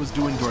know what I was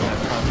doing during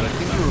that time, but I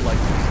think we were like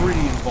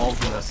pretty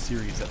involved in a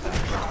series at that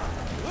time.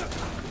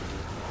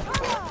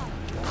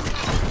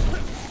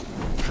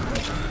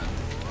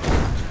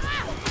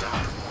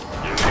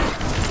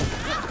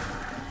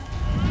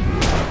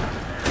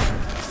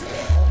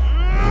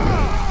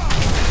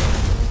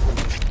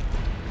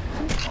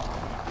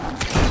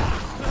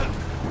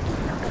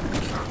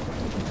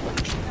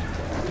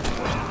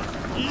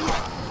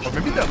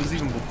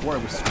 Before I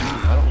was streaming,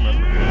 I don't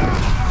remember.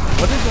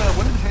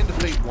 When did Hand of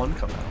Fate 1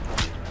 come out?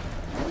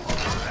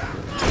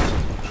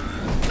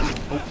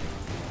 Oh,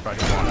 tried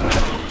to block that.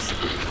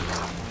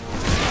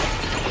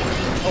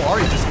 Oh,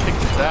 Ari just kicked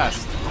its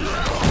ass.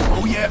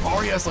 Oh yeah,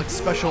 Ari has like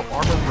special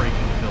armor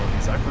breaking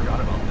abilities. I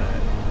forgot about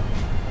that.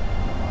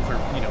 For,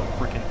 you know,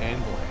 freaking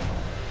anviling.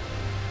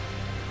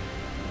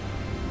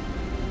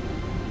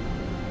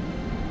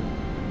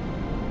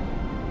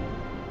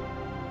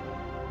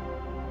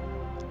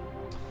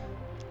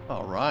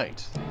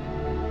 Alright.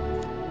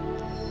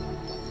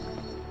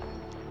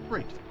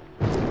 Great.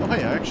 Oh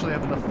hey, I actually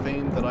have enough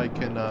fame that I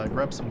can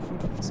grab some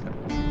food from this guy.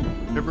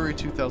 February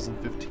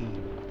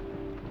 2015.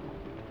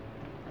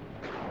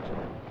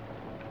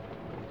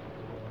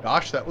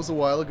 Gosh, that was a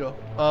while ago.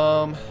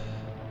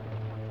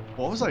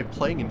 What was I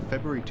playing in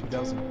February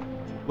 2000?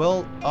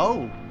 Well,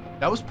 oh,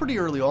 that was pretty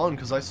early on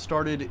because I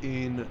started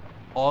in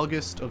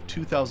August of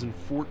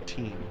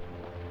 2014.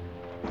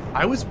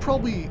 I was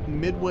probably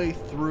midway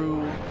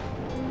through,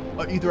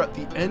 either at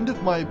the end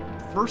of my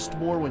first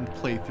Morrowind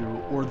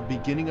playthrough or the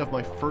beginning of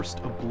my first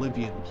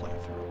Oblivion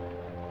playthrough.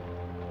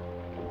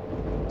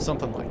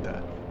 Something like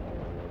that.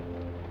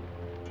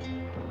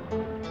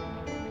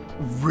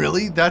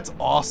 Really? That's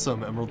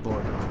awesome, Emerald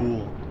Lord.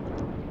 Cool.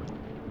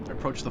 I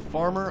approach the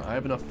farmer. I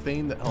have enough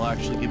fame that he'll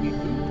actually give me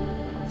food.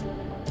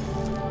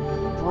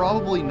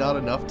 Probably not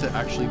enough to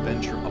actually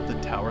venture up the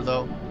tower,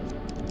 though.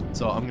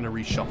 So I'm going to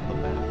reshuffle the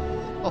map.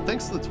 Oh,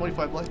 thanks to the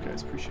 25 life,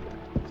 guys. Appreciate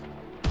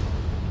that.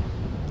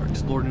 Or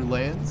explore new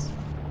lands.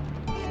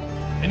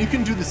 And you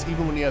can do this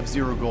even when you have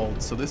 0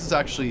 gold. So this is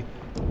actually...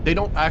 They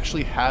don't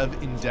actually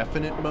have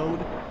indefinite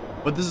mode,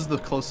 but this is the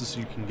closest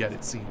you can get,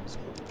 it seems.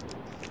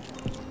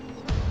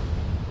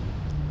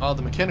 Oh,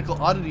 the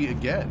mechanical oddity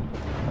again.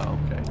 Oh,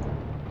 okay.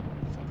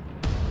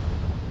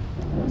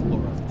 Explore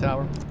around the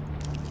tower.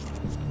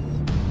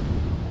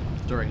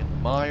 Stirring in the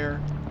mire.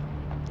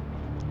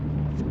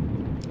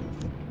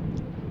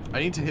 I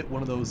need to hit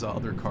one of those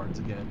other cards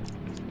again.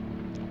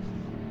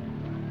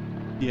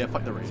 Yeah,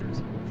 fight the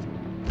raiders.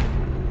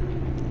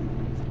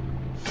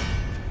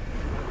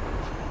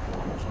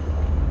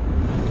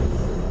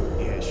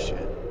 Yeah,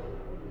 shit.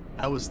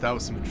 That was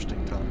some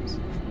interesting times.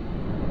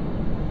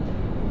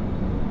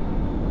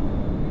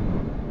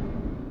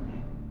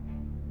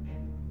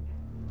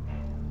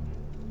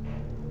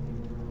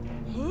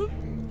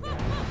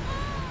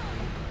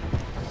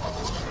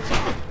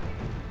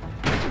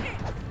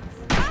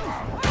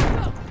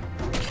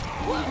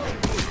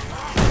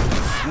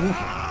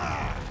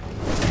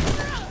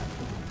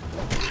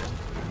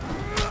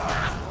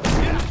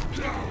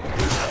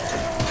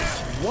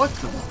 What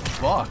the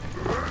fuck?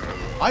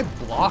 I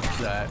blocked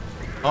that.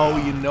 Oh,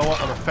 you know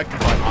what? I'm affected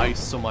by ice,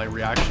 so my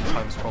reaction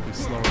time's probably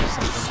slower or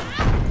something.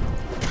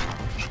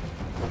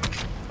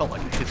 Felt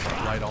like I hit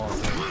that right on.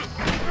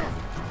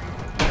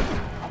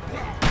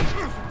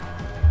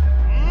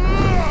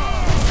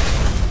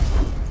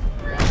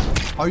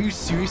 Are you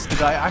serious?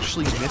 Did I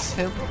actually miss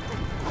him?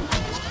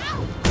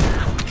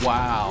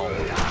 Wow.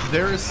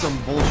 There is some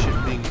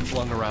bullshit being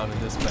flung around in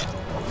this battle.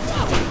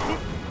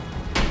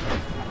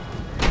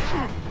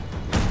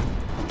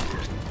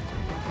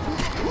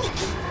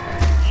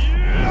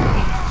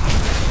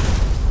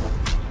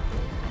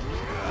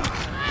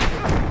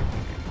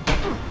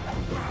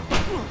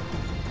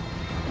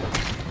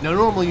 Now,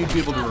 normally you'd be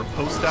able to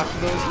riposte after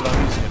those, but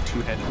I'm using a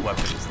two-handed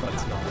weapon, so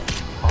that's not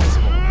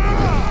possible.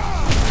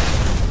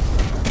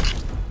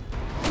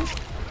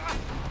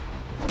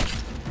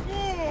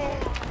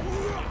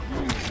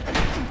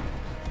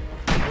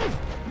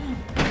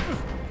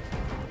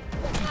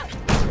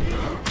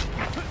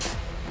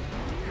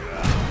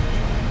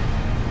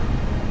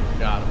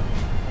 Got him.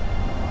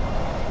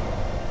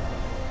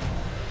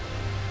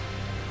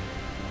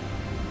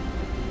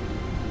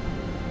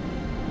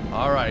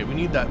 Alright, we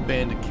need that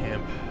bandit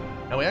camp.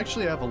 Now we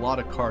actually have a lot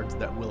of cards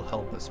that will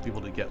help us be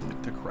able to get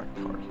like, the correct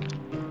card here.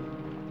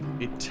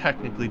 It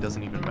technically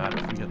doesn't even matter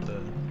if we get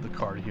the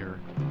card here.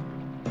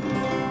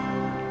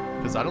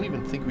 Because I don't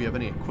even think we have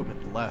any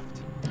equipment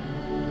left.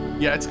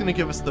 Yeah, it's going to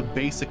give us the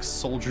basic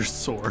soldier's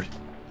sword.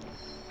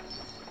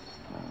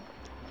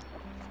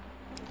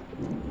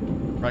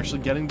 We're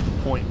actually getting to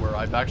the point where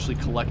I've actually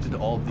collected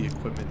all of the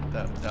equipment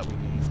that we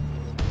need.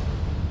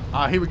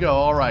 Ah, here we go.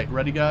 Alright,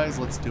 ready guys?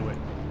 Let's do it.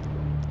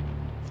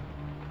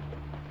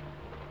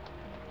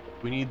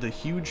 We need the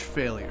huge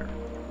failure.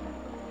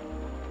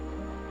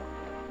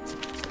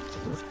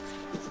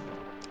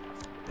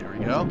 There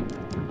we go.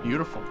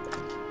 Beautiful.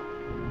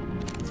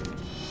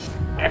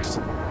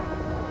 Excellent.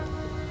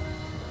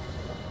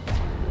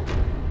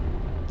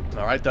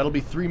 Alright, that'll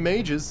be 3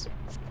 mages.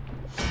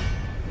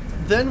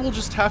 Then we'll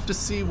just have to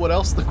see what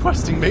else the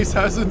questing mace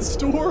has in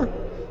store.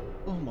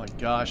 Oh my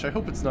gosh, I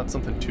hope it's not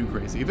something too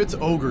crazy. If it's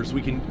ogres,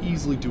 we can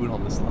easily do it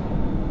on this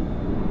level.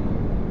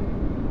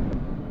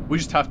 We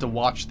just have to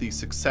watch the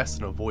success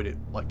and avoid it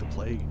like the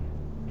plague.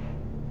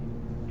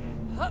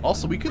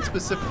 Also, we could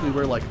specifically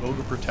wear like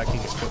ogre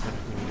protecting equipment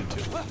if we needed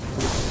to.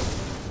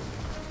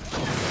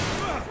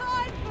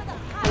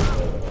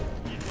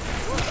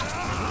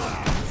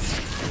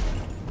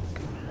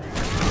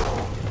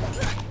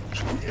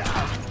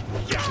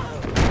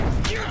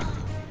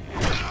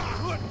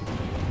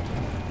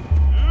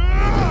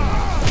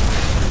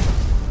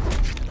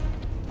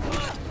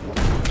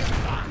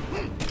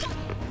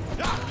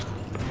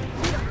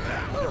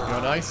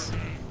 Nice.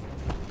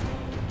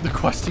 The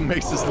questing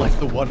mace is like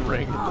the One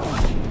Ring.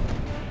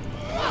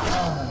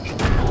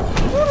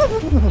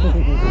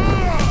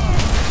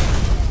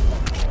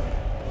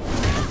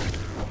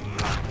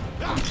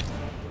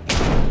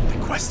 The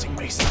questing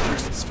mace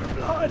thirsts for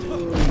blood.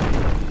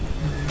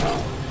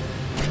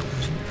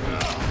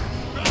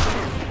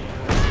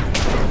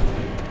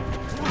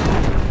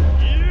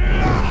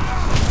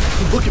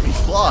 Look at me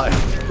fly.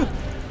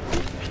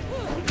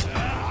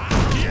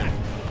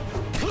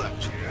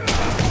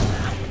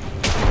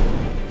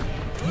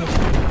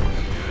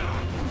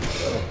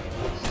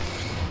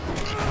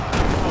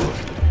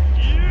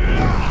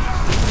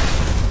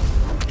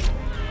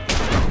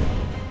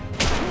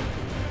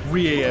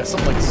 Yeah,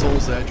 something like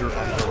Soul's Edge or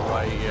Under,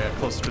 right? Yeah,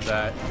 closer to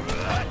that.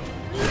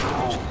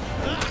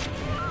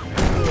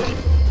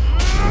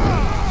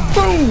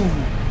 Boom!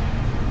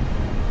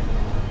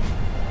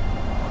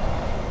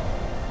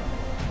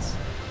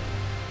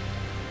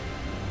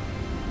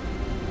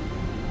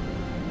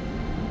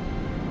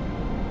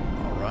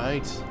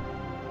 Alright.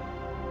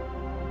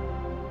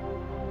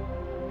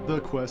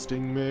 The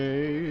questing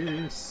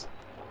mace.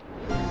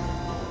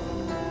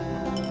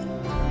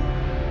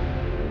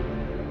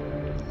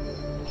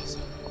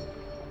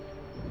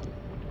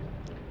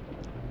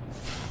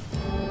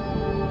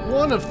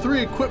 One of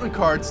 3 equipment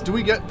cards. Do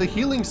we get the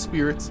healing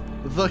spirits,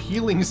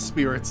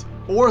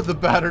 or the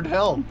battered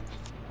helm?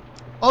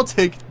 I'll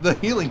take the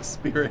healing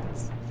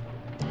spirits.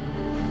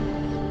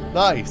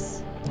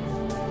 Nice.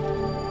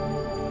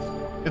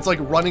 It's like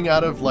running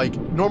out of, like,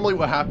 normally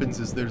what happens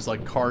is there's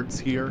like cards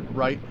here,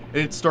 right? And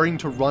it's starting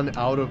to run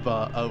out of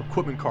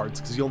equipment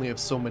cards because you only have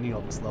so many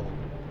on this level.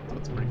 So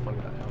it's pretty funny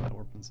how that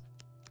happens.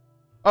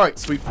 Alright,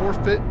 so we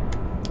forfeit.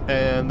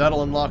 And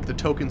that'll unlock the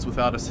tokens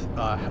without us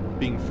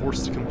being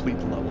forced to complete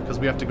the level, because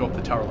we have to go up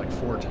the tower like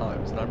 4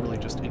 times, and I'm really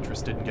just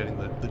interested in getting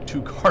the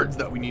 2 cards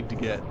that we need to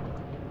get.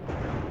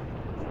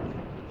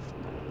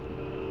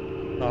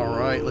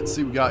 Alright, let's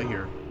see what we got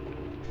here.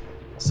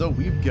 So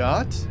we've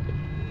got...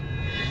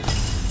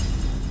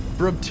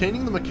 For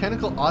obtaining the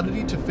mechanical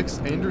oddity to fix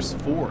Anders'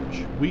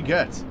 forge, we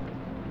get...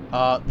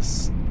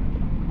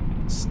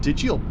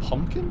 Stygial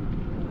Pumpkin?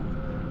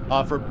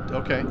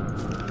 Okay.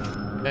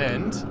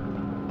 And...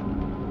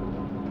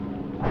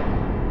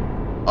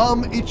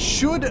 it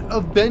should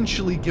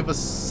eventually give us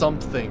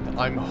something,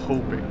 I'm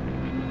hoping,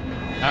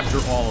 after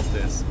all of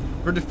this.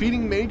 For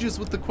defeating mages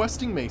with the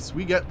questing mace,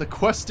 we get the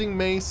questing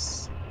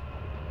mace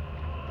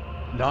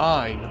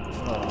 9.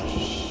 Oh,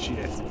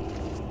 shit.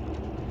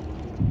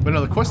 But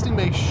no, the questing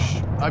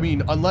mace, I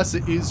mean, unless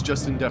it is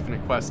just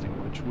indefinite questing,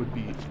 which would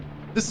be...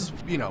 This is,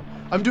 you know,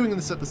 I'm doing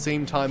this at the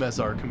same time as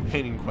our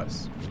companion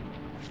quests.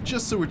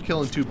 Just so we're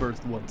killing 2 birds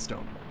with 1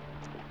 stone.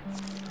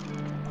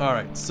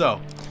 Alright, so...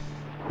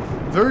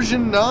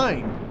 Version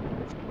 9.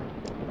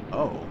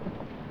 Oh.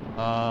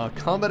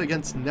 Combat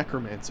against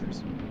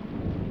necromancers.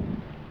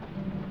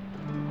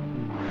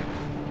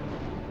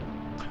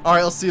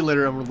 Alright, I'll see you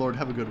later, Emerald Lord.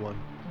 Have a good one.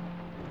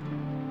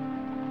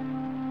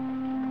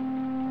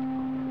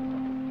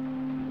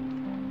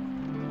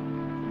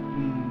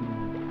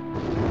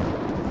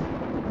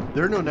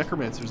 There are no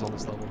necromancers on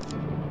this level.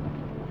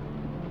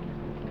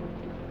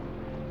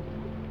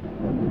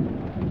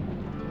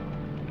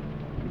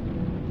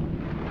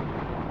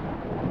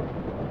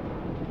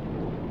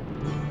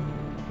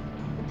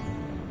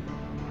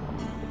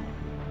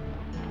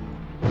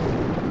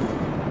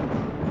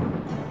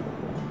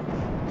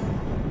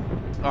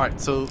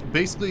 Alright, so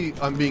basically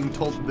I'm being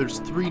told that there's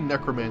 3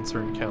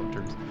 necromancer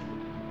encounters.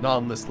 Not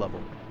on this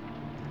level.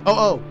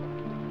 Oh,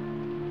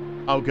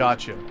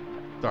 gotcha.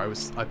 Sorry,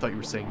 I thought you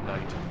were saying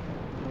night.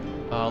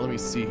 Let me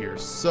see here.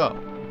 So,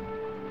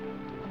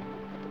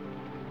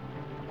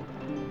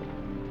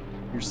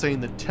 you're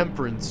saying the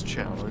Temperance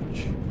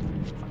Challenge.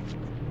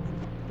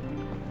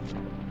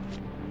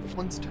 Which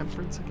one's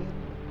Temperance again?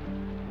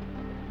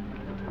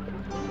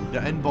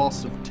 The end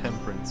boss of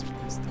Temperance.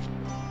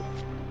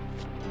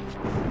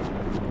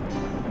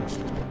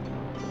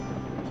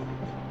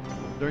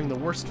 During the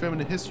worst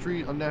famine in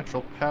history,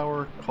 unnatural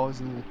power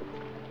causing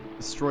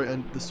destroy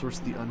the source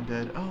of the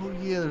undead. Oh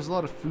yeah, there's a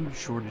lot of food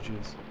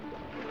shortages.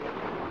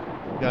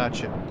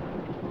 Gotcha.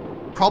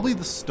 Probably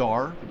the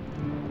star.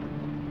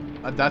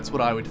 That's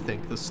what I would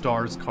think. The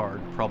stars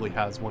card probably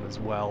has one as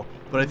well.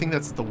 But I think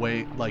that's the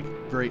way, like,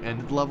 very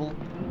end level.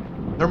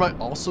 There might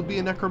also be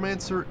a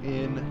necromancer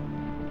in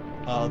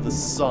the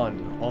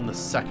sun on the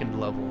 2nd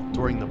level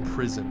during the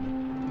prison.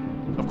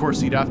 Of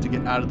course, you'd have to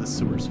get out of the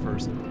sewers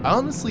first. I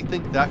honestly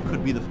think that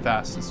could be the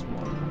fastest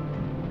one.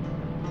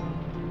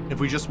 If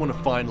we just want to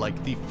find,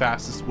 like, the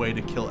fastest way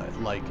to kill,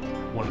 like,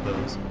 one of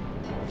those.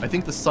 I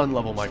think the sun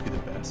level might be the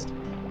best.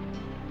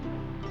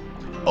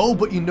 Oh,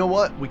 but you know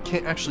what? We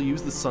can't actually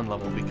use the sun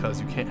level because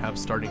you can't have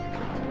starting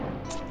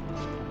equipment.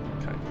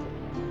 Okay,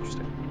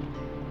 interesting.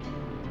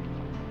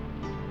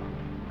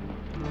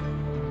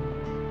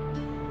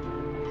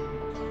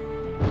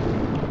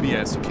 But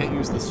yeah, so you can't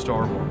use the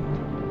star one.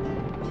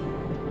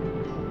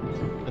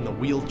 And the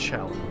wheel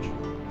challenge.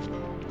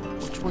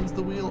 Which one's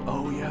the wheel?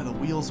 Oh yeah, the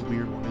wheel's a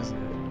weird one, isn't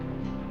it?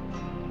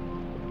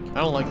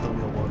 I don't like the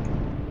wheel one.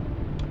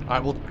 I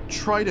will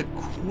try to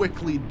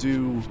quickly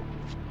do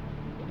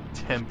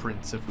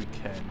Temperance if we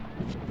can.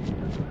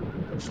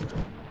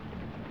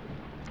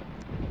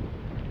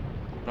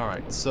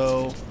 Alright,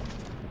 so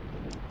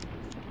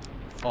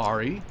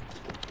Ari.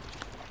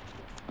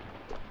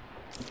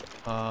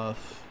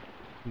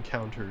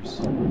 Encounters.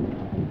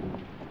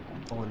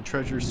 Fallen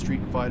Treasure,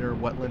 Street Fighter,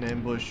 Wetland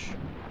Ambush,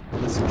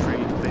 Illicit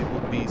Trade,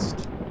 Fabled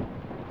Beast.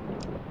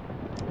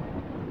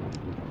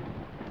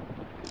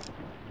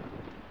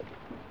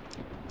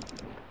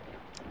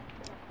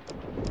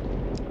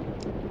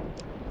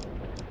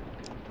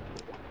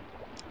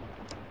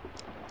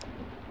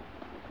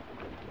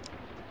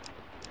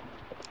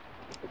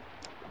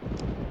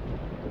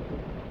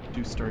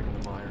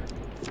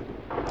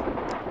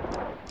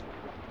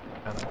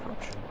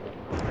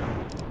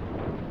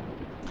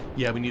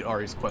 Yeah, we need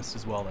Ari's quest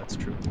as well, that's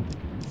true.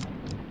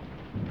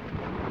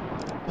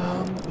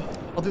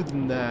 Other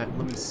than that,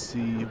 let me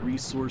see.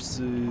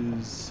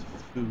 Resources,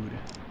 food.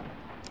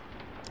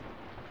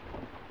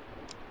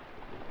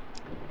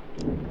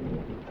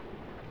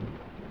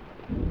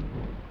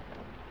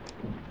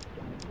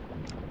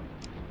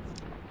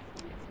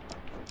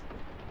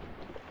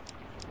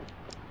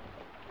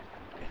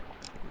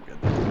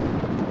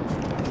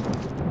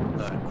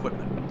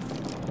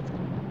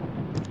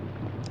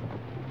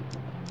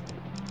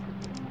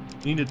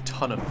 You need a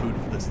ton of food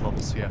for this level,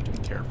 so you have to be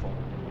careful.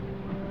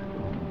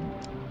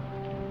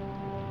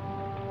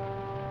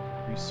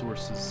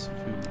 Resources,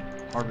 food,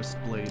 harvest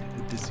blade,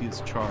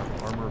 Odysseus charm,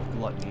 armor of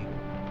gluttony,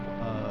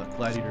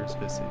 gladiator's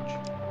visage.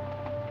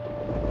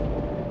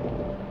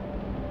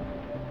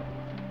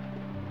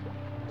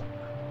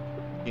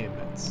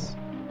 Gambits.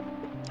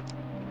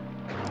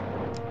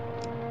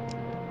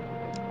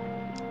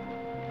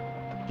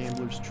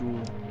 Gambler's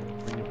jewel,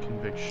 ring of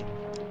conviction.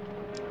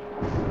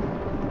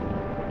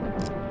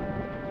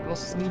 What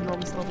else is needed on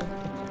this level?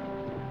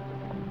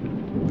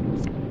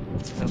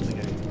 I don't think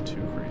anything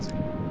too crazy.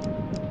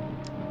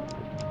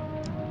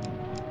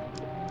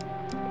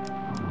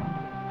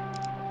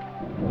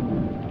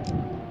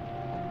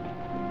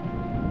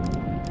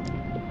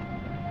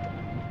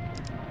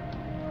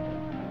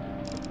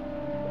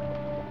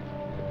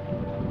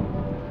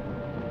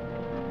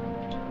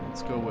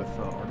 Let's go with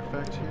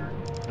artifact here.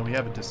 And we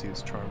have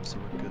Odysseus charm, so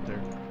we're good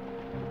there.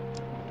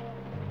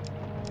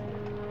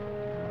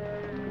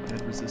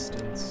 Dead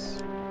resistance.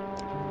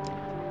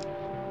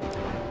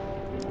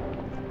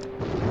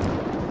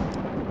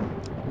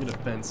 I'm gonna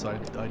fence, I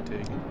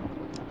dig.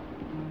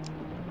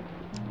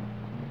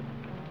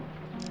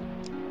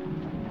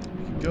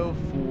 We could go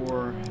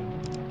for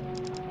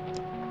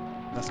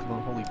Mask of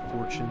Unholy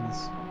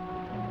Fortunes.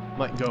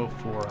 Might go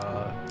for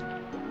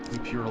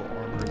Imperial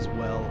Armor as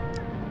well.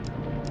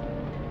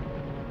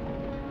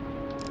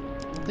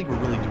 I don't think we're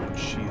really doing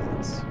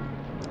shields.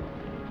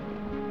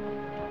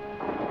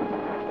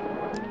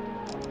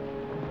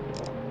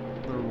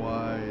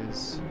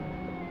 Otherwise,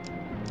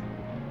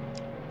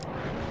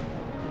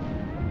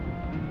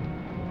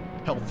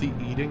 healthy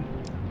eating.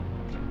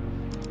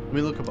 Let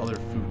me look up other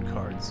food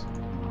cards.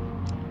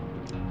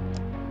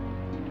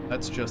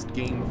 That's just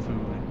gain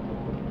food.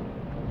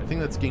 I think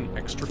that's gain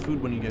extra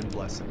food when you get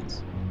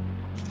blessings.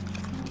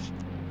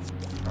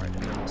 Alright,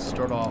 and then we'll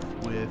start off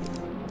with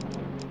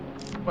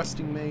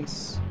questing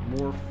mace,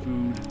 more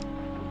food,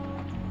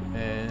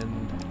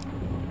 and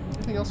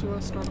anything else we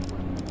want to start off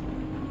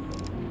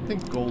with? I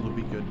think gold would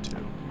be good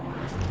too.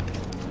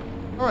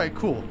 Alright,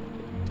 cool.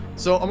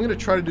 So I'm going to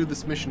try to do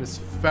this mission as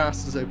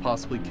fast as I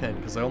possibly can,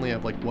 because I only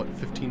have like, what,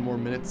 15 more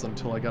minutes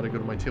until I got to go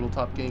to my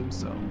tabletop game,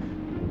 so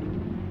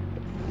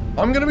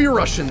I'm going to be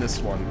rushing this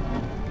one.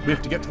 We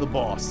have to get to the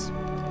boss.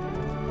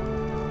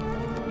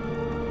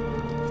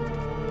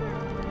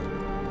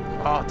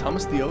 Ah,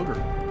 Thomas the Ogre.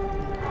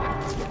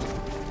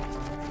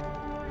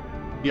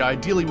 Yeah,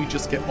 ideally we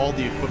just get all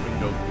the equipment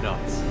go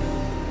nuts.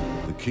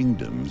 The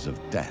kingdoms of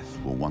death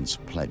were once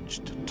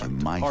pledged to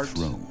my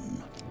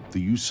throne. The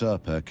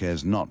usurper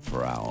cares not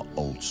for our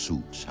old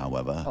suits,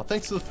 however. Oh,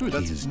 thanks to the food.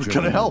 That's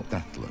gonna help.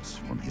 Deathless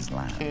from his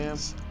lands. Camp.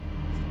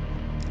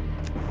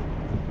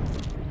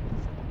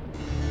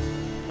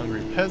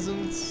 Hungry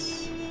peasants.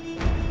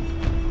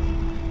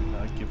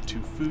 Give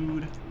 2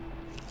 food.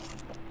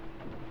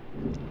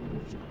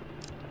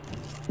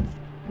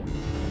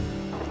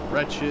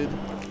 Wretched.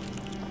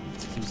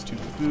 Use 2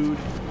 food.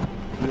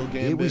 Wheel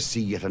gambit. Here we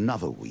see yet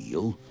another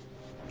wheel.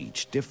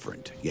 Each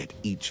different, yet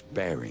each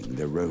bearing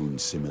their own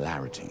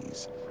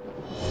similarities.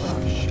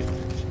 Oh, shit.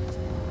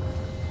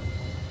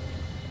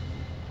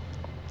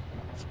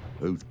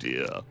 Oh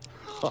dear.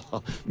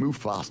 Move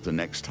faster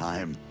next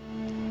time.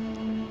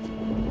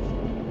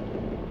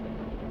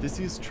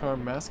 Odysseus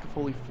charm, Mask of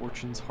Holy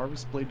Fortunes,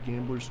 Harvest Blade,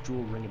 Gambler's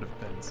Jewel, Ring of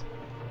Defense.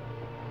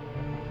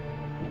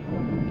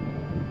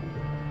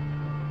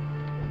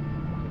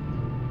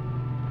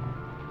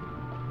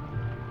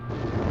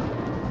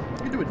 We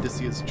can do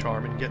Odysseus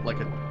charm and get like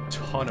a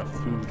ton of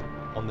food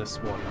on this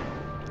one.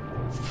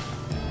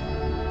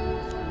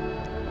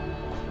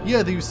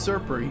 Yeah, the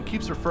usurper. He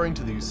keeps referring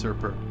to the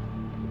usurper.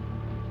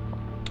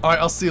 Alright,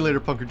 I'll see you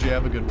later, Punker J.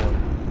 Have a good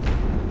one.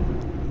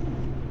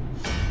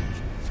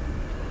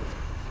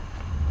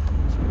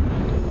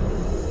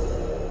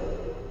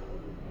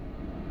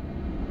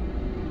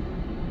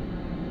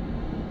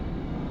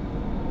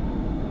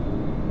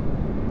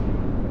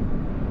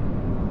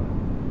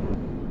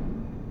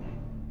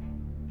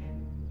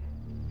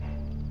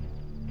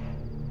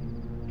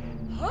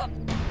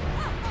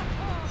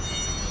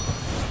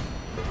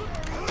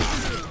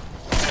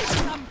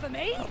 Come for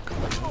me?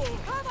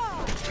 Come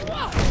on!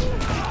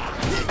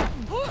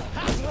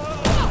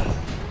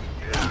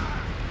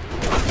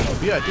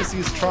 Yeah,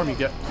 Odysseus charm, you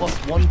get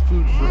 +1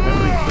 food for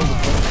every kill of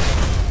food.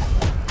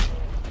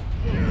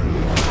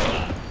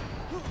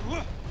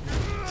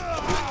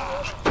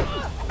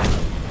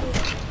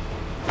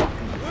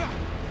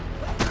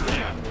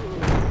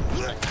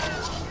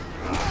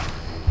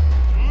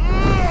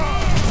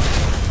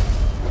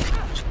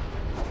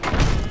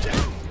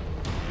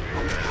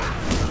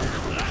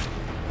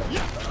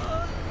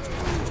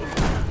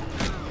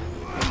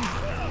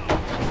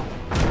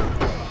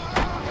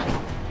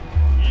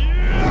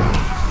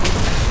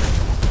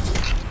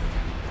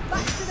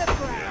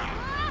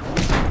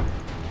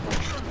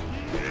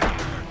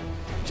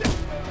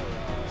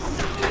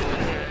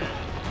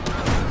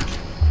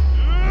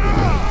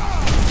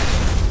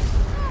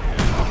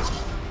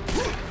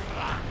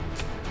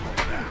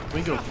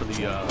 me go for the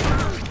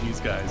these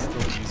guys. They'll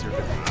be easier to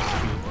beat.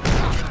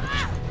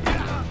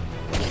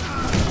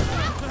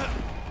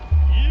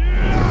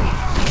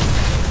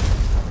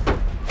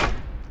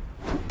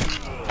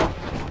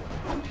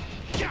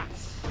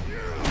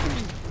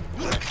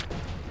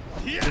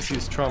 This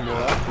is Trumbull.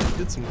 He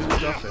did some good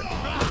stuff there.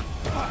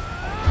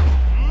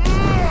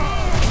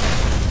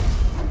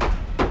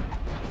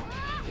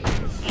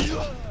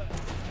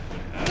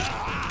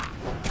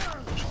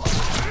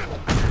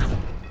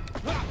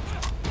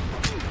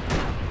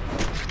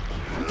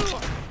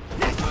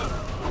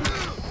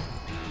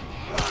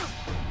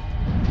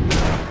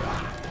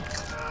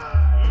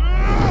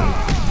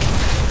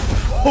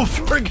 Oh,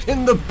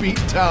 friggin' the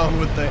beatdown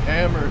with the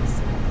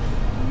hammers.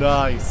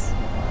 Nice.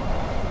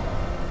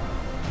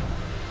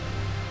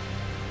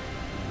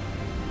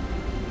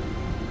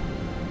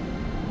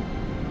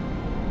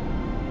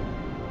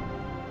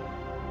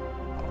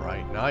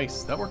 Alright,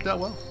 nice. That worked out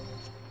well.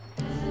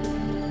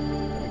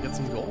 Let me get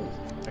some gold.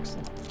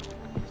 Excellent.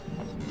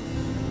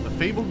 The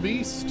Fabled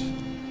Beast.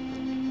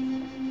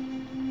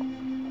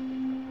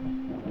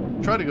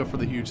 Try to go for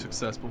the huge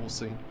success, but we'll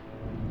see.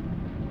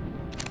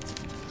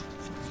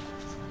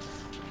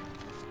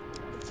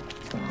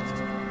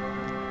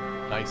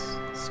 Nice.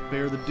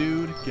 Spare the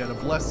dude, get a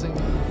blessing.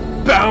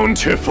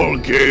 Bountiful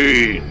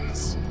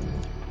gains!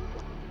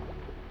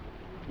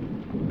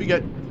 We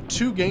get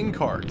 2 gain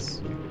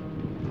cards.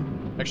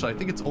 Actually, I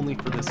think it's only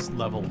for this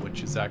level,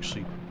 which is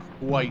actually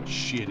quite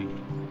shitty.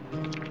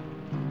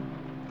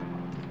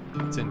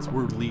 Since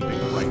we're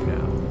leaving right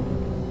now.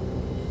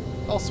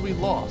 Also, we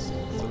lost,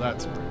 so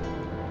that's great.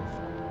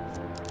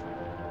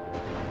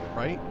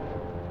 Right?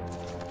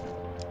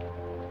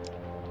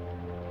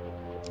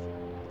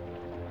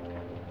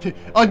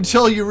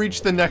 Until you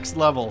reach the next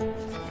level.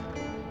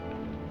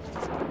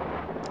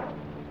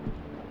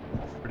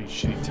 Pretty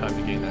shitty time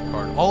to gain that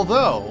card.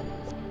 Although,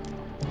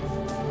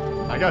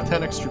 I got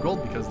 10 extra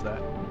gold because of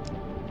that.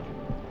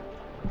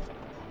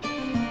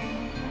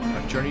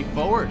 Alright, journey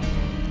forward.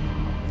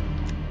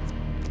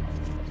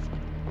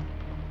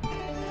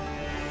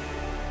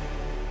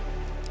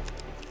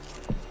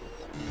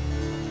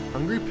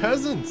 Hungry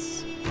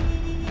peasants.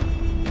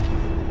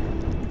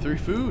 3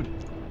 food.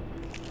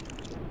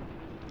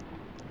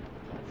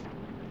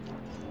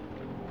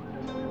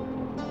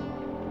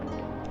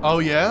 Oh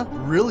yeah?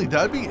 Really?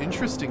 That'd be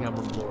interesting,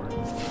 Emerald Lord.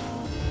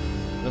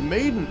 The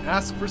maiden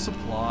asks for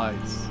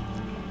supplies.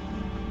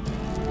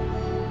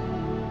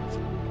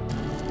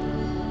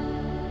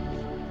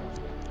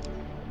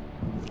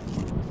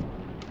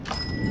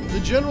 The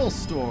general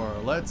store.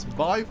 Let's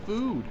buy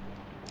food.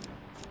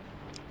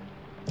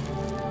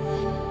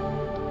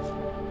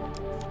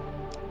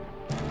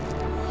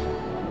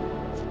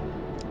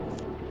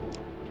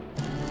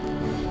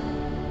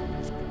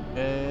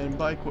 And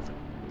buy equipment.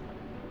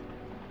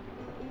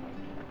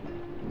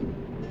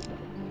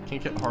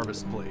 Can't get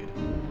Harvest Blade.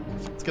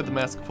 Let's get the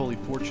Mask of Holy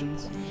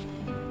Fortunes.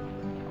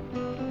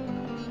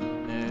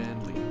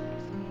 And leave.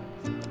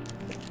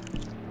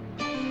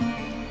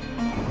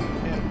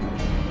 Yeah.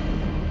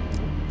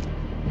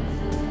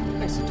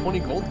 Thanks to 20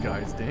 gold,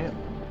 guys. Damn.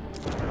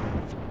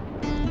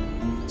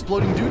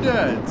 Exploding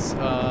doodads.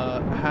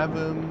 Have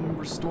him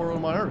restore all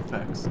my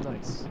artifacts.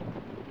 Nice.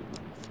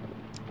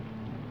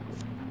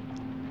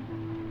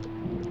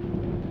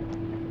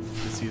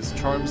 You see his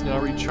charms now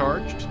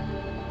recharged.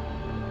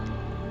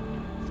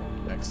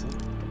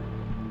 Excellent.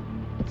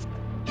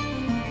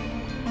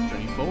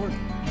 Journey forward.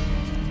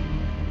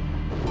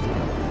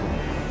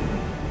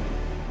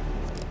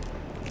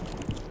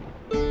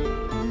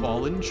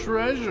 Fallen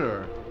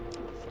treasure.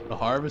 The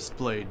Harvest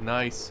Blade.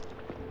 Nice.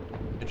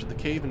 Enter the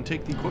cave and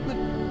take the equipment?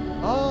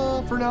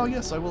 For now,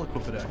 yes, I will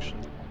equip it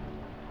actually.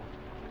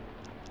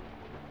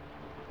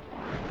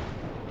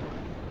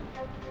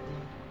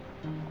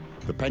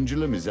 The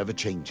pendulum is ever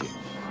changing,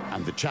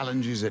 and the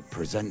challenges it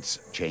presents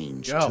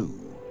change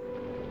too.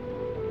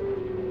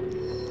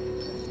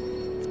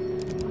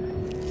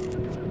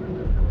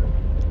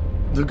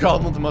 The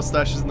goblin with the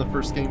mustache is in the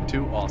first game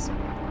too. Awesome.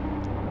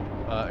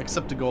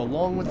 Except to go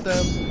along with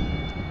them.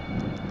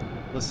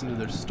 Listen to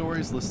their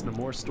stories, listen to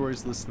more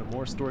stories, listen to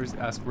more stories.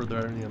 Ask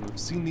whether any of them have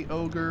seen the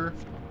ogre.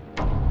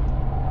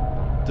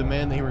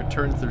 Demand that he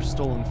returns their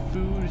stolen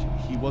food.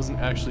 He wasn't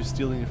actually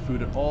stealing the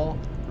food at all.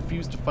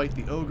 Refuse to fight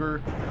the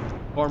ogre.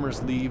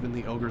 Farmers leave and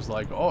the ogre's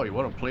like, oh, you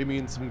want to play me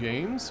in some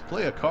games?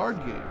 Play a card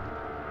game.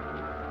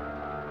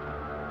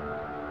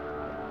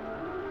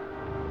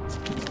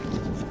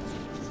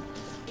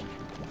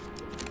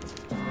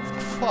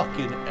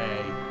 Fucking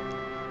A.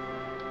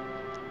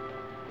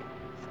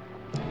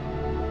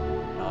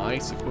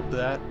 Nice, equip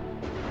that.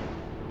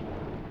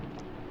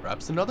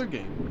 Perhaps another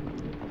game.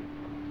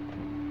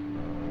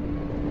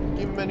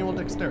 Game manual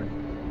dexterity.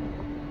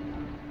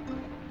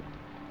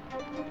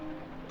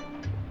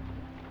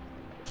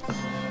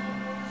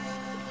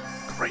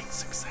 Great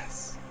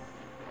success.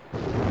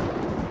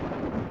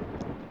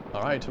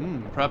 Alright,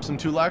 perhaps I'm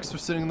too lax for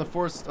sitting in the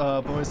forest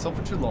by myself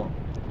for too long.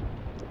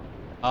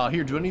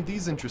 Here, do any of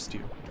these interest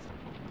you?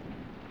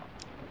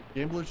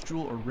 Gambler's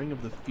Jewel or Ring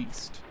of the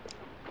Feast?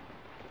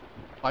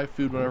 Buy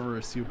food whenever I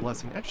receive a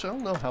blessing. Actually, I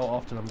don't know how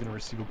often I'm going to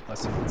receive a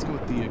blessing. Let's go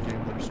with the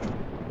gambler's jewel.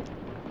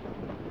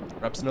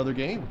 Perhaps another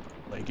game.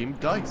 Play a game of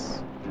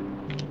dice.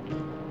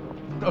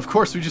 Of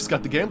course, we just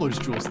got the gambler's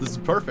jewel, so this is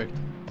perfect.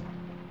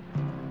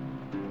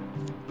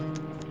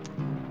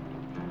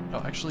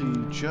 Oh,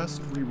 actually,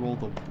 just re-roll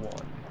the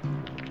 1.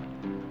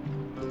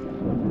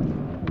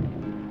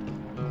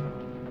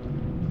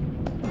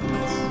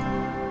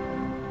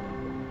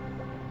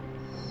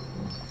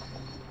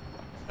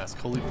 Ask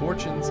Holy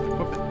Fortunes,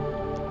 equip it.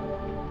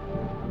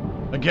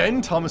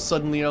 Again, Thomas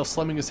suddenly yells,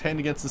 slamming his hand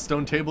against the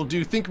stone table. Do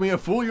you think me a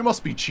fool? You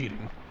must be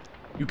cheating.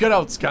 You get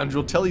out,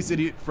 scoundrel. Tell these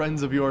idiot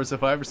friends of yours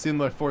if I ever see them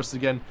by force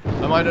again,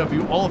 I might have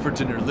you all for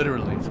dinner,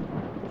 literally.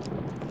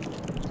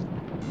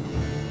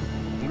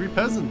 Hungry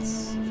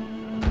peasants.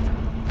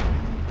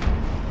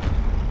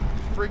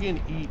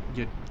 Friggin' eat,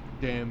 you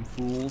damn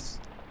fools.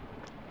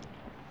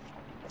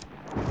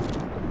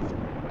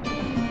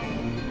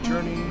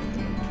 Journey.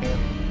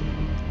 Camp.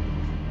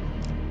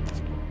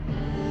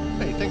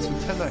 Hey, thanks for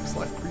 10x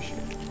life. Appreciate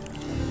it.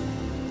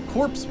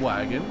 Corpse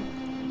wagon.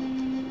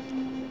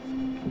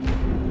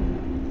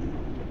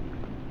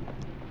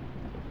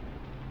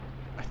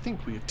 I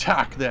think we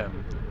attack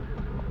them.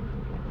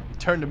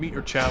 Return to meet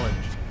your challenge.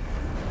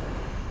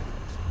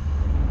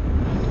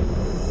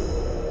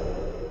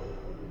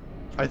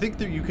 I think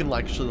that you can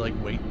actually like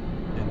wait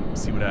and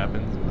see what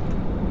happens.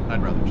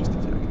 I'd rather just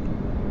attack.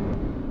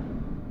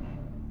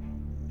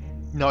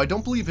 Now I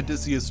don't believe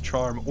Odysseus'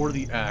 charm or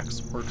the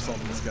axe works on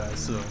this guy,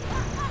 so.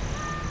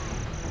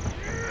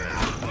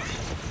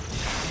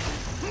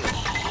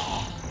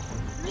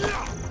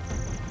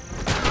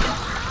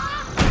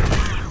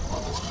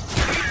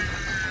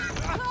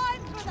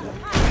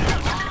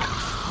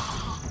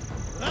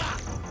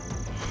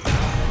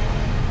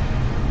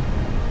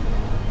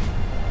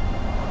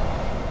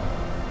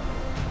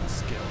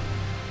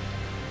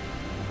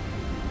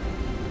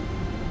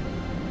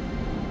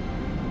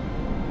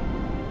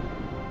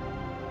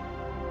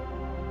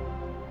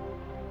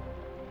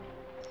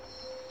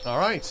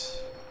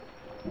 Alright.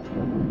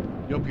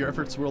 You hope your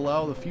efforts will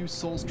allow the few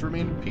souls to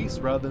remain in peace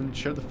rather than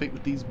share the fate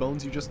with these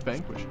bones you just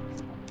vanquished.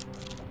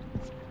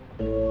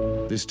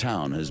 This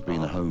town has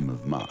been the home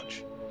of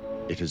much.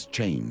 It has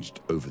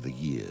changed over the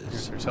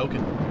years. Here's your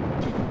token.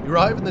 You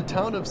arrive in the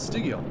town of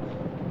Stygia.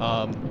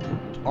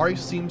 Ari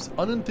seems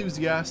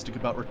unenthusiastic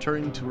about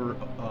returning to her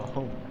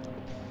home.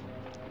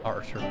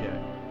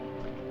 Yeah.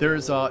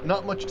 There's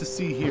not much to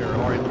see here.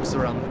 Ari looks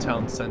around the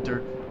town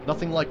center.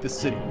 Nothing like the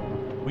city.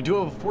 We do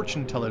have a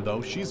fortune teller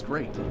though, she's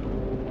great.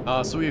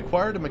 So we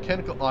acquired a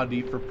mechanical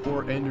oddity for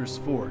poor Anders'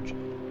 forge.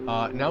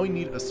 Now we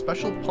need a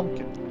special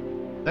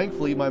pumpkin.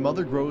 Thankfully, my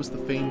mother grows the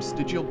famed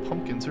Stygial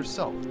pumpkins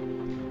herself.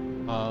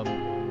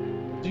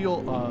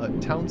 Stygial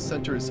town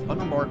center is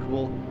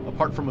unremarkable,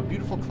 apart from a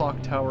beautiful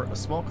clock tower, a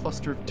small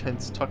cluster of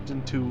tents tucked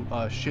into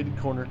a shaded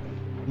corner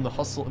from the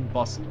hustle and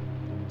bustle.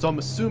 So I'm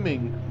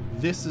assuming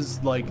this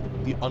is like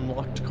the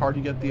unlocked card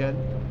you get at the end.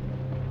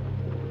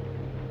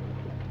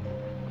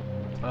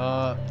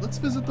 Let's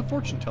visit the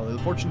fortune teller. The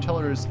fortune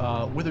teller is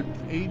withered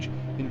with age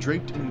and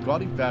draped in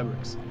gaudy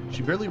fabrics.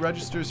 She barely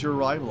registers your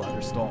arrival at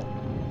her stall.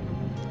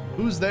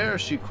 Who's there?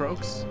 She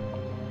croaks.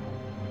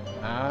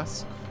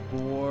 Ask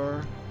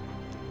for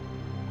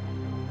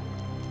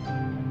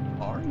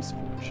Ari's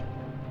fortune.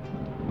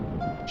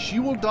 She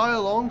will die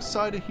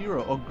alongside a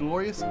hero. A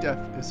glorious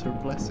death is her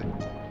blessing.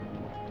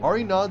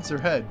 Ari nods her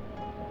head.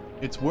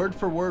 It's word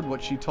for word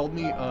what she told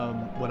me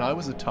when I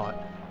was a tot.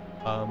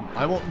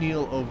 I won't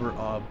kneel over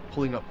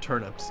pulling up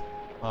turnips.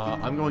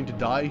 I'm going to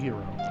die a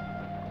hero.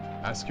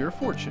 Ask your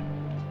fortune.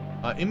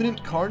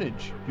 Imminent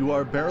carnage. You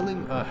are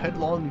barreling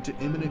headlong into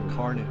imminent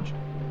carnage.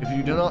 If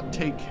you do not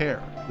take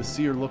care, the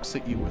seer looks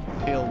at you with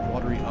pale,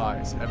 watery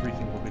eyes.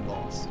 Everything will be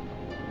lost.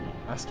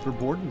 Ask for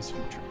Borden's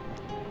future.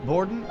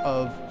 Borden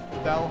of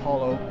Fall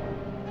Hollow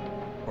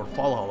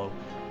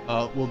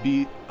will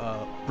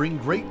bring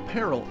great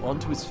peril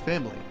onto his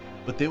family,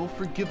 but they will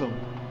forgive him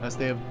as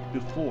they have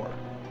before.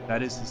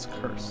 That is his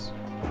curse.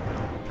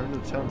 Return to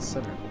the town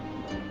center.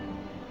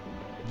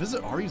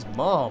 Visit Ari's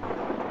mom.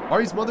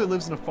 Ari's mother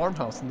lives in a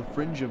farmhouse in the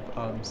fringe of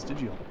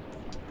Stygia.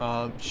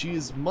 She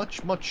is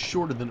much, much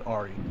shorter than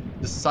Ari,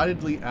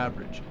 decidedly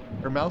average.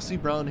 Her mousy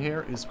brown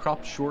hair is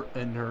cropped short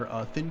and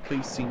her thin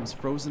face seems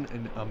frozen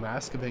in a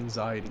mask of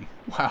anxiety.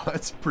 Wow,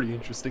 that's pretty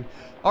interesting.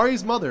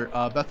 Ari's mother,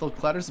 Bethel,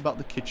 clatters about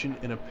the kitchen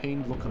in a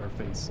pained look on her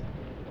face.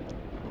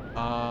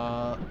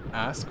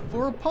 Ask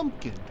for a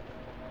pumpkin.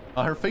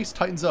 Her face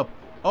tightens up.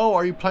 Oh,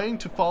 are you planning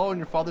to follow in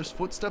your father's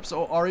footsteps?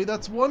 Oh, Ari,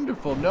 that's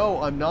wonderful.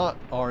 No, I'm not,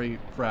 Ari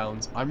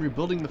frowns. I'm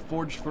rebuilding the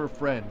forge for a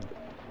friend.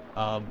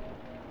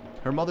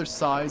 Her mother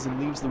sighs and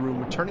leaves the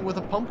room, returning with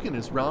a pumpkin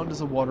as round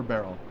as a water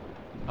barrel.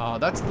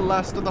 That's the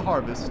last of the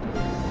harvest.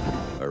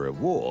 A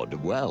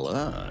reward well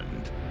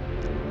earned.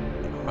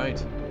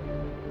 Right.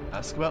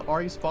 Ask about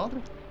Ari's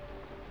father?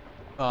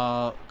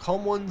 Calm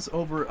comes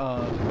over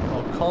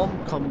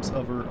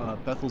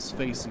Bethel's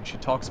face and she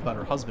talks about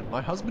her husband.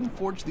 My husband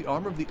forged the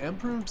armor of the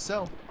Emperor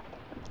himself.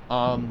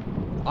 I'm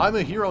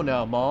a hero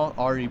now, Ma,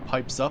 Ari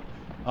pipes up.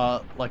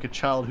 like a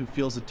child who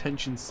feels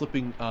attention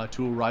slipping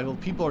to a rival.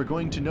 People are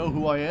going to know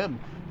who I am,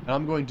 and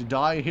I'm going to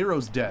die a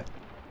hero's death.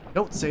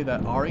 Don't say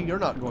that, Ari. You're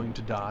not going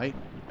to die.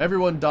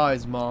 Everyone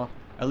dies, Ma.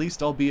 At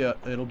least it'll be a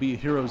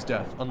hero's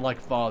death, unlike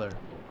father.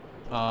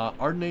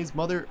 Ardenae's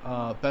mother,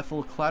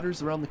 Bethel,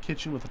 clatters around the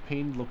kitchen with a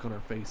pained look on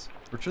her face.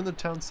 Return to the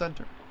town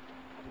center.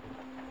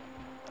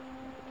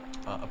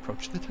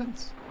 Approach the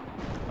tents.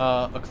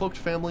 A cloaked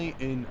family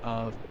in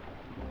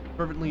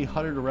fervently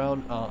huddled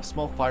around a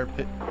small fire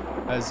pit,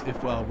 as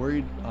if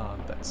worried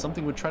that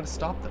something would try to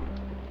stop them.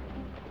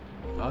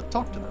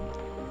 Talk to them.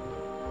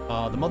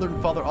 The mother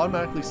and father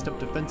automatically step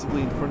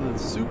defensively in front of the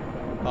soup,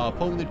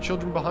 pulling the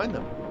children behind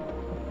them.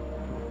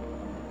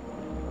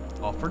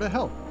 Offer to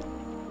help.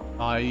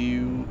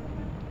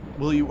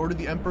 Will you order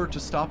the Emperor to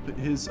stop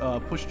his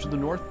push to the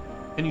north?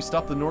 Can you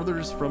stop the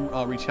Northerners from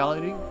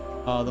retaliating?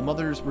 The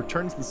mother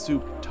returns the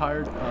soup,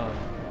 tired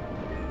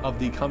of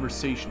the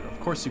conversation. Of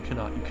course you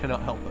cannot. You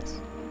cannot help us.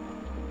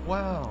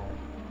 Wow.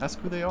 Ask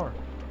who they are.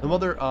 The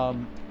mother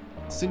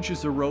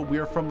cinches her robe. We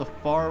are from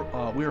far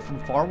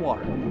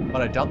water,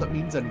 but I doubt that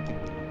means anything.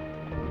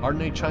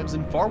 Ardenae chimes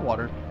in. Far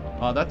water.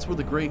 That's where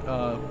the great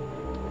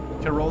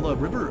Carola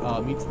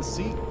River meets the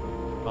sea.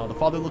 The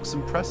father looks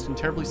impressed and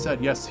terribly sad.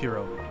 Yes,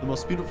 hero. The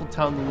most beautiful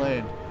town in the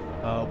land.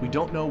 We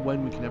don't know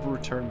when we can ever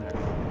return there.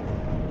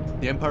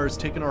 The Empire has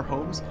taken our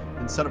homes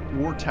and set up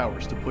war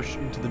towers to push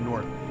into the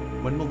north.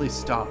 When will they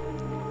stop?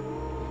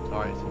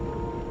 Alright.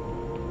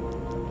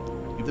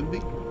 Leave them be.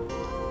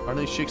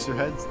 Ardenae shakes her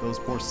head. Those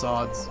poor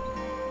sods.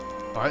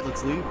 Alright,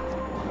 let's leave.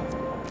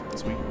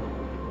 Sweet.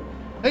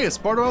 Hey,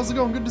 Esparto, how's it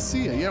going? Good to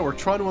see you. Yeah, we're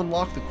trying to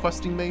unlock the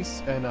questing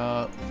mace and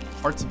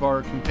parts of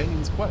our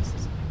companions'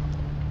 quests.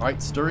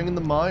 Alright, stirring in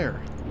the mire.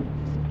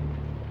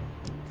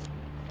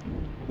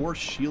 More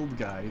shield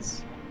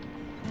guys.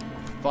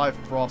 5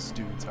 frost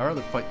dudes. I'd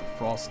rather fight the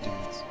frost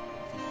dudes.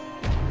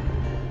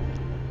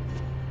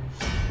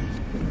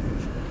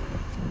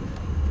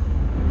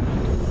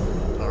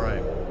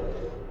 Alright.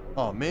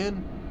 Oh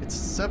man, it's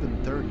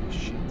 7:30.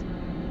 Shit.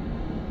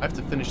 I have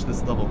to finish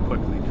this level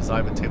quickly because I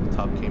have a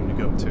tabletop game to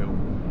go to.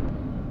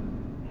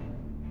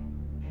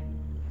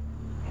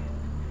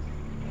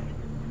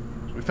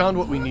 We found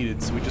what we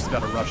needed, so we just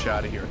gotta rush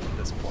out of here at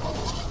this point.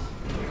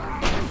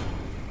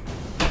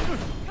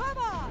 Come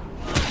on!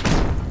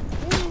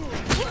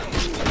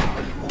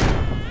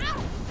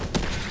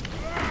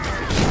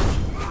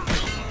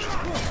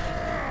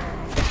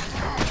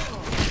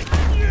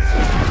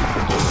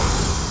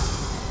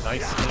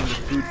 Nice getting the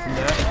food from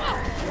that.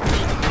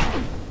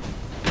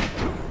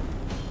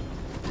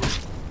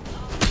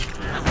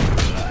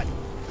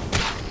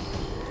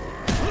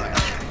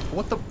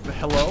 What the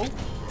hello?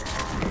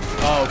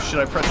 Oh shit,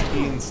 I pressed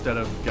E instead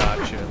of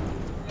gotcha.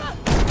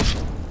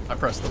 I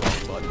pressed the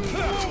wrong button.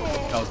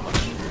 That was my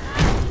fault.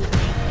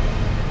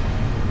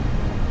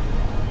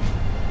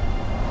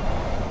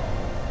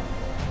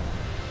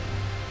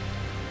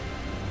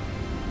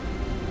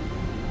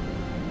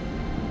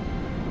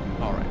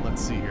 Alright,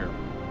 let's see here.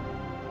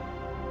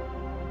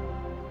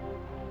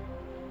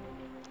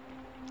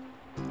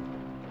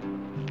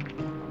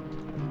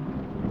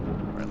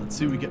 Alright, let's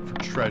see what we get for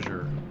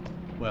treasure.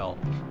 Well,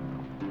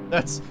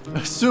 that's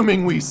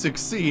assuming we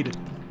succeed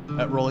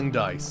at rolling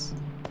dice.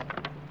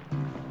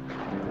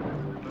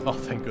 Oh,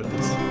 thank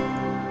goodness.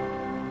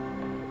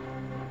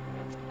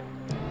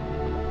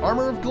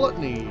 Armor of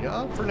Gluttony.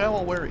 For now,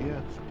 I'll wear it, yeah.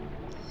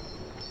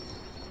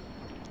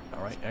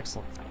 Alright,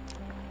 excellent.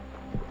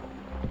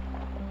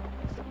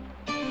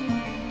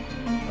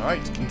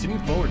 Alright, continue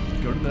forward.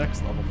 Go to the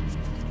next level.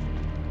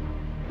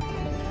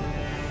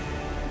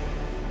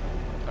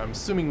 I'm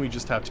assuming we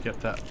just have to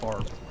get that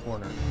far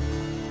corner.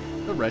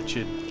 The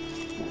wretched.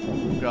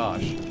 Oh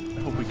gosh. I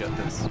hope we get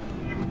this.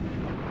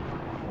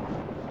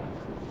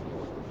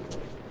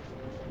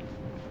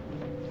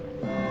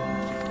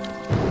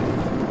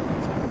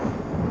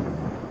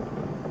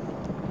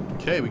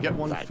 Okay, we get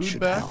one food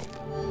back.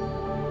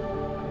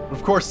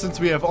 Of course, since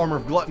we have Armor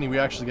of Gluttony, we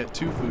actually get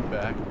 2 food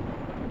back.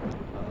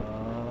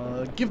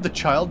 Give the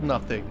child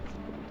nothing.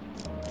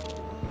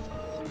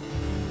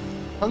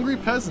 Hungry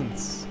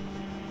peasants.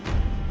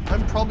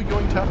 I'm probably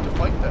going to have to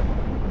fight them.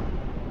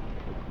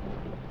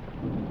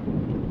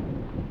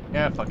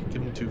 Yeah, fuck it.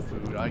 Give them 2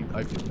 food.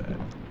 I feel bad.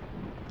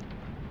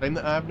 Claim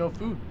that I have no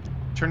food.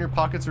 Turn your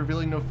pockets,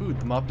 revealing no food.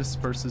 The mob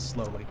disperses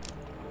slowly.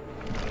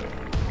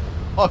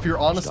 Oh, if you're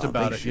honest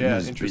about it, yeah,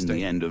 interesting. Has been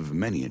the end of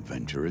many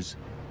adventurers.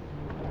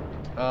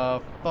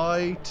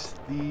 Fight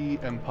the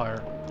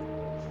Empire.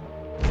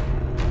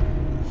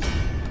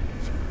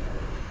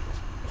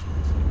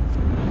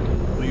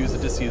 We'll use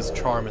Odysseus'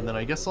 charm, and then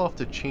I guess I'll have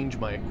to change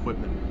my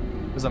equipment,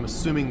 because I'm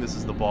assuming this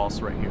is the boss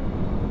right here.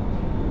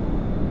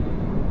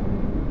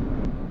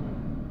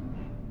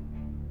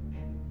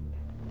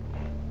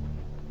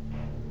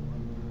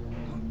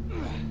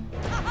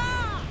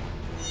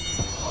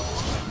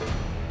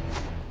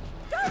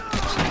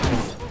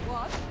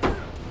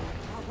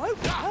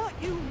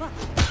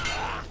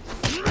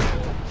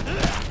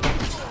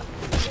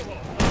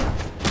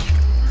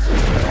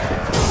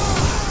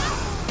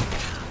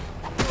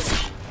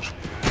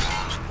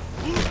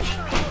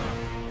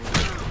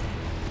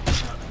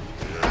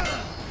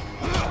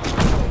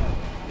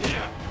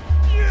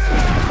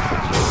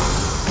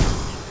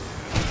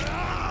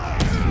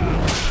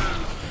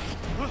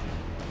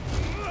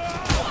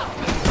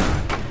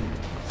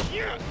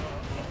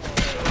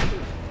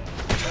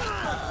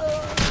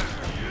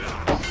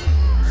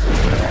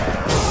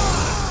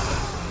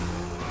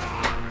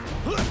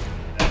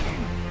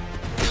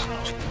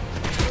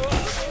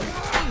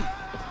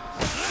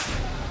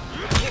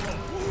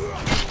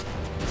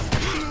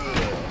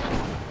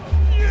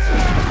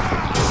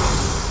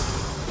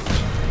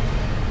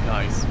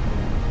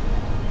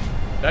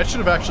 That should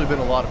have actually been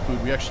a lot of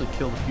food. We actually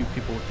killed a few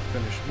people with the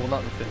finish. Well,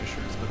 not the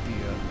finishers, but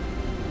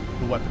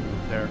the weapon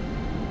move there.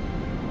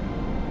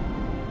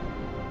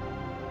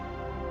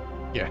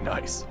 Yeah,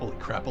 nice. Holy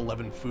crap,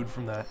 11 food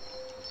from that.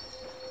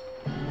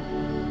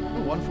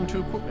 Oh, 1 from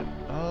 2 equipment.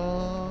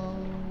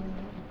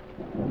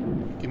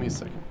 Give me a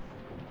second.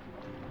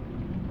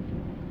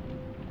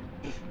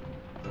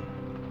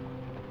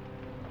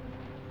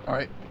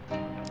 Alright.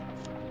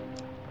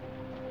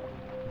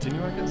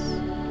 Continue, I guess?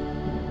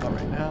 Not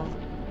right now.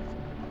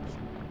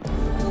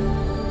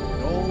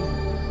 No.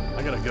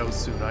 I gotta go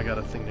soon. I got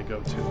a thing to go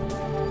to.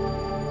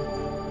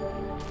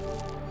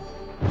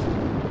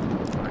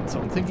 Alright, so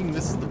I'm thinking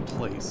this is the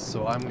place.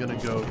 So I'm gonna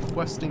go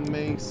questing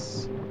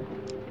mace.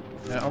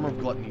 Yeah, armor of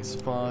gluttony's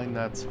fine.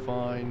 That's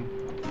fine.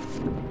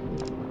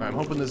 Alright, I'm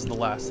hoping this is the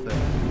last thing.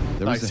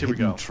 There is a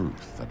hidden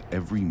truth that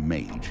every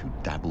mage who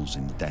dabbles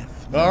in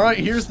death knows. Alright,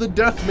 here's the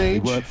death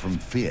mage. They work from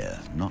fear,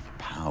 not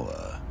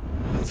power.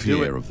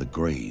 Fear of the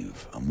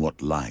grave and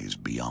what lies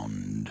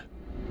beyond.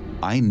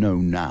 I know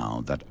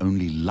now that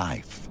only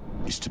life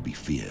is to be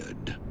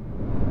feared.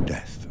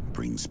 Death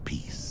brings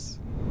peace.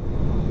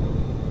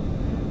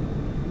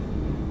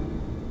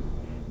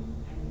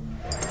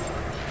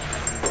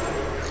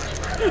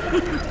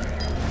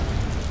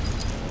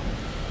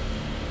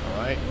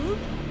 Alright.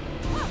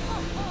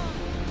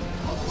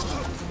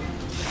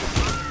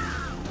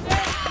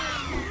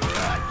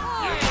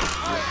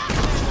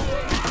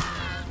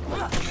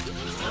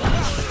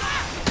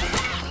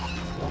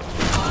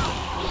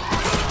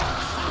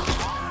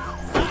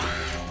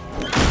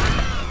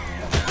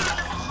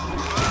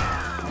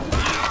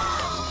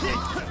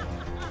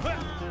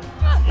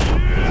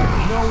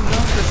 No, not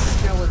the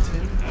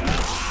skeleton.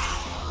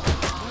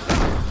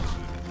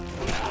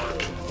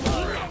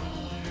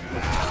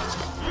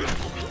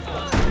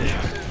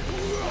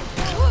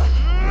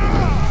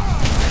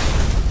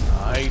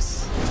 Nice.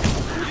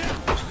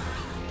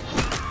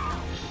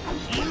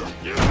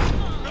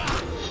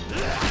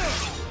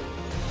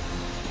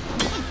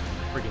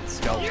 Friggin'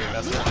 skeleton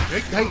messing up.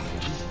 Hey,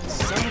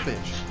 son of a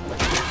bitch.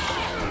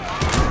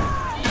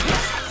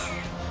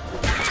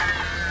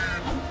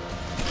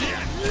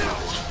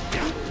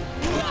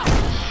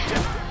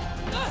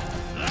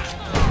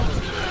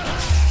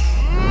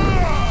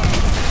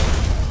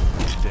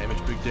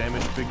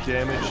 Big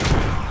damage.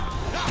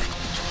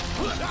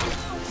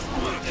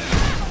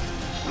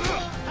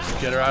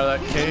 Get her out of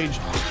that cage.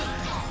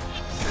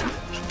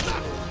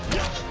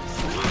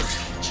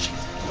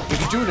 If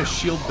you're doing a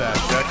shield bash,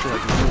 it actually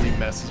like really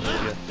messes with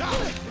you.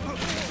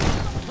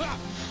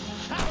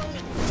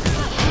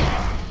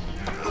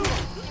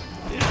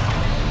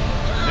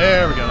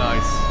 There we go,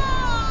 nice.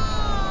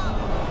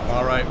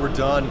 Alright, we're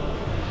done.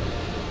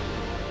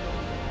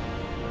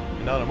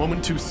 And not a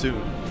moment too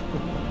soon.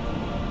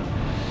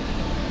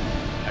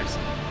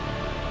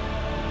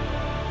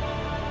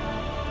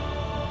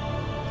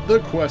 The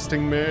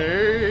questing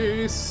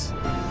mace.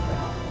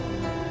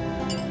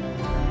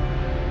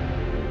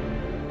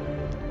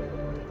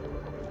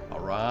 All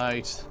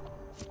right.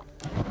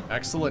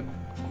 Excellent.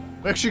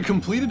 We actually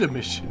completed a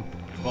mission.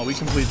 Well, we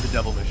completed the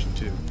devil mission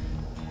too.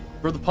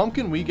 For the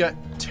pumpkin, we get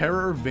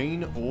Terror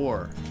Vein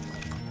Ore.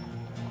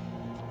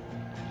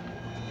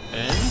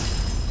 And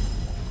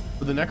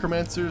for the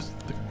necromancers,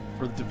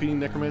 for defeating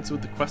necromancer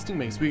with the questing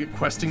mace, we get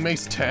questing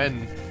mace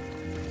 10.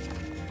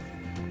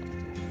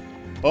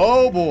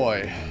 Oh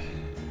boy.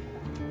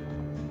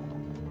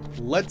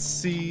 Let's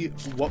see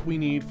what we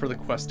need for the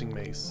questing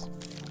mace.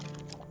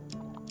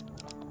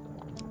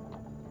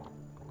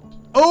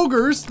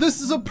 Ogres!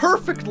 This is a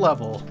perfect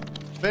level!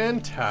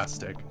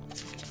 Fantastic.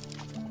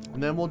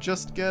 And then we'll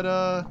just get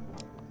a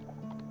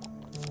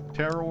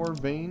Terror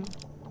Vein.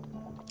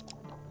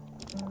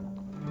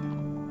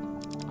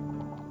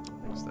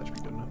 I guess that should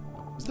be good enough.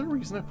 Is there a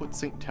reason I put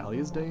St.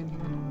 Talia's Day in here?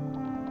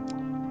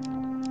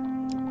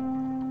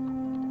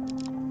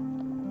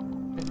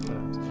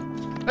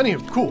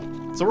 Anywho, cool.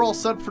 So we're all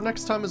set for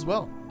next time as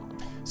well.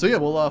 So yeah,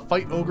 we'll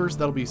fight ogres.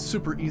 That'll be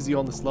super easy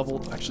on this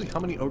level. Actually, how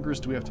many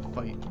ogres do we have to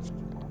fight?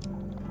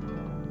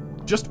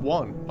 Just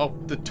one. Oh,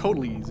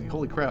 totally easy.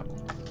 Holy crap.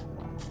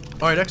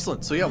 Alright,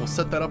 excellent. So yeah, we'll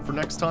set that up for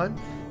next time.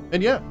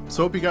 And yeah,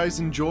 so hope you guys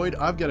enjoyed.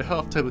 I've got to head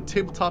off to a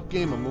tabletop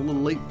game I'm a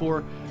little late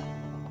for,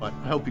 but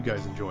I hope you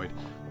guys enjoyed.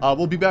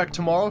 We'll be back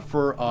tomorrow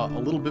for a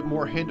little bit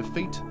more Hand of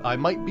Fate. I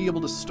might be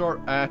able to start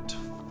at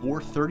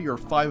 4:30 or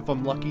 5 if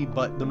I'm lucky,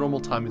 but the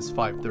normal time is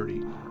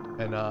 5:30.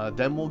 And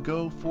then we'll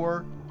go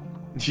for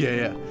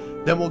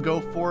then we'll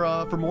go for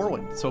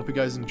Morrowind. So hope you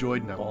guys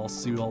enjoyed, and I'll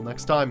see you all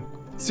next time.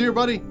 See you,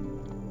 buddy.